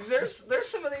what? There's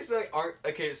some of these that aren't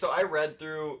okay. So I read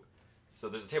through. So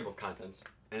there's a table of contents,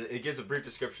 and it gives a brief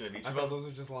description of each I of thought them.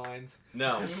 those are just lines.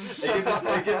 No,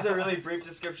 it gives a really brief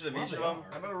description of each of them.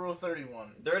 How about rule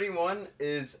 31? 31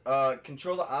 is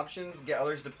control the options, get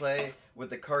others to play with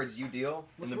the cards you deal.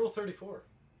 What's rule 34?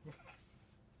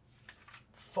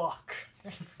 Fuck.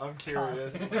 I'm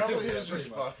curious. Probably Yeah, is just pretty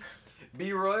much. fuck.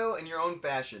 Be royal in your own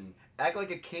fashion. Act like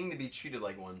a king to be treated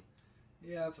like one.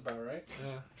 Yeah, that's about right.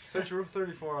 Yeah. Search Roof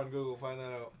 34 on Google. Find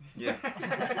that out. Yeah.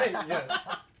 Yeah.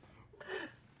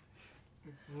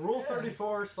 Rule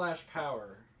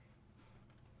 34/power.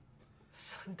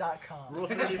 .com. Rule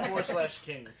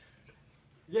 34/king.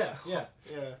 Yeah. Yeah.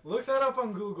 Look that up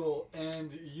on Google,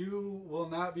 and you will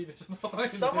not be disappointed.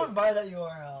 Someone buy that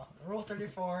URL.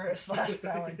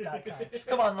 Rule34/power.com.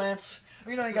 Come on, Lance.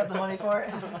 We know you got the money for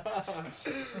it.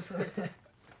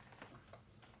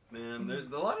 Man,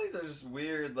 a lot of these are just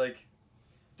weird. Like,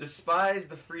 despise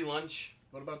the free lunch.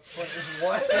 What about What?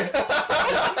 What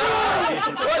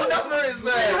number is We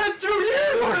that? had 2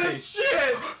 years of 40. this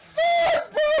shit!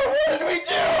 Fuck, bro! What did we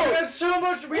do? We had so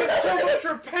much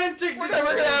repenting We're to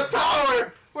never do. gonna have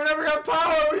power. We're never gonna have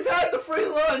power. We've had the free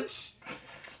lunch.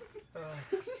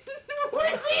 We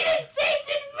needed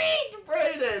tainted meat,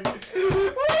 Brayden. We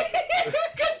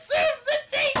consumed the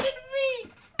tainted meat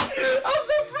of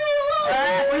the free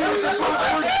lunch. We have to go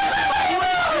for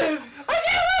this. I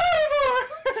can't live anymore.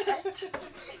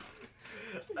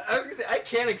 I was gonna say I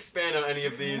can't expand on any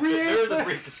of these. We There is ate a the-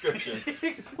 brief description.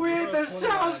 We ate the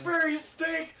Salisbury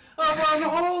steak of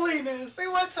unholiness. We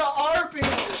went to Arby's.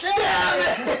 Damn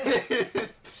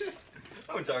it!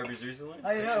 I went to Arby's recently.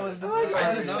 I know, it was the I best. did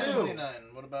Arby's. not- 29.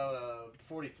 What about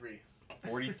 43?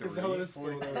 43. That would have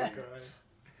spoiled every cry.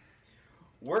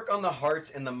 Work on the hearts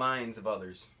and the minds of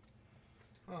others.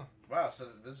 Wow, so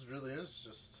this really is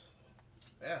just...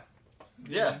 Yeah.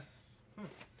 Yeah.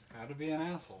 How to be an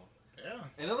asshole. Yeah.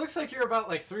 And it looks like you're about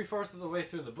like 3/4 of the way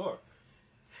through the book.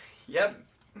 Yep.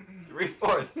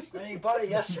 3/4. And he bought it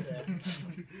yesterday.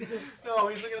 No,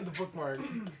 he's looking at the bookmark.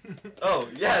 Oh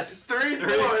yes.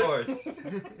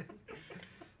 3/4.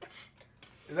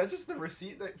 Is that just the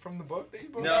receipt from the book that you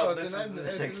bought? No, it's this an is the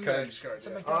it's next an card. index card. It's a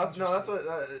Yeah. McDonald's That's receipt.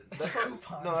 what. It's That's a what,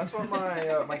 coupon. no, that's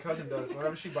what my cousin does.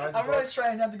 Whenever she buys a I'm really book,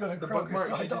 trying not to go to the Kroger, bookmark,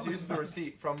 so I she don't just uses the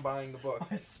receipt from buying the book.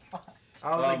 my spot.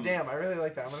 I was like, damn, I really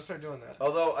like that. I'm gonna start doing that.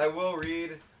 Although I will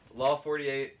read Law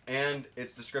 48 and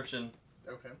its description.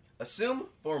 Okay. Assume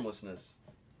formlessness.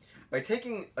 By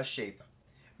taking a shape,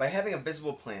 by having a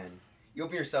visible plan, you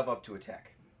open yourself up to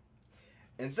attack.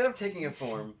 Instead of taking a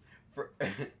form for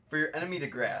your enemy to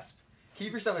grasp,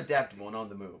 keep yourself adaptable and on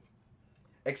the move.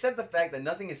 Accept the fact that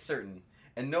nothing is certain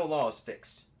and no law is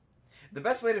fixed. The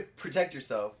best way to protect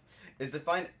yourself is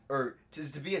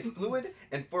to be as fluid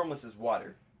and formless as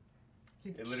water. He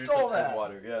It literally stole says that. as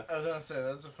water, yeah. I was gonna say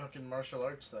that's a fucking martial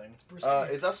arts thing.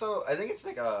 It's also, I think it's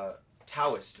like a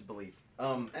Taoist belief.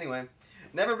 Anyway,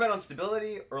 never bet on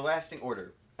stability or lasting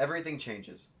order. Everything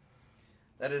changes.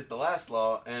 That is the last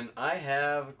law, and I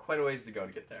have quite a ways to go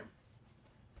to get there.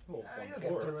 Oh, You'll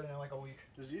get through it in like a week.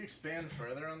 Does he expand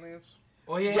further on these?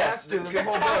 Well, he Yes, has to. There's a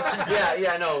whole book.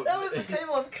 yeah, no. That was the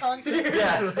table of contents.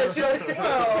 Yeah. It's just,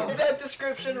 that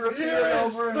description repeated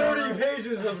Here's over and 30 over.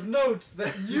 pages of notes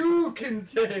that you can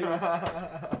take.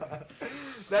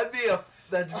 That'd be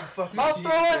fucking. I'll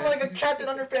throw in genius. like a Captain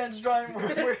Underpants drawing where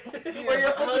you're flipping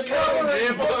You pull the cover.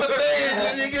 face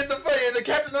and you get the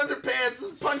Captain Underpants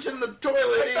is punching the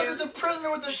toilet. Except it's a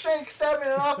prisoner with a shank stabbing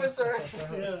an officer.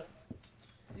 Yeah.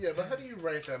 Yeah, but how do you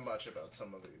write that much about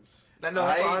some of these? No,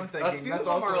 that's what I'm A thinking. few That's of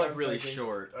them also are what like I'm really thinking.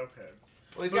 short. Okay.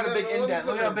 Well, he's got a big But, indent.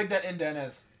 Look at how are- big that indent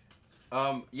is.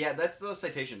 Yeah, that's those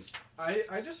citations.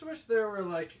 I just wish there were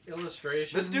like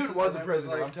illustrations. This dude was a and it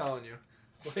prisoner. like, I'm telling you.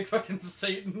 like fucking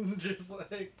Satan, just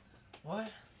like, What?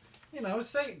 you know,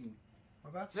 Satan. What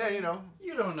about Yeah, you know,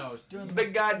 You don't know. Doing the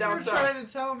big guy You're down south. trying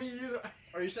to tell me you don't.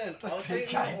 Are you saying The of big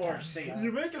Satan guy or down Satan? south.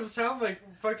 You make him sound like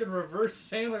fucking reverse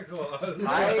Santa Claus.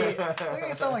 I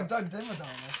think it sound like Doug Dimmadome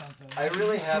or something. I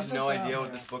really He's have just no down idea what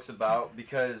there. this book's about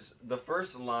because the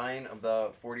first line of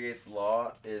the 48th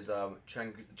law is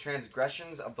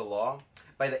transgressions of the law.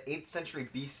 By the 8th century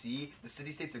BC, the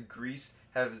city-states of Greece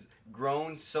have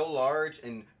grown so large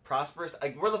and prosperous.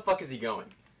 Like, where the fuck is he going?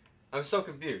 I'm so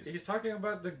confused. He's talking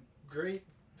about the great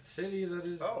city that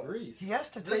is Oh. Greece. He has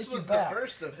to This take was you the back.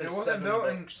 first of his It wasn't 7 built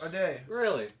in books. a day.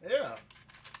 Really? Yeah.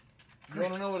 You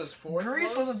want to know what his fourth Greece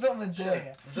was? wasn't built in a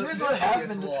day. The Here's what 50th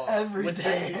happened law every with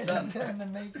day 50 in the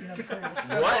making of Greece.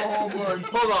 What? whole book.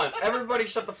 Hold on. Everybody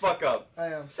shut the fuck up. I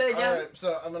am. Say again. Alright,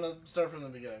 so I'm going to start from the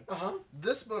beginning. Uh-huh.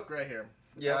 This book right here,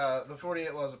 Yes. The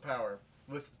 48 Laws of Power,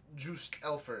 with Joost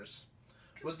Elfers,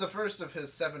 was the first of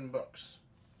his 7 books.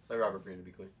 Like Robert Greene, to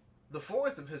be clear. The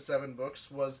fourth of his 7 books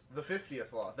was the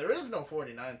 50th Law. There is no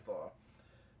 49th Law.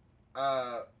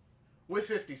 With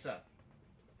 50 Cent.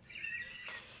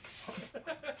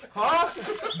 Huh?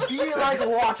 Be like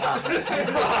water.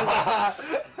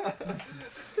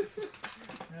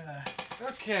 Yeah.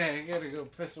 Okay, I gotta go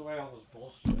piss away all this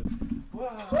bullshit.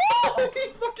 He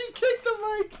fucking kicked the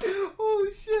mic.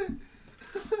 Holy shit.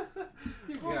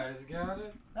 You guys got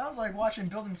it? That was like watching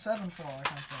Building 7 fall or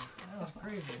something. That was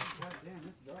crazy. God damn,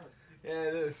 it's dark. Yeah,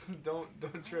 it is.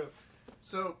 Don't trip.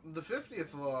 So, the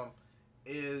 50th Law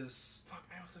is... Fuck,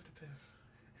 I almost have to piss.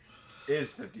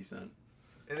 Is 50 Cent.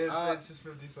 It is. Uh, It's just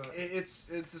 50 cents.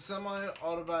 It's a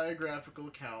semi-autobiographical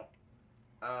account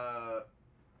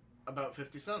about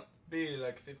 50 Cent. Be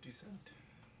like 50 cent.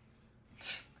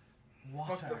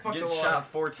 Water. Fuck Get the water. shot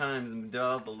 4 times and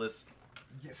dub the list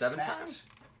Get 7 fat. times?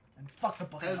 And fuck the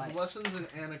book of Has ice. lessons and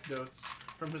anecdotes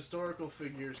from historical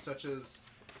figures such as,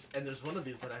 and there's one of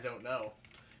these that I don't know,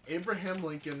 Abraham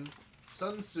Lincoln,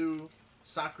 Sun Tzu,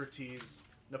 Socrates,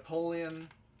 Napoleon,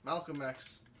 Malcolm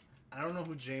X. I don't know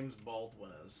who James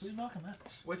Baldwin is. Who's Malcolm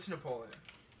X? Which Napoleon?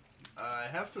 I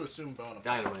have to assume Bonaparte.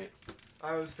 Dynamite.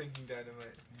 I was thinking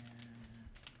Dynamite.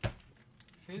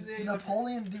 He's a,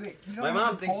 Napoleon, do it. You don't My know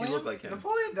mom thinks you Napoleon? look like him.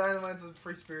 Napoleon Dynamite's a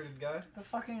free-spirited guy. The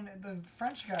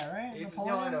French guy, right? He's,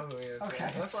 Napoleon? no, I know who he is. Okay.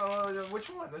 That's why, which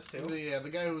one? There's two. The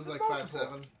guy who was There's like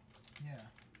multiple. 5'7". Yeah.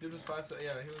 Dude was 5'7". Yeah,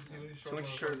 he was Too short. much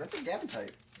short. That's a Gavin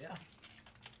type.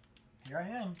 Here I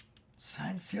am.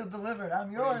 Signed, sealed, delivered.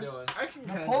 I'm What are yours. you doing? I can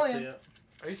kind of Napoleon. see it.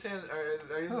 Are you saying?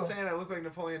 Are you Who? saying I look like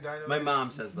Napoleon Dynamite? My mom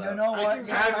says that. You know I what? can-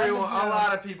 You kind of Everyone, do. a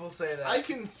lot of people say that. I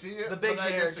can see it, the big but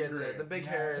hair I gets disagree. it. The big Yeah,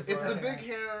 hair is. It's what the I- big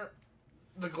hair,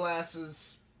 the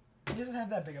glasses. He doesn't have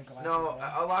that big of glasses. No,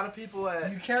 though. a lot of people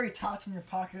at. You carry tots in your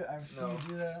pocket. I've seen No. you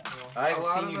do that. No. I've A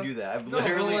lot seen of you the- do that. No, you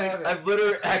haven't. I've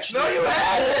literally actually. No, you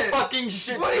haven't! Fucking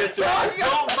shit. What are you Spencer. talking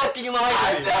Don't about? fucking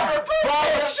lie to me. never put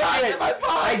Bullshit. in my pocket.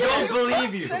 I don't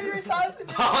believe you. Say your tots in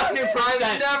your 100%. pocket.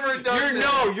 I've never done You're this.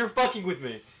 no. You're fucking with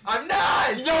me. I'm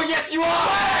not. No. Yes, you are.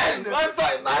 When? I'm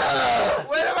fucking.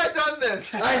 When have I done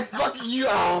this? I fucking you.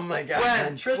 Oh my god.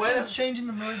 When? Tristan's When- changing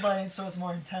the mood lighting so it's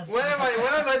more intense. When have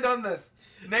I done this?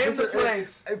 Name the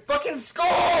place. Fucking school!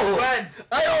 When?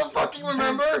 I don't fucking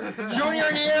remember! Junior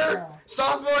year?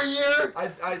 Sophomore year?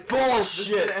 Bullshit! This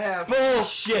didn't happen.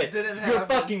 Bullshit! This didn't You're happen.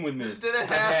 fucking with me. This didn't I've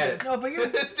had happen. it. No, but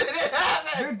This didn't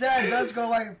happen. your dad does go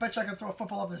like, bet you I could throw a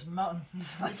football up this mountain.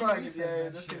 Like, Fuck, he says yeah,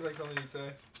 that that shit. seems like something you'd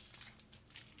say.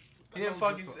 He What didn't the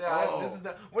hell's fucking. this one? This is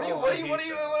the. What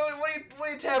Oh, are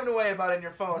you tapping away about in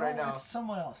your phone No, right now? it's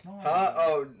someone else. No one Huh?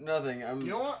 Oh, nothing.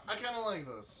 You know what? I kind of like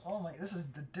this. Oh my, this is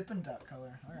the Dippin' Dot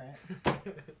color. All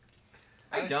right.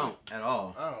 I don't at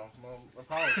all. Oh, well,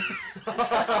 apologies.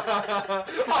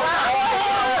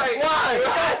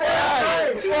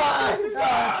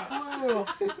 Why? Blue.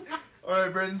 All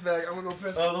right, Braden's back. I'm gonna go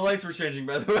piss. Oh, the lights were changing,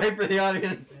 by the way, for the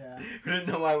audience. Yeah. We didn't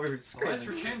know why we were Lights screaming.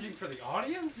 were changing for the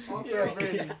audience? Yeah, Braden.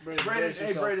 Braden, Braden, brace hey,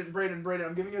 yourself. Braden,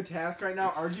 I'm giving you a task right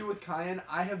now. Argue with Kyan.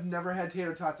 I have never had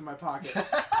tater tots in my pocket.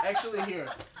 Actually, here.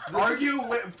 Argue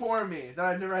for me that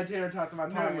I've never had tater tots in my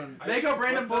pocket. Newman. Make up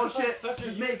random But that's not bullshit. such a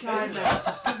Just huge make thing. Kyan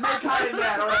mad. Just make Kyan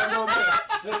mad. All right, I'm going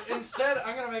back. So instead,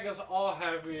 I'm gonna make us all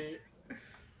happy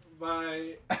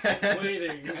by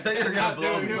waiting. I thought you were gonna Not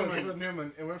blow doing me. this.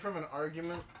 Newman, it went from an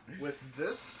argument with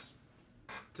this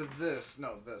to this.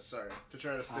 No, this, sorry. To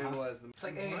try to stabilize them. It's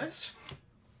like What? AIDS.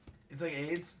 It's like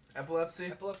AIDS, epilepsy.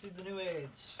 Epilepsy's the new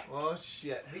AIDS. Oh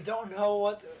shit. We don't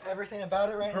know everything about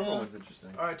it right Purple now. one's interesting.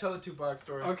 All right, tell the Tupac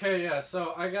story. Okay, yeah.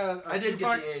 So I got. I did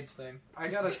get the AIDS thing. I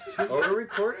got a. Oh, we're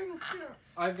recording?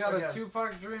 I've got Okay. a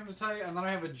Tupac dream to tell you, and then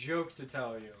I have a joke to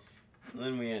tell you. And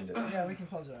then we end it. Yeah, we can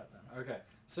close it out then. Okay.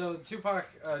 So Tupac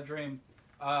dream.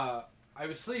 I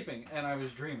was sleeping and I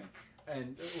was dreaming,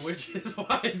 and which is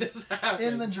why this happened.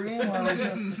 In the dream, or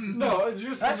just No, it's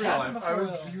just that's in real happened life. before. I was-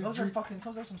 though. you Those dream-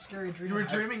 those are some scary dreams. You were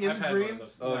dreaming in I've the had one of dream?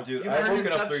 those. Oh, No. dude, You I've heard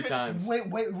woken up 3 Inception? times. Wait,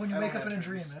 when you I wake don't up in a have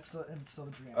dream, dreams. it's still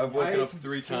the dream. I've woken I- up some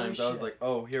 3 scary times. I was shit. like,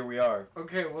 oh, here we are.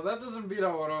 Okay, well that doesn't beat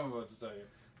out what I'm about to tell you.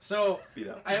 So Beat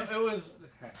up. it was.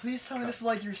 Please tell me this is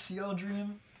like your seal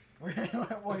dream,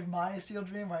 where my seal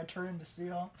dream, where I turn into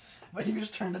seal, but you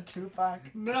just turn to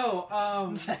Tupac. No,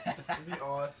 That'd be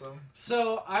awesome.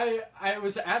 So I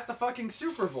was at the fucking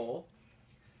Super Bowl,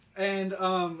 and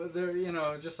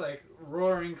there just like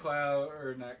roaring crowds,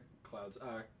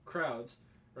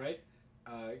 right?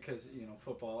 Because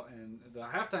football, and the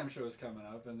halftime show is coming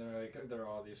up, and there are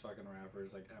all these fucking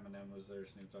rappers like Eminem was there,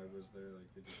 Snoop Dogg was there,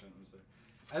 like 50 Cent was there,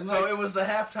 and So it was the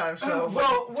halftime show.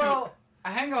 well,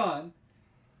 hang on.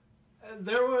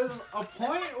 There was a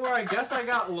point where I guess I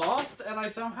got lost, and I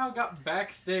somehow got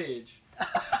backstage.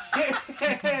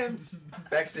 And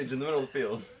Backstage in the middle of the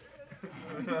field.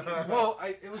 well,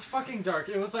 it was fucking dark.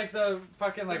 It was like the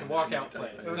fucking walkout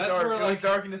place. It was That's dark. where It was like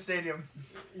dark in the stadium.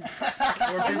 Where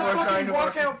people are fucking trying to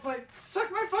watch. walkout place.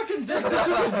 Suck my fucking dick. This was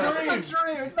This a dream. is a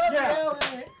dream. It's not Yeah.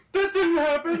 reality. That didn't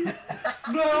happen.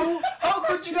 No. How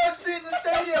could you not see in the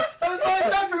stadium? There was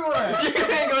lights everywhere. You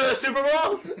can't go to the Super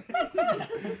Bowl?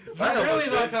 I really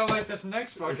like this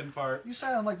next fucking part. You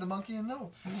sound like the monkey in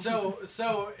Nope. So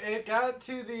it got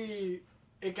to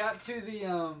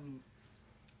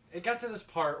this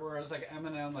part where it was like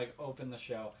Eminem opened the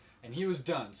show and he was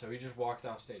done, so he just walked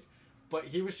off stage. But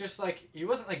he was just he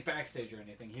wasn't backstage or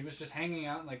anything. He was just hanging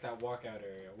out in that walkout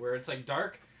area where it's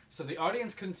dark, so the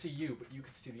audience couldn't see you, but you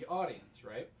could see the audience,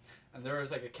 right? And there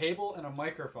was a cable and a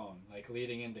microphone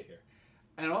leading into here.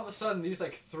 And all of a sudden, these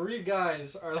 3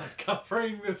 guys are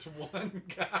covering this one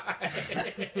guy,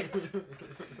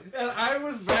 and I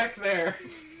was back there,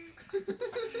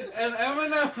 and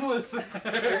Eminem was there. I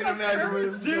can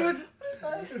imagine Dude,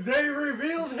 they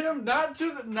revealed him not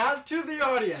to the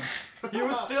audience. He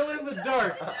was still in the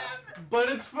dark, but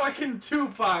it's fucking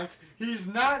Tupac. He's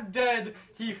not dead.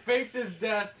 He faked his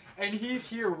death, and he's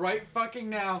here right fucking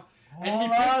now. And he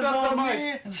picks up the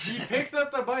mic. He picked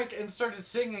up the mic and started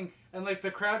singing, and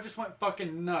the crowd just went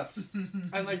fucking nuts,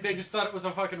 and they just thought it was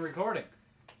a fucking recording,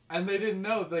 and they didn't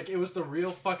know it was the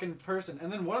real fucking person. And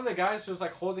then one of the guys was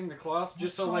holding the cloth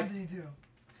just what so song did he do?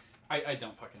 I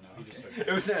don't fucking know. He just started.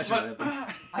 It was national anthem.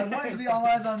 I want it to be All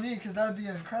Eyes on Me because that would be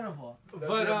incredible.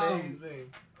 But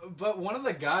amazing. But one of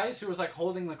the guys who was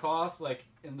holding the cloth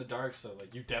in the dark, so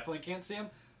you definitely can't see him,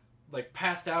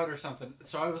 passed out or something.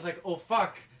 So I was oh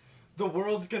fuck, the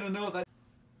world's gonna know that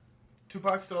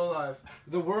Tupac's still alive.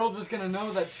 the world was gonna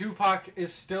know that Tupac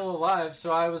is still alive.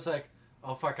 So I was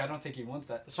oh fuck, I don't think he wants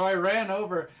that. So I ran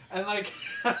over and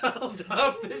held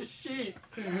up the sheet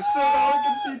so that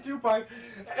I could see Tupac,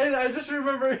 and I just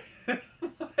remember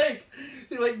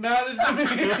he nodded to me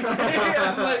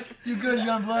and You good,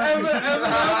 young blood?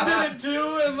 Eminem did it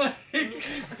too, and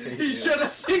he shed a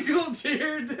single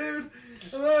tear, dude.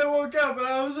 And then I woke up and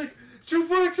I was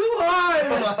Tupac's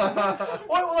alive!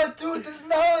 What will I do with this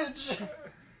knowledge?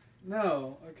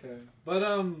 No, okay. But,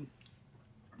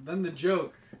 then the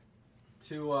joke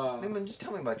to, Newman, just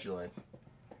tell me about your life.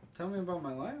 Tell me about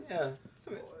my life? Yeah.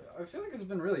 I feel like it's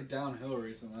been really downhill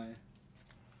recently.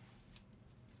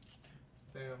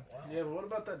 Damn. Wow. Yeah, but what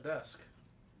about that desk?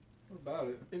 What about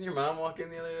it? Didn't your mom walk in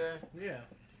the other day? Yeah.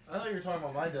 I thought you were talking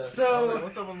about my desk. So- I was like,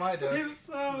 what's up with my desk?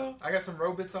 So, I got some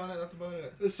robots on it. That's about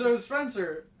it. so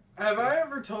Spencer, have I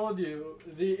ever told you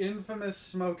the infamous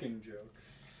smoking joke?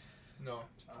 No.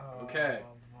 Okay.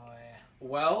 Oh boy.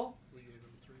 Well, We gave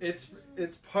him 3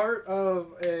 it's part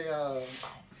of a.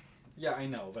 Yeah, I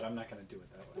know, but I'm not gonna do it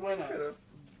that way. Why not?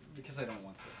 Because I don't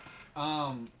want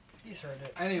to. He's heard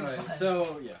it. Anyway, It's fine.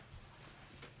 so yeah.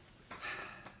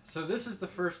 So this is the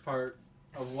first part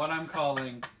of what I'm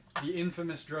calling the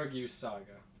infamous drug use saga.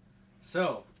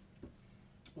 So,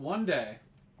 one day,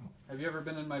 have you ever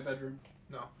been in my bedroom?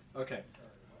 No. Okay.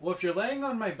 Well, if you're laying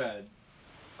on my bed,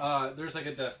 there's like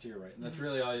a desk to your right, and that's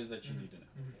really all that you need to know.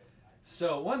 Mhm.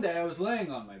 So one day I was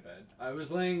laying on my bed. I was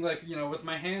laying with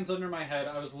my hands under my head.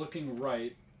 I was looking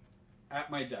right at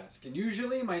my desk, and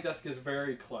usually my desk is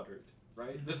very cluttered.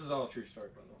 Right? Mhm. This is all a true story,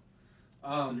 by the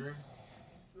way. Not the dream?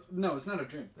 No, it's not a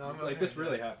dream. No, Like this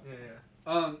really happened.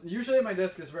 Yeah. Usually my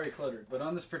desk is very cluttered, but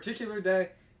on this particular day,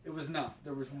 it was not.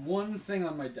 There was one thing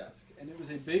on my desk, and it was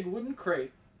a big wooden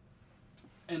crate,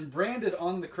 and branded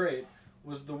on the crate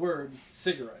was the word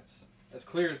cigarettes, as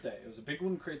clear as day. It was a big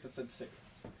wooden crate that said cigarettes.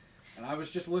 And I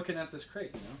was just looking at this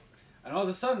crate, and all of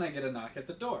a sudden I get a knock at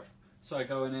the door. So I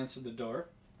go and answer the door.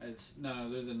 It's none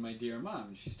other than my dear mom,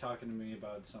 and she's talking to me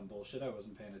about some bullshit. I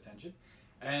wasn't paying attention.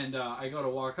 And I go to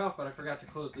walk off, but I forgot to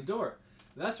close the door.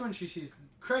 That's when she sees the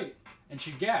crate, and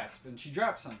she gasped, and she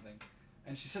dropped something.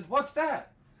 And she said, "What's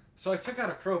that?" So I took out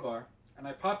a crowbar, and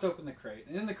I popped open the crate.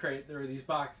 And in the crate, there were these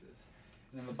boxes.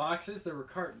 And in the boxes, there were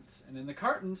cartons. And in the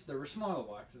cartons, there were smaller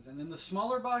boxes. And in the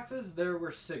smaller boxes, there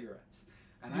were cigarettes.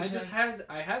 And I just had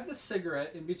the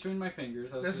cigarette in between my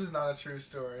fingers. This is not a true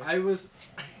story. I was...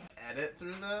 Edit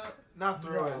through that? Not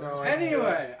through it, no.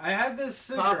 Anyway, I had this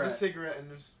cigarette. Pop the cigarette and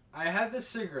just... I had this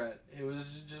cigarette. It was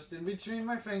just in between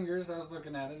my fingers. I was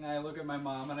looking at it, and I look at my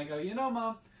mom, and I go, "You know,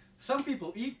 Mom, some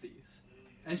people eat these."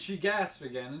 And she gasped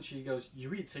again, and she goes,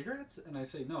 "You eat cigarettes?" And I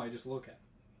say, "No, I just look at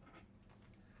them."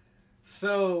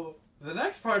 So, the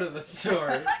next part of the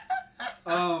story,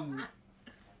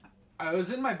 I was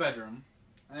in my bedroom,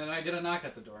 and I get a knock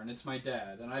at the door, and it's my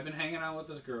dad. And I've been hanging out with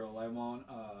this girl. I won't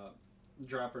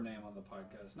drop her name on the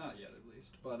podcast. Not yet, at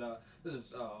least. But this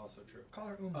is also true. Call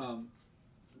her Uma.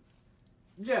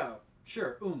 Yeah,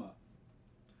 sure, Uma.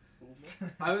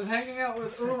 I was hanging out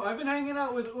with Uma. I've been hanging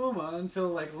out with Uma until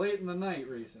like late in the night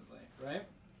recently, right?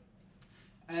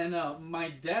 And my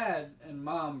dad and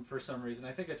mom, for some reason,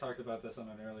 I think I talked about this on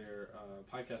an earlier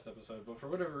podcast episode, but for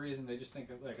whatever reason, they just think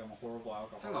like I'm a horrible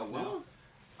alcoholic. Hello,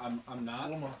 now. I'm not.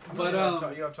 Uma. But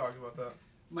you have talked about that.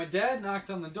 my dad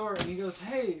knocked on the door and he goes,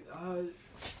 "Hey,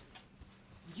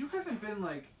 you haven't been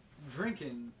like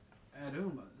drinking at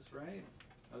Uma's, right?"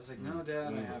 I was like, "No,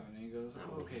 Dad, I haven't." And he goes,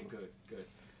 "Oh, okay, good.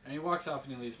 And he walks off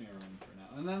and he leaves me alone for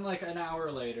now. And then like an hour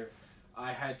later,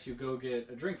 I had to go get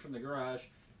a drink from the garage.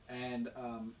 And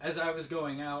as I was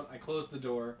going out, I closed the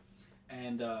door,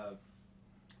 and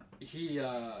he.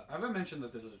 Have I mentioned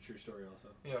that this is a true story also?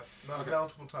 Yes, Okay.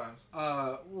 multiple times.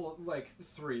 Well, like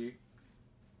 3.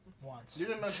 Once. You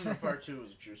didn't mention that part 2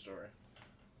 was a true story.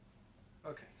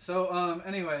 Okay. So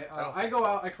anyway, I don't I think go so.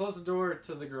 out, I close the door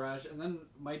to the garage, and then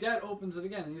my dad opens it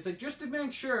again, and he's like, "Just to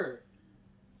make sure,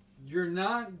 you're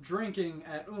not drinking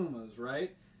at Uma's,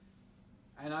 right?"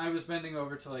 And I was bending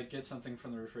over to like get something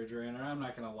from the refrigerator, and I'm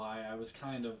not gonna lie, I was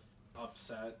kind of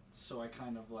upset, so I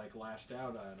kind of like lashed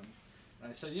out at him. And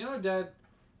I said, "You know, Dad,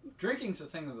 drinking's a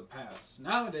thing of the past.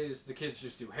 Nowadays, the kids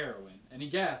just do heroin." And he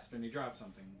gasped and he dropped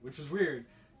something, which was weird,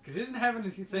 because he didn't have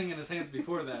anything in his hands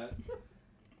before that.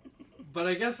 But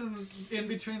I guess in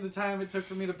between the time it took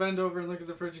for me to bend over and look at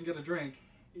the fridge and get a drink,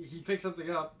 he picked something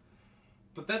up.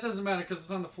 But that doesn't matter because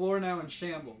it's on the floor now in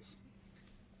shambles.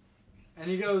 And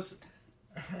he goes,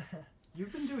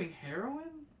 "You've been doing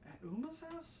heroin at Uma's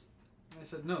house?" And I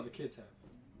said, "No, the kids have."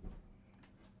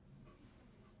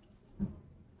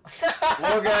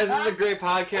 Well, guys, this is a great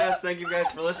podcast. Thank you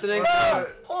guys for listening.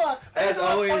 Hold on. I As just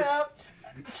wanna point always- out,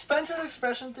 Spencer's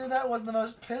expression through that was the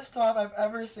most pissed off I've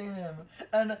ever seen him.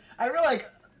 And I feel like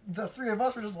the 3 of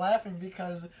us were just laughing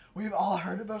because we've all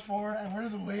heard it before and we're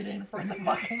just waiting for the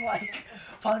fucking, like,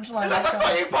 punchline. Is that the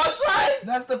fucking punchline?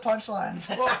 That's the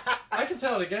punchline. Well, I can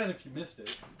tell it again if you missed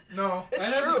it. No. It's I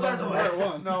had to true, by start the from way. part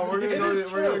 1. No, we're It gonna is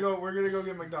go. We're true. gonna go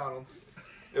get McDonald's.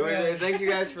 Thank you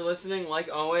guys for listening. Like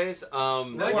always, this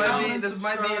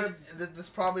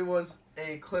probably was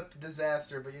a clip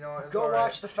disaster, but you know what? Go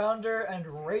watch The Founder and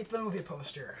rate the movie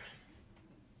poster.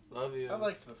 Love you. I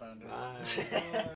liked The Founder. Bye.